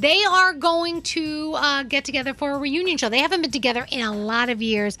 They are going to get together for a reunion show. They haven't been together in a lot of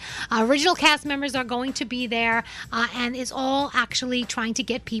years. Original cast members are going to be there, and it's all actually trying to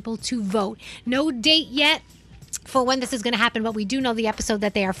get people to vote. No date yet for when this is going to happen, but we do know the episode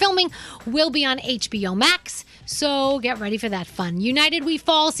that they are filming will be on HBO Max, so get ready for that fun. United We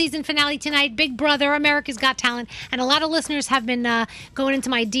Fall season finale tonight, Big Brother, America's Got Talent, and a lot of listeners have been going into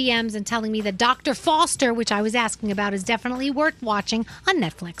my DMs and telling me that Dr. Foster, which I was asking about, is definitely worth watching on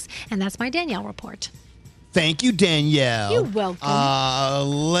Netflix, and that's my Danielle report. Thank you, Danielle. You're welcome.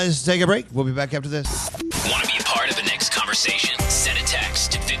 Let's take a break. We'll be back after this. Want to be a part of the next conversation? Send a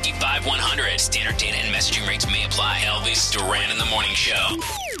text to 55100. Standard data and messaging rates may apply. Elvis Duran in the Morning Show.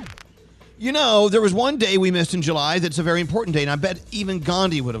 You know, there was one day we missed in July that's a very important day, and I bet even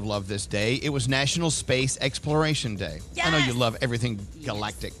Gandhi would have loved this day. It was National Space Exploration Day. Yes! I know you love everything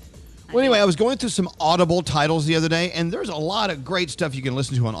galactic. Well, anyway, I was going through some Audible titles the other day, and there's a lot of great stuff you can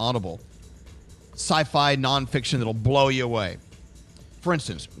listen to on Audible. Sci-fi, nonfiction that'll blow you away. For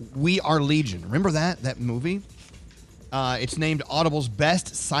instance, We Are Legion. Remember that movie? It's named Audible's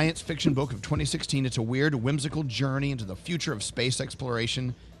best science fiction book of 2016. It's a weird, whimsical journey into the future of space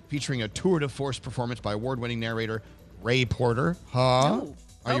exploration, featuring a tour de force performance by award-winning narrator Ray Porter. Are you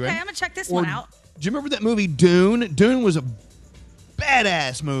okay, in? I'm going to check this one out. Do you remember that movie Dune? Dune was a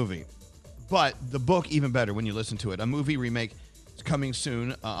badass movie, but the book even better when you listen to it. A movie remake is coming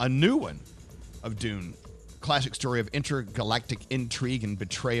soon, a new one of Dune. Classic story of intergalactic intrigue and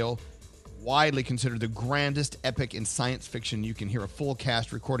betrayal. Widely considered the grandest epic in science fiction. You can hear a full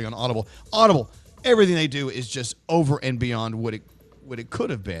cast recording on Audible. Audible, everything they do is just over and beyond what it could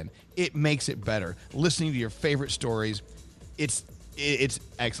have been. It makes it better. Listening to your favorite stories, it's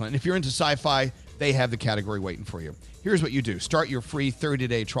excellent. And if you're into sci-fi, they have the category waiting for you. Here's what you do. Start your free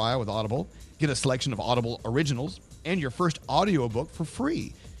 30-day trial with Audible. Get a selection of Audible originals and your first audiobook for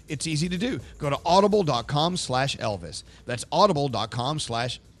free. It's easy to do. Go to audible.com/Elvis. That's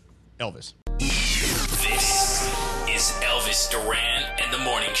audible.com/Elvis. This is Elvis Duran and the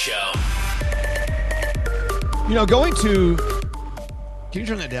Morning Show. You know, going to... Can you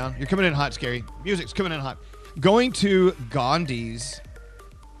turn that down? You're coming in hot, Scary. Music's coming in hot. Going to Gandhi's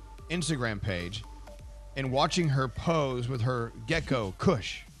Instagram page and watching her pose with her gecko,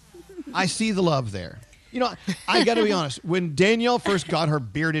 Kush. I see the love there. You know, I got to be honest. When Danielle first got her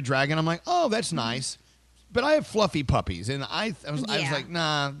bearded dragon, I'm like, oh, that's nice. But I have fluffy puppies. And I was like,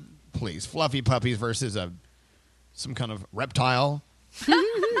 nah, please. Fluffy puppies versus some kind of reptile.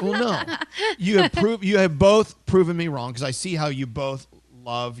 Well, no. You have both proven me wrong because I see how you both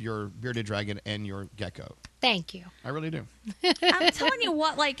love your bearded dragon and your gecko. Thank you. I really do. I'm telling you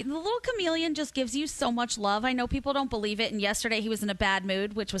what, like, the little chameleon just gives you so much love. I know people don't believe it, and yesterday he was in a bad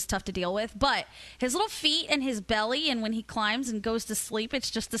mood, which was tough to deal with, but his little feet and his belly, and when he climbs and goes to sleep, it's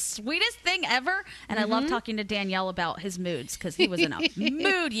just the sweetest thing ever, and I love talking to Danielle about his moods, because he was in a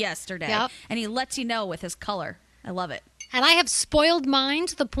mood yesterday, and he lets you know with his color. I love it. And I have spoiled mine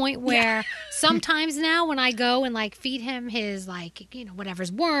to the point where sometimes now when I go and like feed him his like, you know, whatever,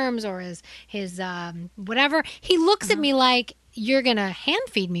 his worms or his whatever, he looks at me like, you're going to hand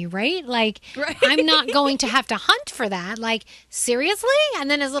feed me, right? Like, I'm not going to have to hunt for that. Like, seriously?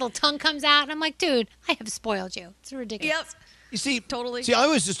 And then his little tongue comes out and I'm like, dude, I have spoiled you. It's ridiculous. Yep. You see, totally. See, I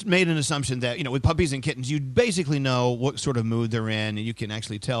always just made an assumption that, you know, with puppies and kittens, you basically know what sort of mood they're in and you can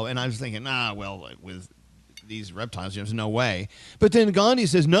actually tell. And I was thinking, with these reptiles, there's no way. But then Gandhi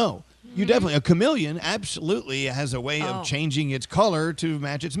says, no, you definitely, a chameleon absolutely has a way of changing its color to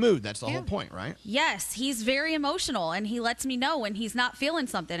match its mood. That's the whole point, right? Yes, he's very emotional, and he lets me know when he's not feeling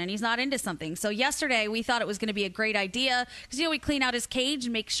something and he's not into something. So yesterday we thought it was going to be a great idea because, you know, we clean out his cage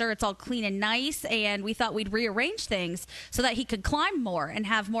and make sure it's all clean and nice, and we thought we'd rearrange things so that he could climb more and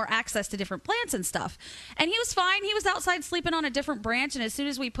have more access to different plants and stuff. And he was fine. He was outside sleeping on a different branch, and as soon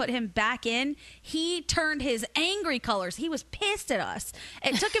as we put him back in, he turned his angry colors. He was pissed at us.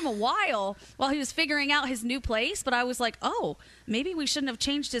 It took him a while he was figuring out his new place, but I was like, oh, maybe we shouldn't have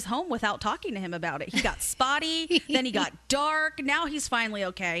changed his home without talking to him about it. He got spotty, then he got dark. Now he's finally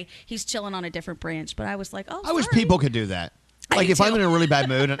okay. He's chilling on a different branch, but I was like, oh, I wish people could do that. Like if I'm in a really bad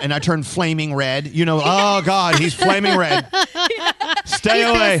mood and I turn flaming red, you know, oh God, he's flaming red. Stay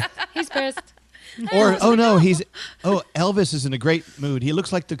away. He's pissed. Or, Elvis is in a great mood. He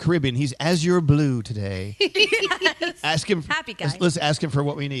looks like the Caribbean. He's azure blue today. Yes. Ask him. Happy guy. Let's ask him for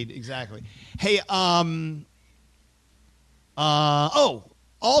what we need. Exactly. Hey, all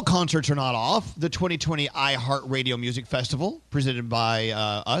concerts are not off. The 2020 iHeartRadio Music Festival, presented by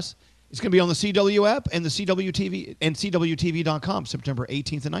us, it's going to be on the CW app and the CW TV and CWTV.com, September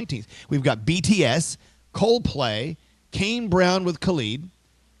 18th and 19th. We've got BTS, Coldplay, Kane Brown with Khalid,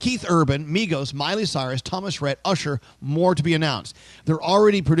 Keith Urban, Migos, Miley Cyrus, Thomas Rhett, Usher, more to be announced. They're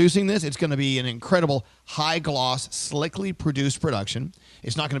already producing this. It's going to be an incredible, high-gloss, slickly produced production.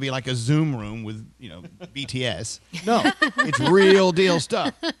 It's not going to be like a Zoom room with, you know, BTS. No, it's real deal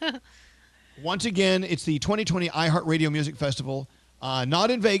stuff. Once again, it's the 2020 iHeartRadio Music Festival, not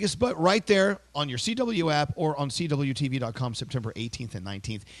in Vegas, but right there on your CW app or on CWTV.com, September 18th and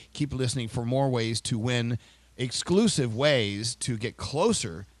 19th. Keep listening for more ways to win exclusive ways to get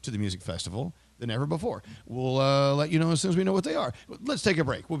closer to the music festival than ever before. We'll let you know as soon as we know what they are. Let's take a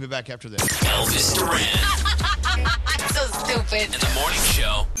break. We'll be back after this. Elvis Duran. So stupid. In the morning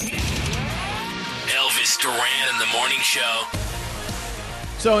show. Elvis Duran in the morning show.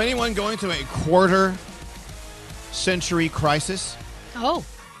 So anyone going through a quarter century crisis? Oh.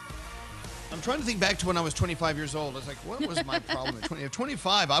 I'm trying to think back to when I was 25 years old. I was like, what was my problem at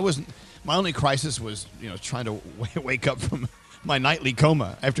 25? I wasn't. My only crisis was, you know, trying to wake up from my nightly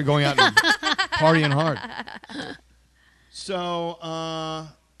coma after going out and partying hard. So,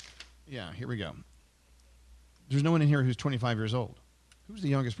 yeah, here we go. There's no one in here who's 25 years old. Who's the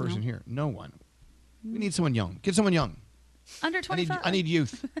youngest person here? No one. We need someone young. Get someone young. Under 25. I need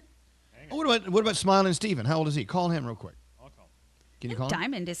youth. Oh, what about Smiling Steven? How old is he? Call him real quick. I'll call. Can you call him?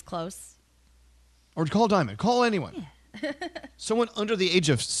 Diamond is close. Or call Diamond. Call anyone. Yeah. Someone under the age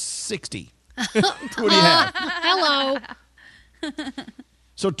of 60. What do you have? Hello.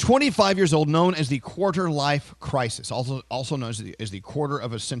 So 25 years old, known as the quarter life crisis, also known as the quarter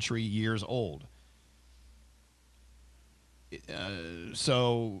of a century years old.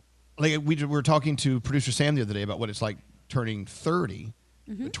 So like we were talking to producer Sam the other day about what it's like turning 30.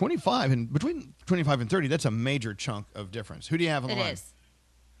 Mm-hmm. 25, and between 25 and 30, that's a major chunk of difference. Who do you have on the line? It is.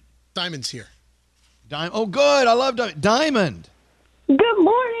 Diamond's here. Oh, good. I love Diamond. Good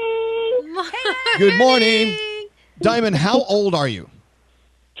morning. Good morning. Diamond, how old are you?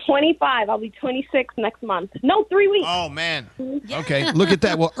 25. I'll be 26 next month. No, 3 weeks. Oh, man. Okay, look at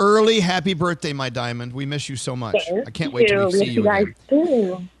that. Well, early happy birthday, my Diamond. We miss you so much. I can't wait till we see you again.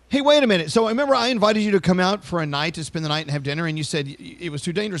 Too. Hey, wait a minute. So I remember I invited you to come out for a night to spend the night and have dinner, and you said it was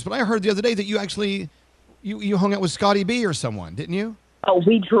too dangerous. But I heard the other day that you actually you hung out with Scotty B or someone, didn't you? Oh,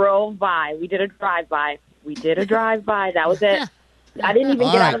 we drove by. We did a drive-by. That was it. I didn't even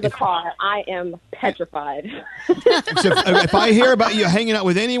get out of the car. I am petrified. If I hear about you hanging out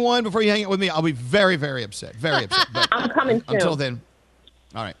with anyone before you hang out with me, I'll be very, very upset. Very upset. But I'm coming soon. Until then.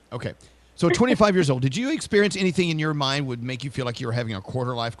 All right. Okay. So 25 years old, did you experience anything in your mind would make you feel like you were having a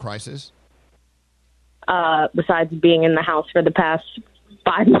quarter-life crisis? Besides being in the house for the past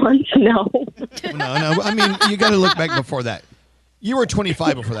 5 months? No. No. I mean, you got to look back before that. You were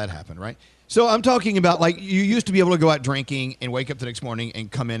 25 before that happened, right? So I'm talking about like you used to be able to go out drinking and wake up the next morning and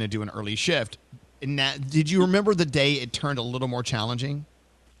come in and do an early shift. And did you remember the day it turned a little more challenging?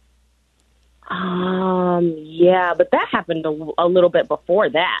 Yeah, but that happened a little bit before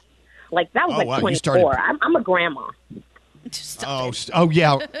that. Like that was wow, 24. I'm a grandma. Yeah.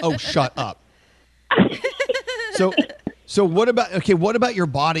 Oh, shut up. So what about your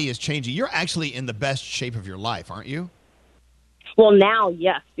body is changing? You're actually in the best shape of your life, aren't you? Well, now,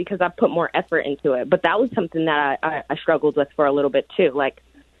 yes, because I put more effort into it. But that was something that I struggled with for a little bit, too. Like,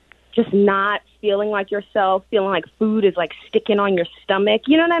 just not feeling like yourself, feeling like food is, like, sticking on your stomach.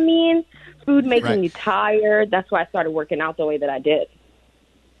 You know what I mean? Food making you tired. That's why I started working out the way that I did.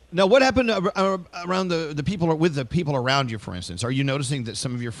 Now, what happened around the people, with the people around you, for instance? Are you noticing that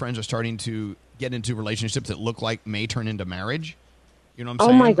some of your friends are starting to get into relationships that look like may turn into marriage? You know what I'm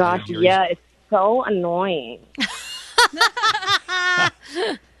saying? Oh, my gosh, yeah. It's so annoying.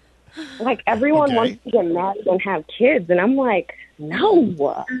 Like everyone wants to get married and have kids, and I'm like, no.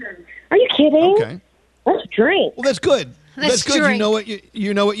 Are you kidding? Okay. Let's drink. Well, that's good. That's good. Drink.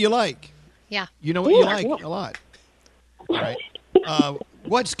 You know what you like. Yeah. You know what you like a lot. Right.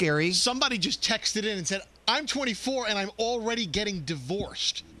 What's scary? Somebody just texted in and said, "I'm 24 and I'm already getting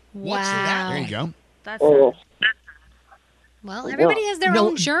divorced." What's Wow. that? There you go. That's Well, everybody has their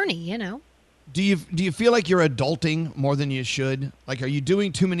own journey, you know. Do you feel like you're adulting more than you should? Like, are you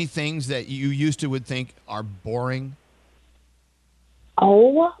doing too many things that you used to would think are boring?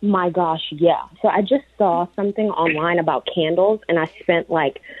 Oh my gosh, yeah. So I just saw something online about candles, and I spent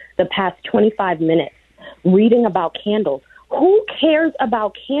like the past 25 minutes reading about candles. Who cares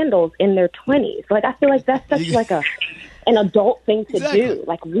about candles in their 20s? Like, I feel like that's such like an adult thing to do.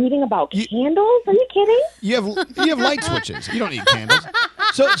 Like reading about candles? Are you kidding? You have light switches. You don't need candles.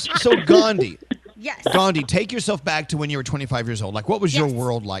 So Gandhi. Yes. Gandhi, take yourself back to when you were 25 years old. Like, what was your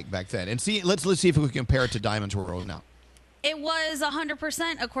world like back then? And let's see if we can compare it to Diamond's world now. It was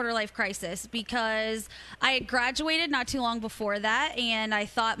 100% a quarter life crisis because I had graduated not too long before that, and I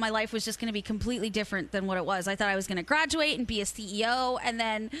thought my life was just going to be completely different than what it was. I thought I was going to graduate and be a CEO, and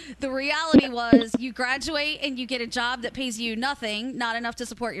then the reality was you graduate and you get a job that pays you nothing, not enough to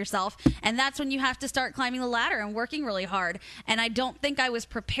support yourself, and that's when you have to start climbing the ladder and working really hard. And I don't think I was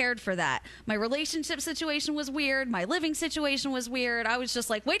prepared for that. My relationship situation was weird. My living situation was weird. I was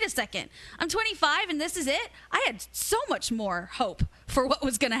just like, wait a second. I'm 25 and this is it? I had so much more hope for what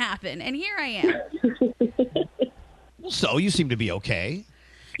was going to happen, and here I am. So you seem to be okay.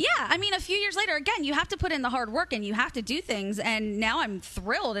 Yeah, I mean, a few years later, again, you have to put in the hard work and you have to do things, and now I'm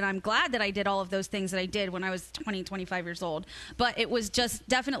thrilled and I'm glad that I did all of those things that I did when I was 20, 25 years old. But it was just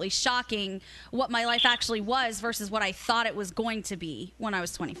definitely shocking what my life actually was versus what I thought it was going to be when I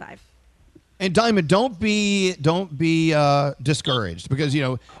was 25. And Diamond, don't be discouraged, because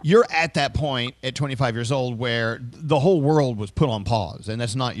you're at that point at 25 years old where the whole world was put on pause, and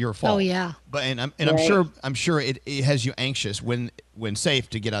that's not your fault. Oh yeah. But I'm sure it has you anxious when safe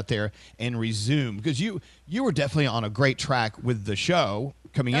to get out there and resume, because you were definitely on a great track with the show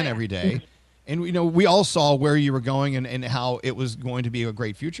coming in every day. And we all saw where you were going and how it was going to be a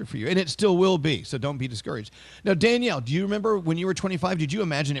great future for you. And it still will be. So don't be discouraged. Now, Danielle, do you remember when you were 25, did you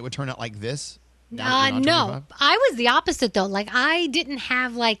imagine it would turn out like this? No. I was the opposite, though. Like, I didn't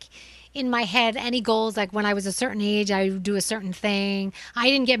have, like, in my head any goals. Like, when I was a certain age, I would do a certain thing. I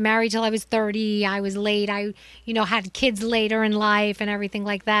didn't get married till I was 30. I was late. I, had kids later in life and everything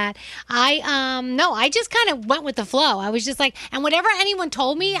like that. I just kind of went with the flow. I was just like, and whatever anyone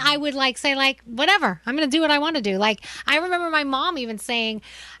told me, I would say whatever. I'm going to do what I want to do. Like, I remember my mom even saying,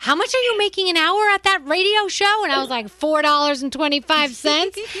 how much are you making an hour at that radio show? And I was like,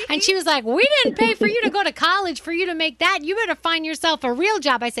 $4.25. And she was like, we didn't pay for you to go to college for you to make that. You better find yourself a real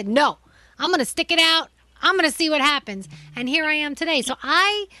job. I said, no. I'm going to stick it out. I'm going to see what happens. And here I am today. So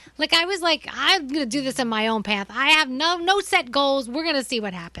I was like, I'm going to do this in my own path. I have no set goals. We're going to see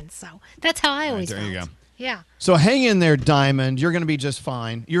what happens. So that's how I always felt. There you go. Yeah. So hang in there, Diamond. You're going to be just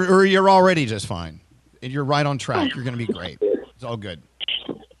fine. You're already just fine. You're right on track. You're going to be great. It's all good.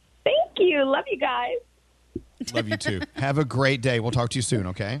 Thank you. Love you guys. Love you too. Have a great day. We'll talk to you soon,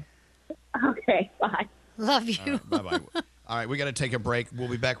 okay? Okay. Bye. Love you. Bye-bye. All right, we got to take a break. We'll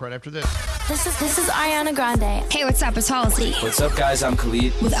be back right after this. This is Ariana Grande. Hey, what's up? It's Halsey. What's up, guys? I'm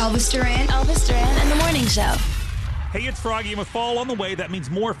Khalid. With Elvis Duran. Elvis Duran and The Morning Show. Hey, it's Froggy, and with fall on the way, that means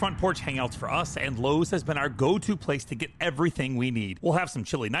more front porch hangouts for us, and Lowe's has been our go-to place to get everything we need. We'll have some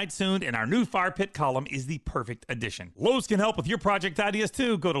chilly nights soon, and our new fire pit column is the perfect addition. Lowe's can help with your project ideas,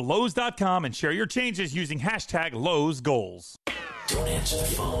 too. Go to Lowe's.com and share your changes using hashtag Lowe'sGoals. Don't answer the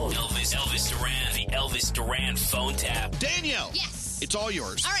phone. Elvis Duran, the Elvis Duran phone tap. Danielle. Yes. It's all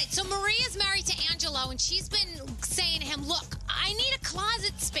yours. All right, so Maria's married to Angelo, and she's been saying to him, look, I need a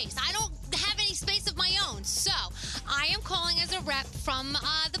closet space. I don't have any space of my own. So I am calling as a rep from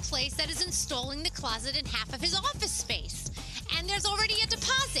the place that is installing the closet in half of his office space. And there's already a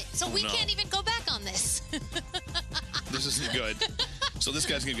deposit, so we can't even go back on this. This isn't good. So this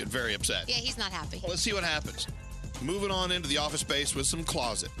guy's going to get very upset. Yeah, he's not happy. Let's see what happens. Moving on into the office space with some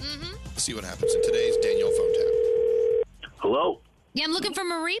closet. Mm-hmm. Let's see what happens in today's Danielle phone tap. Hello? Yeah, I'm looking for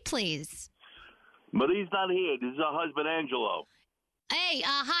Marie, please. Marie's not here. This is her husband, Angelo. Hey,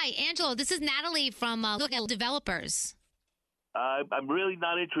 hi, Angelo. This is Natalie from Look at Developers. I'm really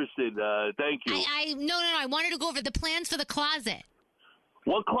not interested. Thank you. No. I wanted to go over the plans for the closet.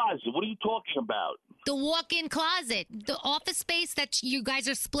 What closet? What are you talking about? The walk-in closet, the office space that you guys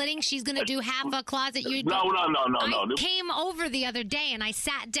are splitting. She's going to do half a closet. No. I came over the other day and I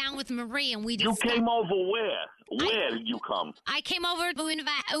sat down with Marie and we discussed. You came over where? Where did you come? I came over to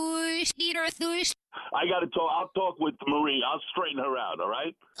invite. I got to talk. I'll talk with Marie. I'll straighten her out. All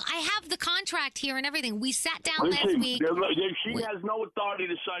right. I have the contract here and everything. We sat down Listen, last week. She has no authority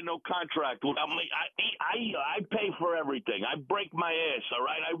to sign no contract. I pay for everything. I break my ass. All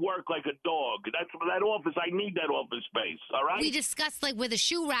right. I work like a dog. That's that office. I need that office space. All right. We discussed like where the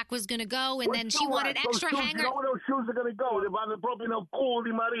shoe rack was going to go, and then she wanted extra shoes, hanger. You know where those shoes are going to go? They're the proprio culo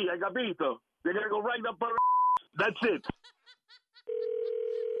di Maria, capito? They're going to go right up her. That's it.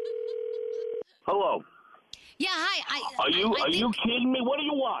 Hello. Yeah, hi. Are you kidding me? What do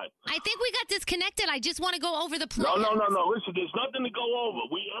you want? I think we got disconnected. I just want to go over the plans. No. Listen, there's nothing to go over.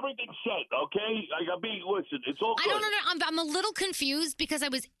 Everything's set, okay? Listen, it's all good. I don't know. I'm a little confused because I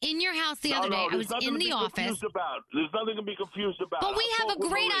was in your house the other day. I was in the office. There's nothing to be confused about. But we have a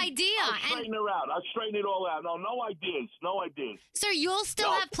great idea. I'll straighten her out. I'll straighten it all out. No ideas. Sir, you'll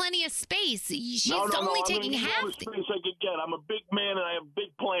still have plenty of space. She's only taking half. I'm space I could get. I'm a big man and I have big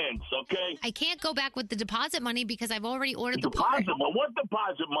plans, okay? I can't go back with the deposit money because I've already ordered the deposit. part. Well, what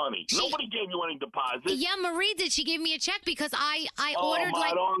deposit money? Nobody gave you any deposit. Yeah, Marie did. She gave me a check because I ordered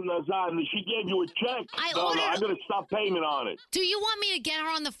she gave you a check. I got to stop payment on it. Do you want me to get her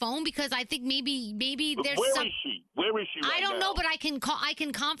on the phone because I think maybe there's Where is she? Where is she? Right I don't now? know, but I can call. I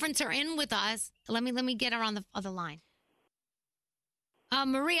can conference her in with us. Let me get her on the other line.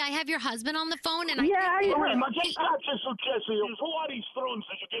 Marie, I have your husband on the phone, and Marie, ma che cazzo è successo? Who are these thrums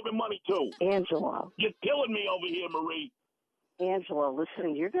that you're giving money to? Angela. You're killing me over here, Marie. Angela,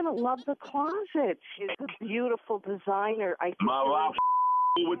 listen, you're going to love the closet. She's a beautiful designer.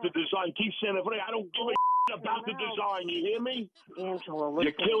 With the design. Keep saying it. I don't give a about the design. You hear me? Angela, listen.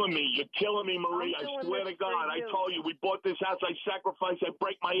 You're killing me. You're killing me, Marie. I swear to God. I told you, we bought this house. I sacrificed. I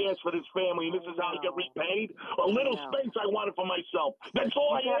break my ass for this family, and this is how I get repaid? A little space I wanted for myself. That's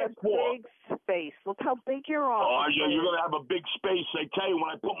all I asked for. Big space. Look how big your office is. You're going to have a big space. I tell you,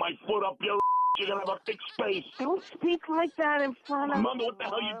 when I put my foot up your you're going to have a big space. Don't speak like that in front of me. Remember what the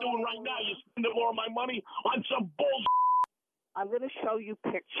hell you're doing right now? You're spending more of my money on some bullshit. I'm going to show you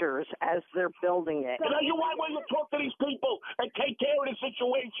pictures as they're building it. Why don't you talk to these people and take care of the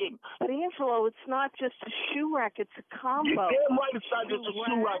situation? But, Angelo, it's not just a shoe rack. It's a combo. You're damn right it's not just a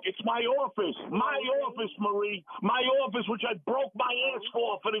shoe rack. It's my office. My office, Marie. My office, which I broke my ass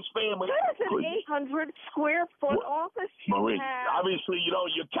for this family. That is an 800-square-foot office you Marie, have. obviously, your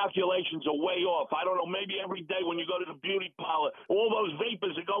calculations are way off. I don't know, maybe every day when you go to the beauty parlor, all those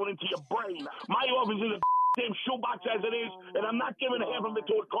vapors are going into your brain. My office is a damn shoebox as it is, and I'm not giving half of it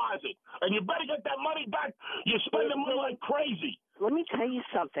to a closet. And you better get that money back. You're spending money like crazy. Let me tell you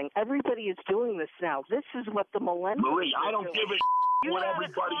something. Everybody is doing this now. This is what the millennials Marie, I don't doing. give a what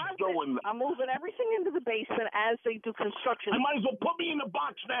everybody's doing. I'm moving everything into the basement as they do construction. You might as well put me in the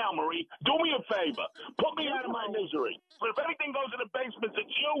box now, Marie. Do me a favor. Put me out of my misery. But if anything goes in the basement,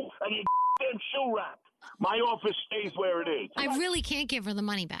 it's you and your damn shoe rack. My office stays where it is. I really can't give her the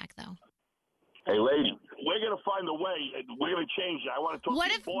money back, though. Hey, lady, we're going to find a way. We're going to change it. I want to talk to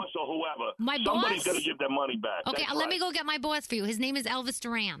your boss or whoever. Somebody's going to give their money back. Okay, That's let right. me go get my boss for you. His name is Elvis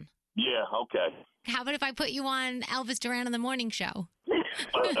Duran. Yeah, okay. How about if I put you on Elvis Duran on the morning show?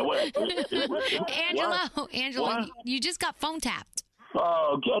 Angela, you just got phone tapped.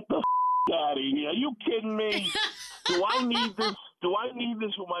 Oh, get the out of here. Are you kidding me? Do I need this? Do I need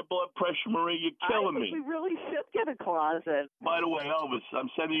this with my blood pressure, Marie? You're killing me. We really should get a closet. By the way, Elvis, I'm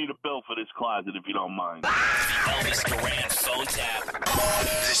sending you the bill for this closet if you don't mind. Elvis Duran phone tap.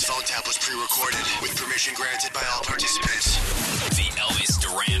 This phone tap was pre-recorded with permission granted by all participants. The Elvis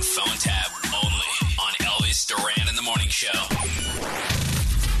Duran phone tap only on Elvis Duran in the Morning Show.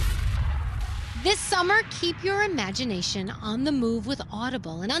 This summer, keep your imagination on the move with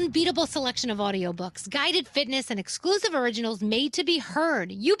Audible, an unbeatable selection of audiobooks, guided fitness, and exclusive originals made to be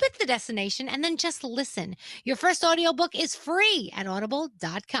heard. You pick the destination and then just listen. Your first audiobook is free at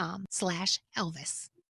audible.com/Elvis.